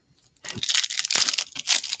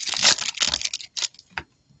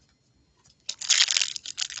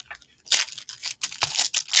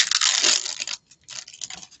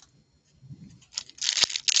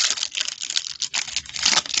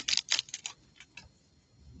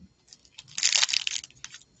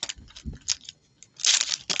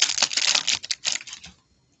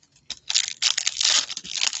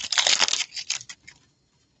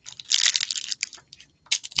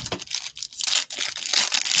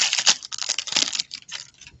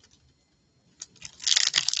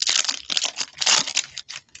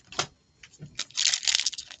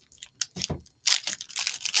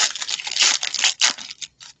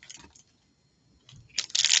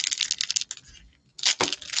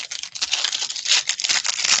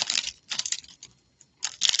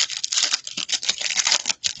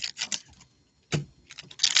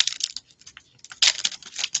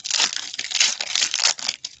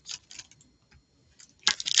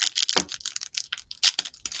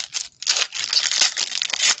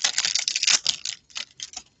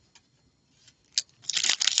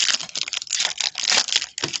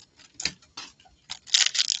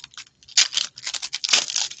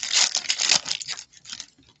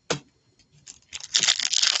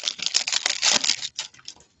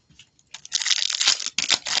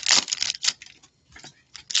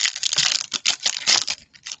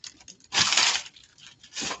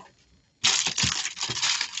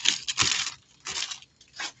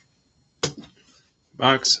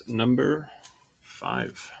 Box number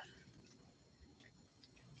 5.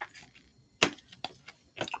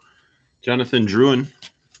 Jonathan Druin,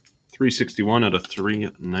 361 out of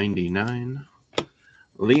 399.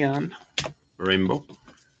 Leon, rainbow.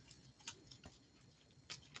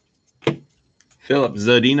 Philip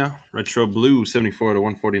Zadina, retro blue, 74 to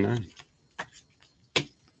 149.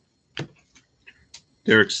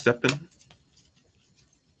 Derek Steppen.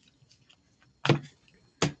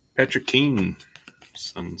 Patrick Keane,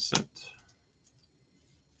 sunset.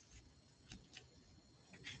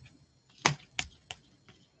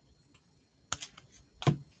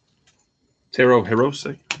 Taro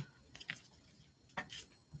Hirose.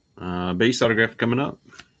 Base autograph coming up.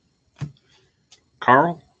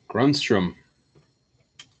 Carl Grunstrom.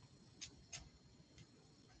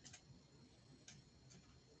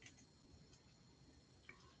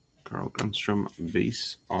 Carl Grunstrom,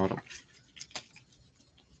 base auto.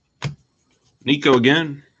 Nico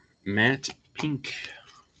again. Matt Pink.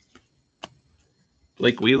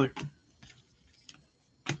 Blake Wheeler.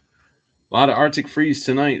 A lot of Arctic Freeze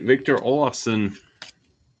tonight. Victor Olofsson.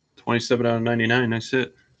 27 out of 99. Nice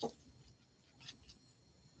hit.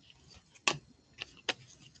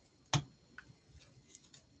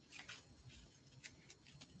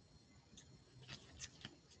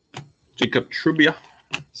 Jacob Trubia.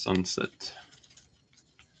 Sunset.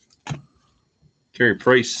 Carey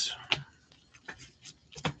Price.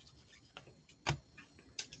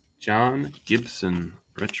 John Gibson.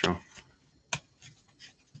 Retro.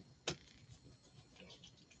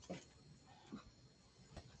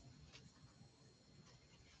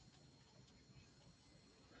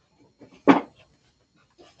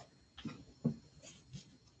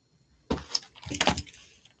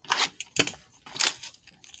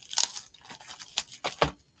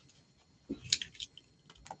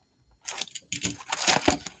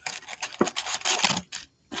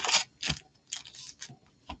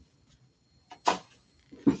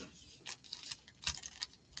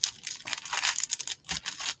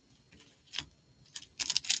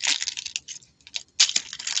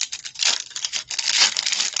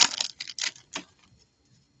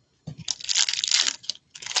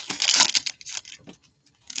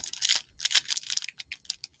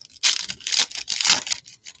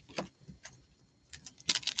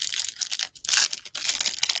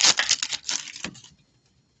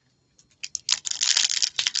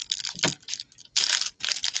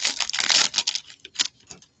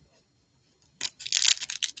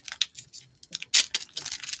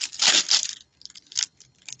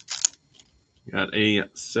 Got a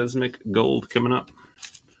Seismic Gold coming up.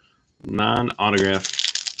 Non-autograph.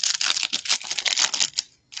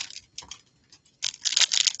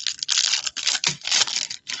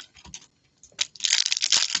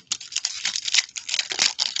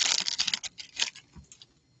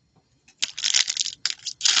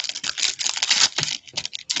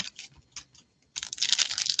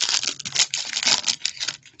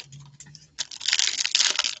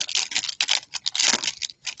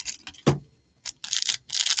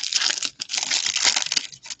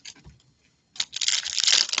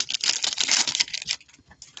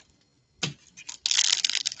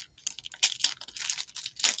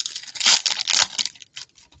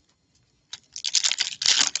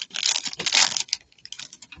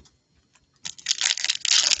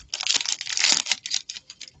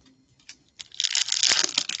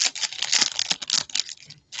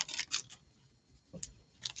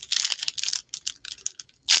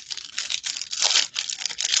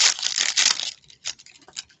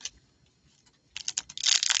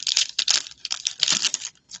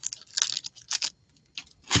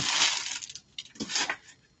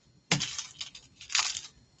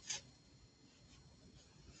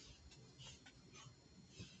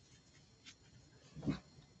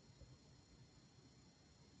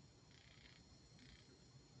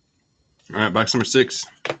 All right, box number 6.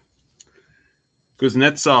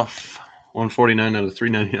 Kuznetsov, 149 out of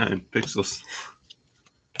 399 pixels.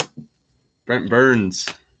 Brent Burns.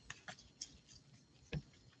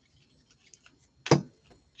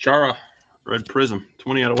 Chara, red prism,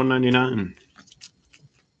 20 out of 199.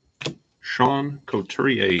 Sean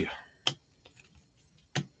Couturier.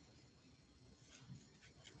 I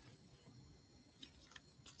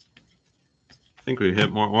think we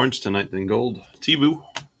hit more orange tonight than gold. Tibu,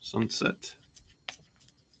 sunset.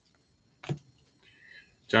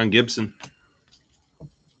 John Gibson.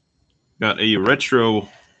 Got a retro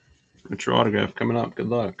autograph coming up. Good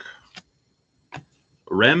luck.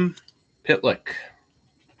 Rem Pitlick.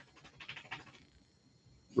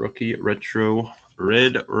 Rookie retro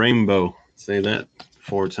red rainbow. Say that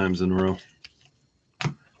 4 times in a row.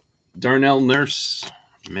 Darnell Nurse,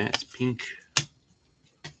 matte pink.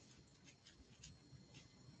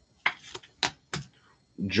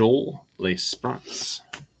 Joel Lesprats.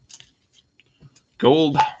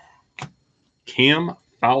 Gold, Cam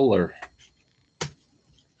Fowler.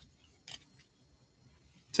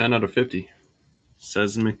 10 out of 50.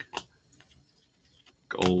 Seismic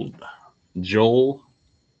Gold. Joel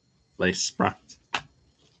Lesprats.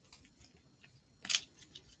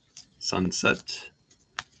 Sunset.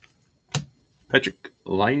 Patrick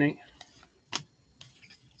Laine.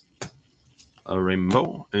 A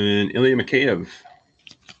rainbow. And Ilya Mikheyev.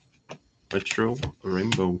 Retro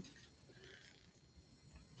rainbow.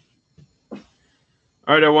 All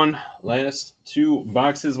right, everyone. Last two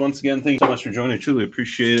boxes. Once again, thank you so much for joining. I truly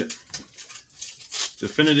appreciate it.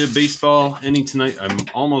 Definitive baseball ending tonight. I'm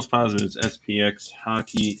almost positive it's SPX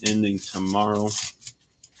hockey ending tomorrow.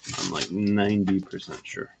 I'm like 90%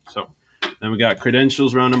 sure. So then we got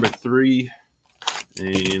credentials round number 3.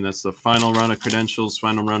 And that's the final round of credentials,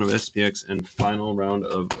 final round of SPX, and final round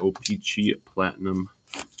of O-Pee-Chee Platinum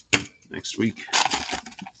next week.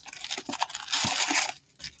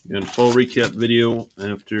 And full recap video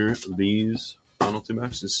after these final 2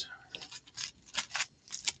 boxes.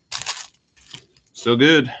 Still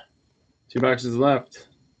good. 2 boxes left.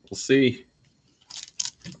 We'll see.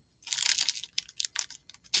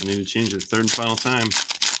 I need to change it 3rd and final time.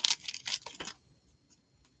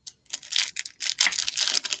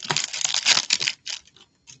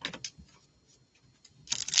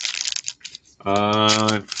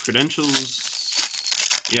 Credentials.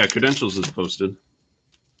 Yeah, credentials is posted.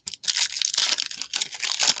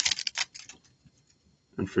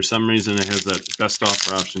 And for some reason it has that best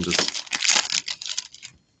offer option. Just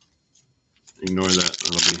ignore that.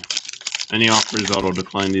 That'll be any offers auto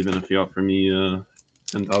declined, even if you offer me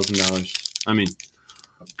 $10,000. I mean,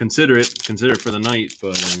 consider it for the night,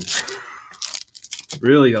 but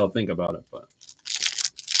really I'll think about it. But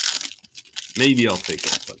maybe I'll take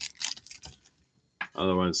it, but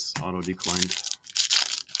otherwise auto declined.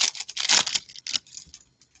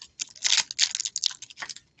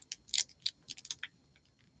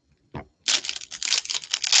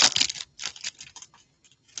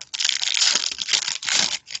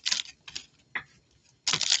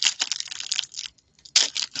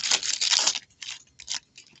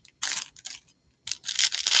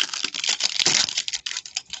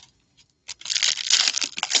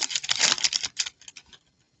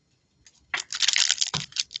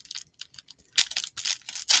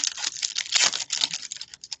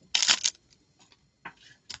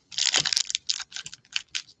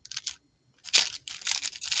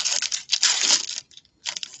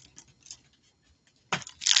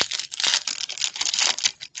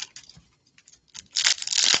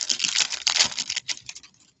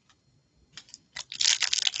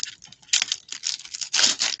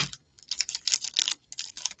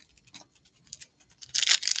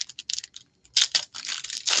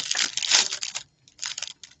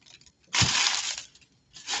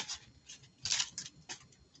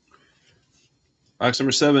 Box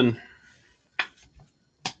number 7.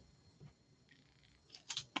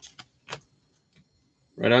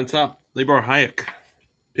 Right on top, Libor Hayek.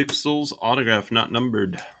 Pixels autograph, not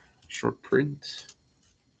numbered. Short print.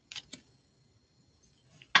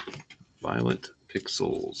 Violet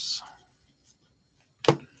Pixels.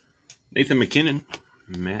 Nathan McKinnon.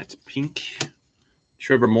 Matte pink.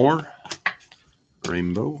 Trevor Moore.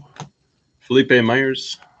 Rainbow. Felipe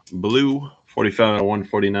Myers. Blue. 45 out of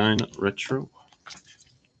 149. Retro.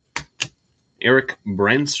 Eric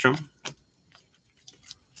Brandstrom.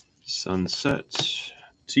 Sunset.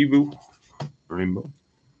 Tibu. Rainbow.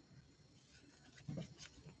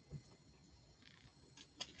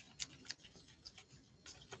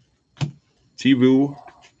 Tibu.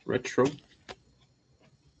 Retro.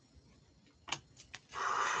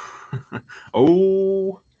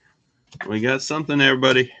 Oh, we got something,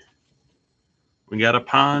 everybody. We got a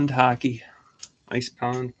pond hockey. Ice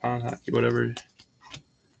pond hockey, whatever.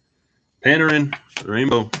 Panarin,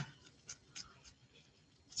 rainbow.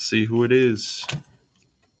 Let's see who it is.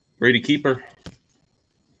 Brady Keeper.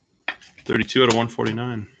 32 out of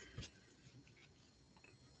 149.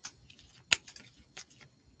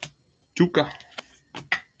 Tuca.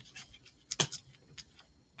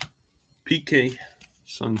 PK.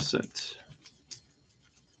 Sunset.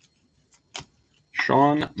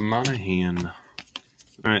 Sean Monahan. All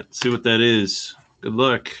right, let's see what that is. Good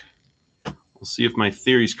luck. We'll see if my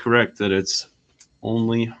theory's correct that it's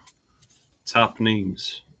only top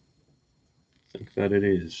names. I think that it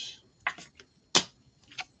is.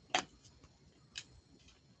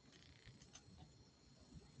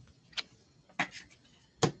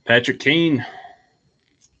 Patrick Kane.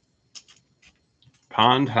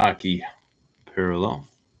 Pond Hockey Parallel.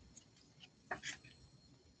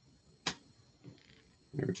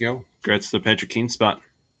 There we go. Congrats to the Patrick Kane spot.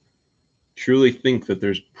 Truly think that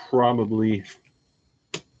there's probably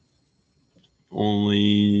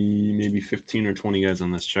only maybe 15 or 20 guys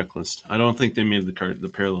on this checklist. I don't think they made the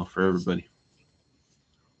parallel for everybody.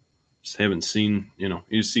 Just haven't seen,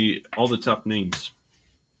 you see all the top names.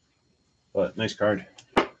 But nice card.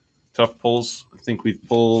 Tough pulls. I think we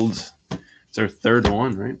pulled, it's our third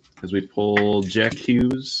one, right? Because we pulled Jack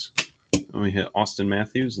Hughes, and we hit Austin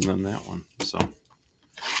Matthews, and then that one. So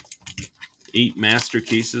 8 master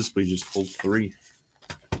cases, we just pulled 3.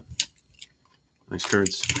 Nice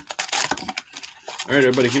cards. All right,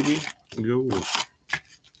 everybody, here we go.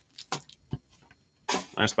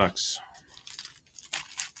 Last box.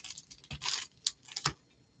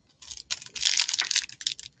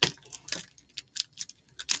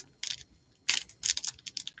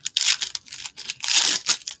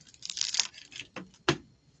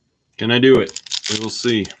 Can I do it? We will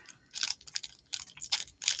see.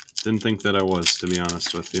 Didn't think that I was, to be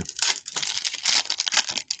honest with you.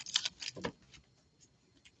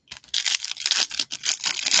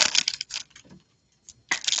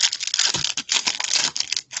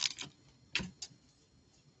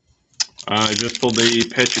 I just pulled a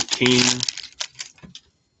Patrick Kane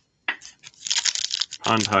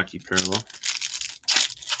Pond Hockey Parallel.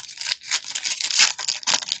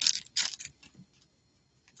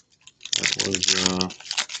 That was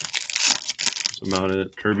about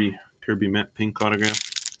it. Kirby matte pink autograph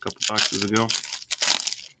a couple boxes ago.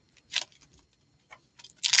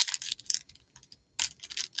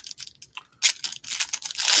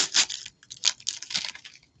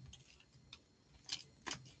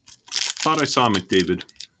 Thought I saw McDavid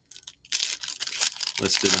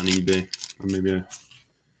listed on eBay, or maybe I'm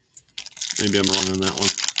wrong on that one.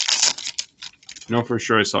 No, for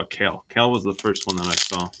sure I saw Cal. Cal was the first one that I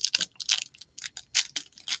saw.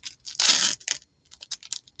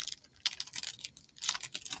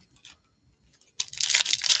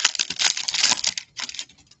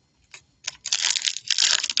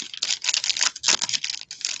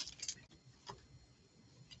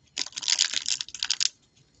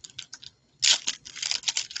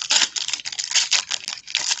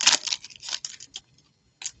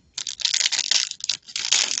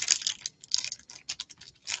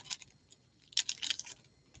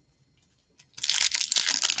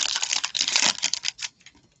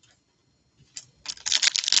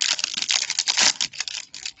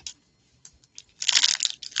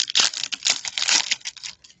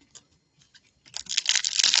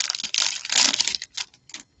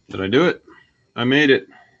 Did I do it? I made it.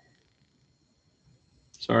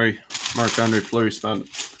 Sorry, Marc-Andre Fleury spot.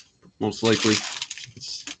 Most likely.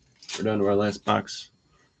 We're down to our last box.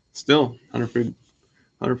 Still, 100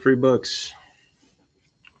 free bucks.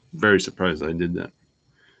 Very surprised I did that.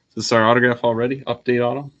 Is this our autograph already? Update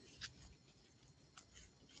auto?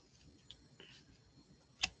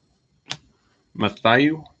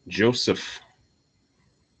 Matthew Joseph.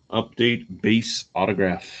 Update base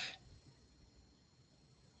autograph.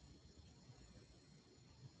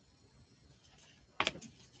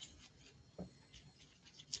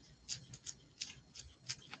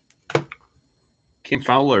 Cam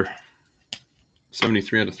Fowler.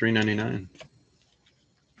 73 out of 399.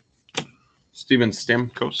 Steven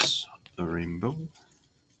Stamkos. The Rainbow.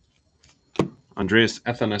 Andreas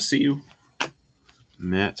Athanasiou.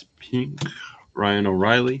 Matt Pink. Ryan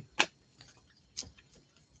O'Reilly.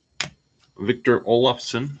 Victor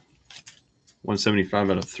Olofsson. 175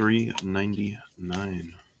 out of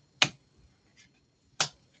 399.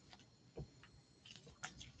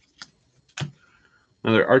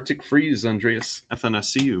 Another Arctic Freeze, Andreas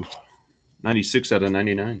Athanasiou. 96 out of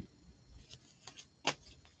 99.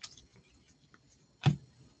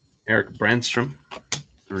 Eric Brandstrom.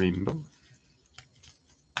 Rainbow.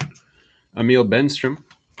 Emil Benstrom.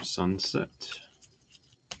 Sunset.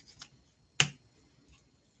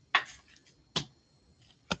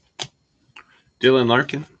 Dylan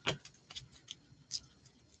Larkin.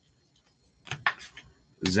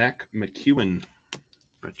 Zach McEwen.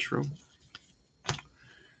 Retro.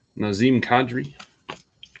 Nazem Kadri.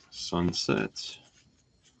 Sunset.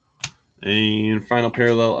 And final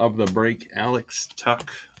parallel of the break, Alex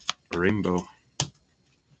Tuck. Rainbow. All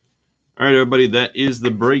right, everybody, that is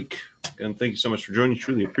the break. And thank you so much for joining.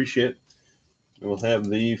 Truly appreciate it. We'll have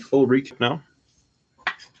the full recap now.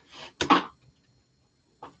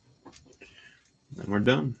 And we're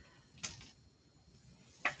done.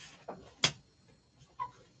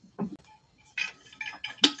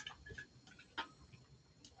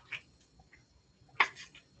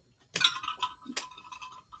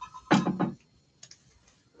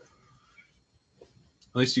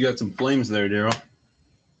 least you got some flames there, Daryl.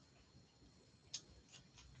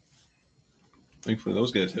 Thankfully,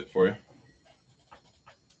 those guys hit for you.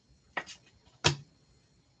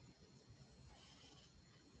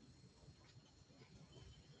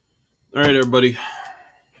 All right, everybody.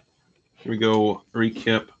 Here we go.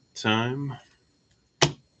 Recap time.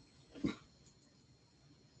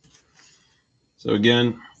 So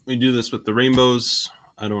again, we do this with the rainbows.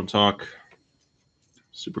 I don't talk.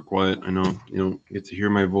 Super quiet. I know you don't get to hear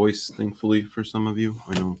my voice, thankfully, for some of you.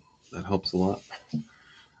 I know that helps a lot.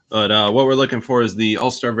 But what we're looking for is the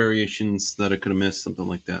all-star variations that I could have missed, something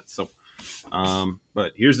like that. So,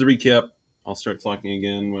 but here's the recap. I'll start talking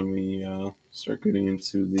again when we start getting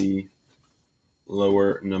into the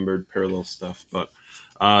lower numbered parallel stuff. But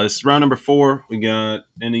this is round number 4. We got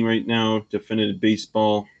ending right now, definitive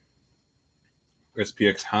baseball.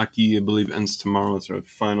 SPX hockey, I believe, ends tomorrow. That's our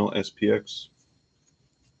final SPX.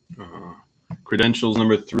 Credentials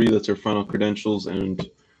number 3, that's our final credentials. And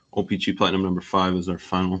O-Pee-Chee Platinum number 5 is our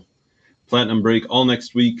final Platinum break all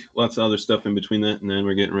next week. Lots of other stuff in between that. And then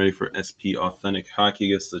we're getting ready for SP Authentic Hockey.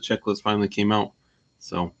 I guess the checklist finally came out.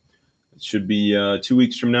 So it should be 2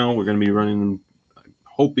 weeks from now. We're going to be running, I'm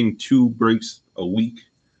hoping, 2 breaks a week.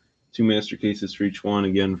 2 master cases for each one.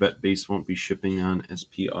 Again, vet base won't be shipping on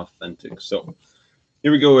SP Authentic. So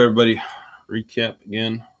here we go, everybody. Recap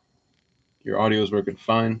again. Your audio is working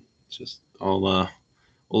fine. It's just we'll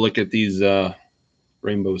look at these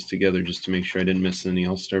rainbows together just to make sure I didn't miss any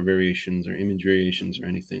all-star variations or image variations or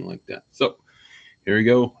anything like that. So here we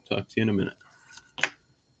go. Talk to you in a minute.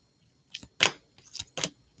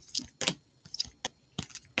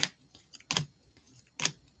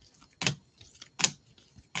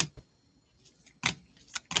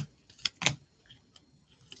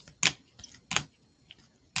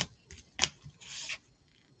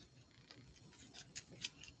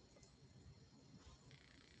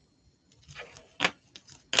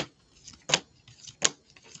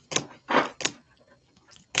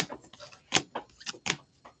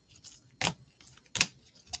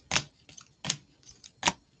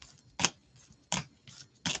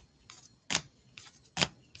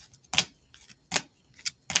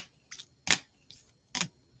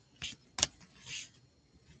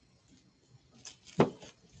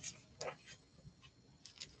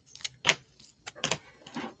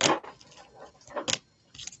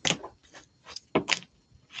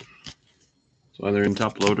 So they're in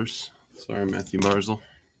top loaders. Sorry, Matthew Barzil.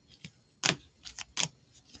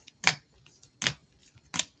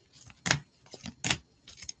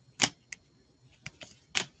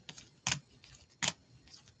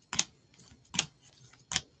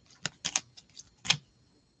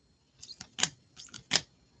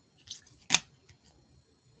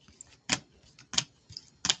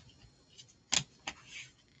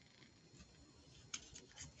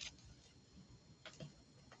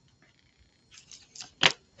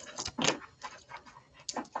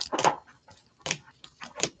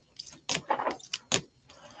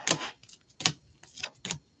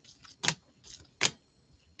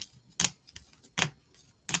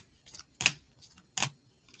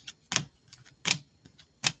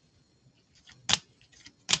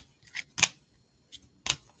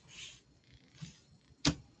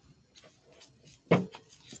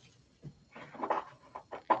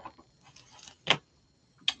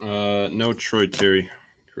 No Troy Terry,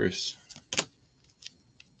 Chris.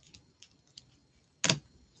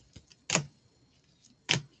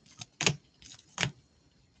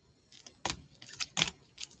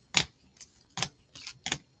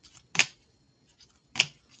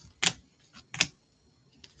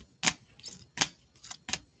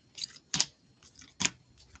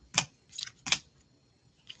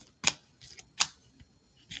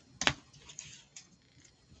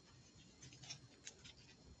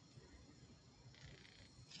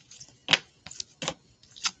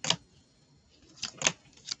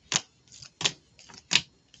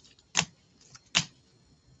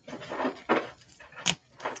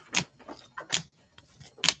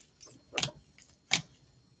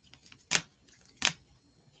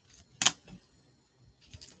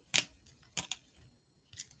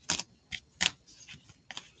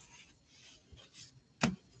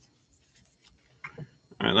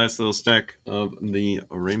 All right, last little stack of the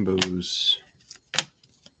rainbows.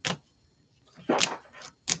 All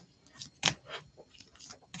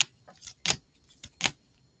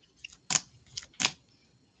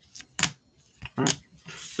right,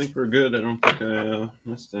 I think we're good. I don't think I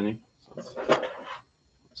missed any. So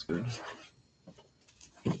that's good.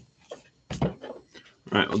 All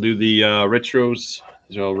right, we'll do the retros.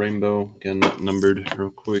 These are all rainbow. Again, not numbered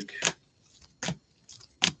real quick.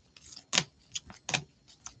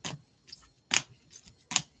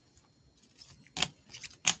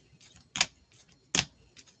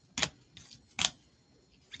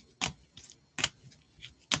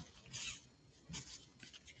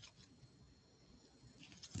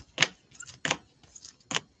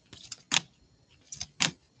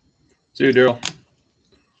 See you, Daryl.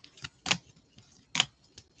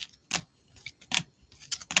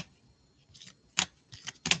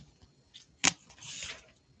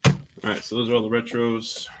 All right, so those are all the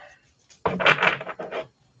retros.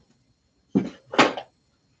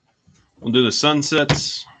 We'll do the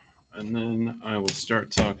sunsets, and then I will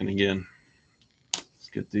start talking again. Let's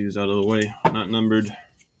get these out of the way. Not numbered.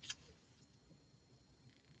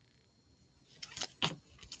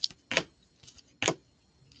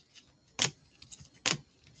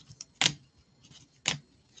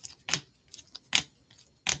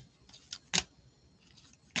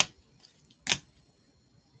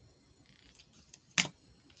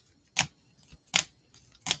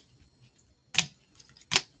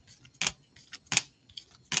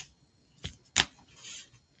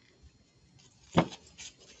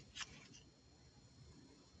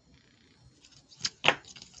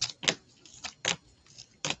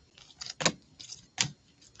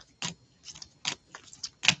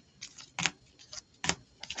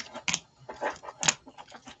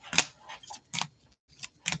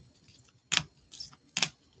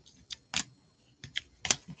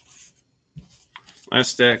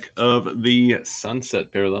 Last stack of the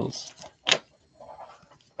sunset parallels.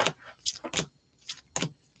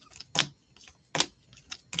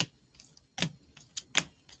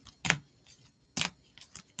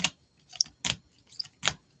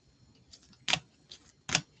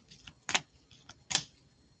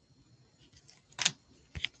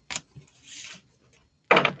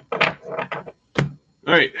 All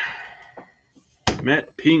right,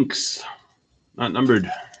 Matt Pinks, not numbered.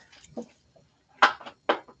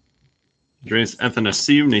 Andreas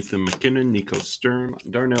Athanasiou, Nathan McKinnon, Nico Sturm,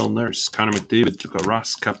 Darnell Nurse, Connor McDavid, Tuukka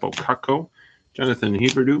Rask, Capo Kakko, Jonathan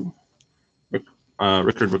Huberdeau,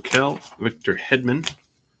 Rickard Raquel, Victor Hedman,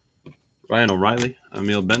 Ryan O'Reilly,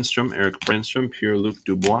 Emil Benstrom, Eric Brandstrom, Pierre-Luc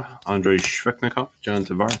Dubois, Andrei Shvechnikov, John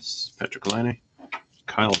Tavares, Patrick Laine,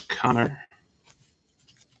 Kyle Connor,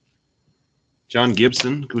 John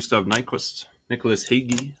Gibson, Gustav Nyquist, Nicholas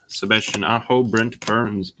Hagee, Sebastian Aho, Brent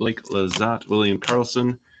Burns, Blake Lazat, William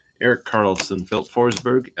Karlsson, Eric Carlson, Philip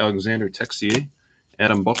Forsberg, Alexander Texier,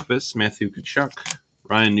 Adam Bokvis, Matthew Tkachuk,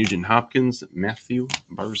 Ryan Nugent-Hopkins, Matthew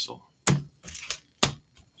Barzal.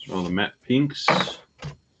 So all the Matt Pinks.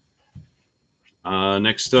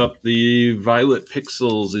 Next up, the Violet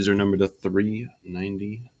Pixels. These are numbered to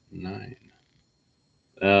 399.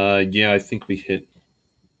 Yeah, I think we hit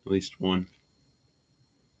at least one.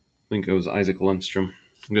 I think it was Isaac Lundstrom.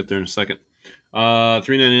 We'll get there in a second.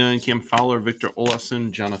 399, Cam Fowler, Victor Olofsson,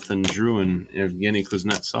 Jonathan Drouin, Evgeny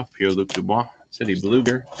Kuznetsov, Pierre-Luc Dubois, Teddy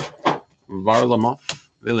Bluger, Varlamov,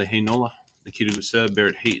 Ville Heinola, Nikita Gusev,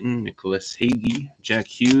 Barrett Hayton, Nicholas Hagee, Jack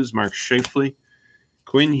Hughes, Mark Shafley,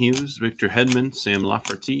 Quinn Hughes, Victor Hedman, Sam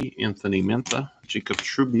Lafferty, Anthony Mantha, Jacob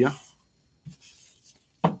Trubia,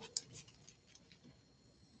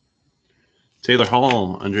 Taylor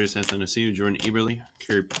Hall, Andreas Athanasiou, Jordan Eberle,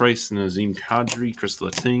 Carey Price, Nazem Kadri, Chris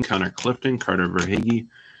Letang, Connor Clifton, Carter Verhage,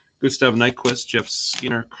 Gustav Nyquist, Jeff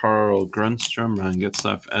Skinner, Carl Grunstrom, Ryan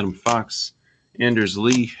Getzlaff, Adam Fox, Anders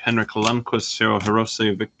Lee, Henrik Lundqvist, Sarah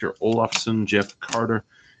Hirose, Victor Olofsson, Jeff Carter,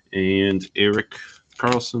 and Eric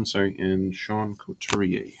Carlson, and Sean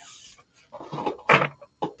Couturier.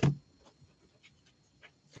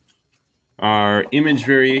 Our image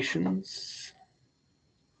variations.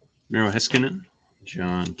 Miro Heiskanen,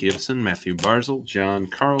 John Gibson, Matthew Barzal, John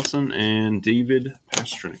Carlson, and David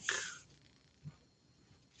Pastrnak.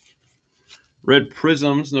 Red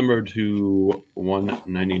Prisms, numbered to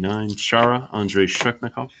 199. Chara, Andrei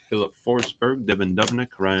Shvechnikov, Philip Forsberg, Devin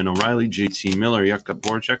Dubnyk, Ryan O'Reilly, JT Miller, Jakub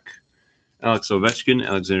Voracek, Alex Ovechkin,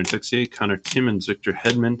 Alexander Texier, Connor Timmins, Victor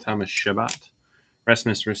Hedman, Thomas Chabot,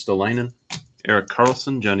 Rasmus Ristolainen, Eric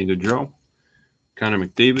Carlson, Johnny Gaudreau, Connor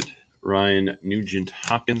McDavid, Ryan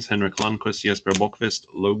Nugent-Hopkins, Henrik Lundqvist, Jesper Boqvist,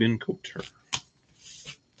 Logan Couture.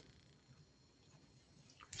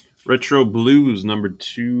 Retro Blues, numbered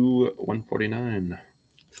to 149.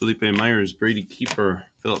 Felipe Myers, Brady Keeper,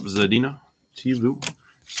 Philip Zadina, Tivu,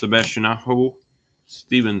 Sebastian Aho,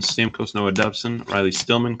 Steven Stamkos, Noah Dobson, Riley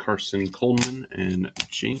Stillman, Carson Coleman, and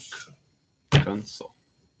Jake Gunsel.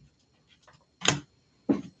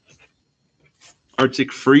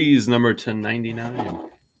 Arctic Freeze, number 1099.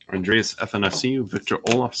 Andreas Athanasiou, Victor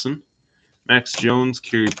Olofsson, Max Jones,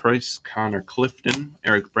 Carey Price, Connor Clifton,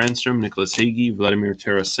 Eric Brandstrom, Nicholas Hagee, Vladimir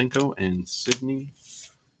Tarasenko, and Sidney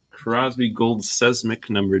Crosby. Gold Seismic,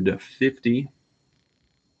 numbered 50.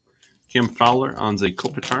 Kim Fowler, Anze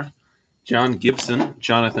Kopitar, John Gibson,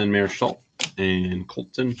 Jonathan Marshall, and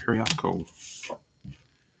Colton Periaco.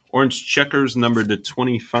 Orange Checkers, numbered to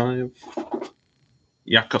 25.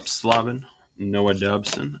 Jakub Slavin, Noah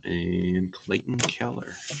Dobson, and Clayton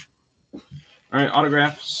Keller. All right,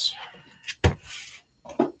 autographs.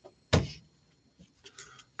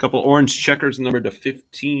 Couple orange checkers numbered to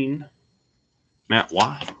 15. Matt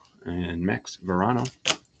Watt and Max Verano.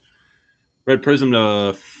 Red Prism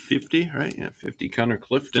to 50, right? Yeah, 50. Connor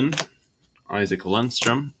Clifton. Isaac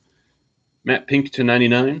Lundstrom. Matt Pink to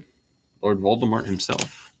 99. Lord Voldemort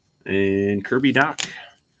himself. And Kirby Doc.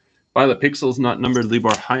 Violet Pixels, not numbered, Libor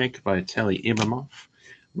Hayek, Vitaly Abramov.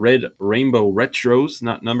 Red Rainbow Retros,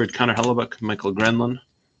 not numbered, Connor Hellebuck, Michael Grenlin.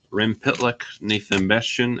 Rem Pitlick, Nathan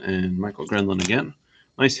Bastian, and Michael Grenlin again.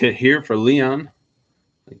 Nice hit here for Leon.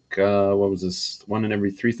 Like, what was this? 1 in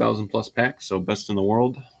every 3,000 plus packs, so best in the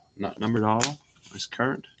world. Not numbered auto. Nice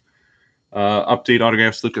card. Update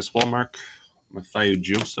autographs, Lucas Walmark, Matthew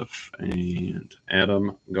Joseph, and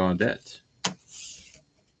Adam Gaudet.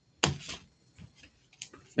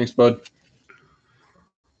 Thanks, bud.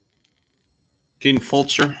 Caden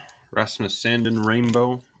Fulcher, Rasmus Sandin,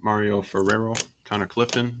 Rainbow, Mario Ferrero, Connor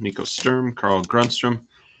Clifton, Nico Sturm, Carl Grunstrom.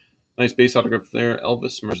 Nice base autograph there.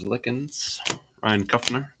 Elvis Merzlikins, Ryan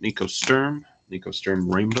Kuffner, Nico Sturm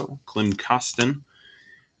Rainbow, Klim Kostin,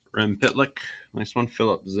 Rem Pitlick, nice one.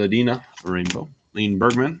 Philip Zadina, Rainbow, Lean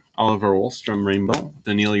Bergman, Oliver Wallstrom, Rainbow,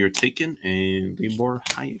 Daniil Yertakin, and Libor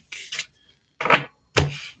Hayek.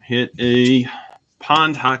 Hit a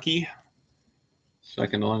Pond Hockey,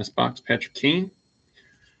 second to last box, Patrick Kane.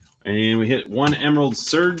 And we hit 1 Emerald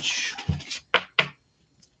Surge.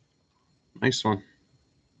 Nice one.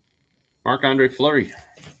 Marc-Andre Fleury.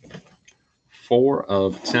 4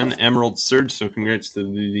 of 10 Emerald Surge. So congrats to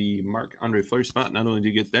the Marc-Andre Fleury spot. Not only do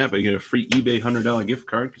you get that, but you get a free eBay $100 gift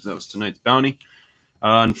card because that was tonight's bounty.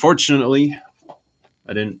 Unfortunately,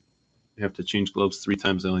 I didn't have to change gloves 3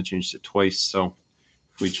 times. I only changed it twice. So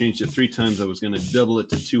if we changed it 3 times, I was going to double it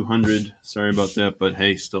to 200. Sorry about that, but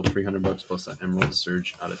hey, still $300 plus that Emerald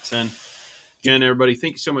Surge out of 10. Again, everybody,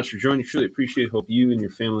 thank you so much for joining. Truly appreciate it. Hope you and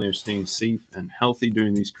your family are staying safe and healthy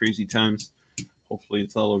during these crazy times. Hopefully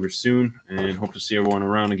it's all over soon, and hope to see everyone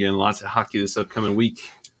around again. Lots of hockey this upcoming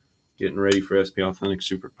week. Getting ready for SP Authentic,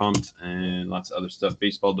 super pumped, and lots of other stuff.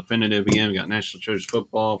 Baseball definitive again. We got National Treasures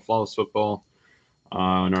football, flawless football. In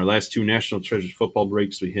our last 2 National Treasures football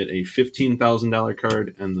breaks, we hit a $15,000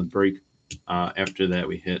 card, and the break after that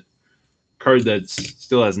we hit card that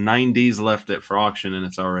still has 9 days left for auction, and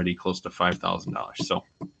it's already close to $5,000. So,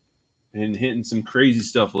 and hitting some crazy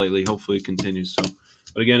stuff lately. Hopefully it continues. So,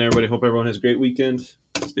 but again, everybody, hope everyone has a great weekend.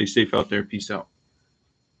 Stay safe out there. Peace out.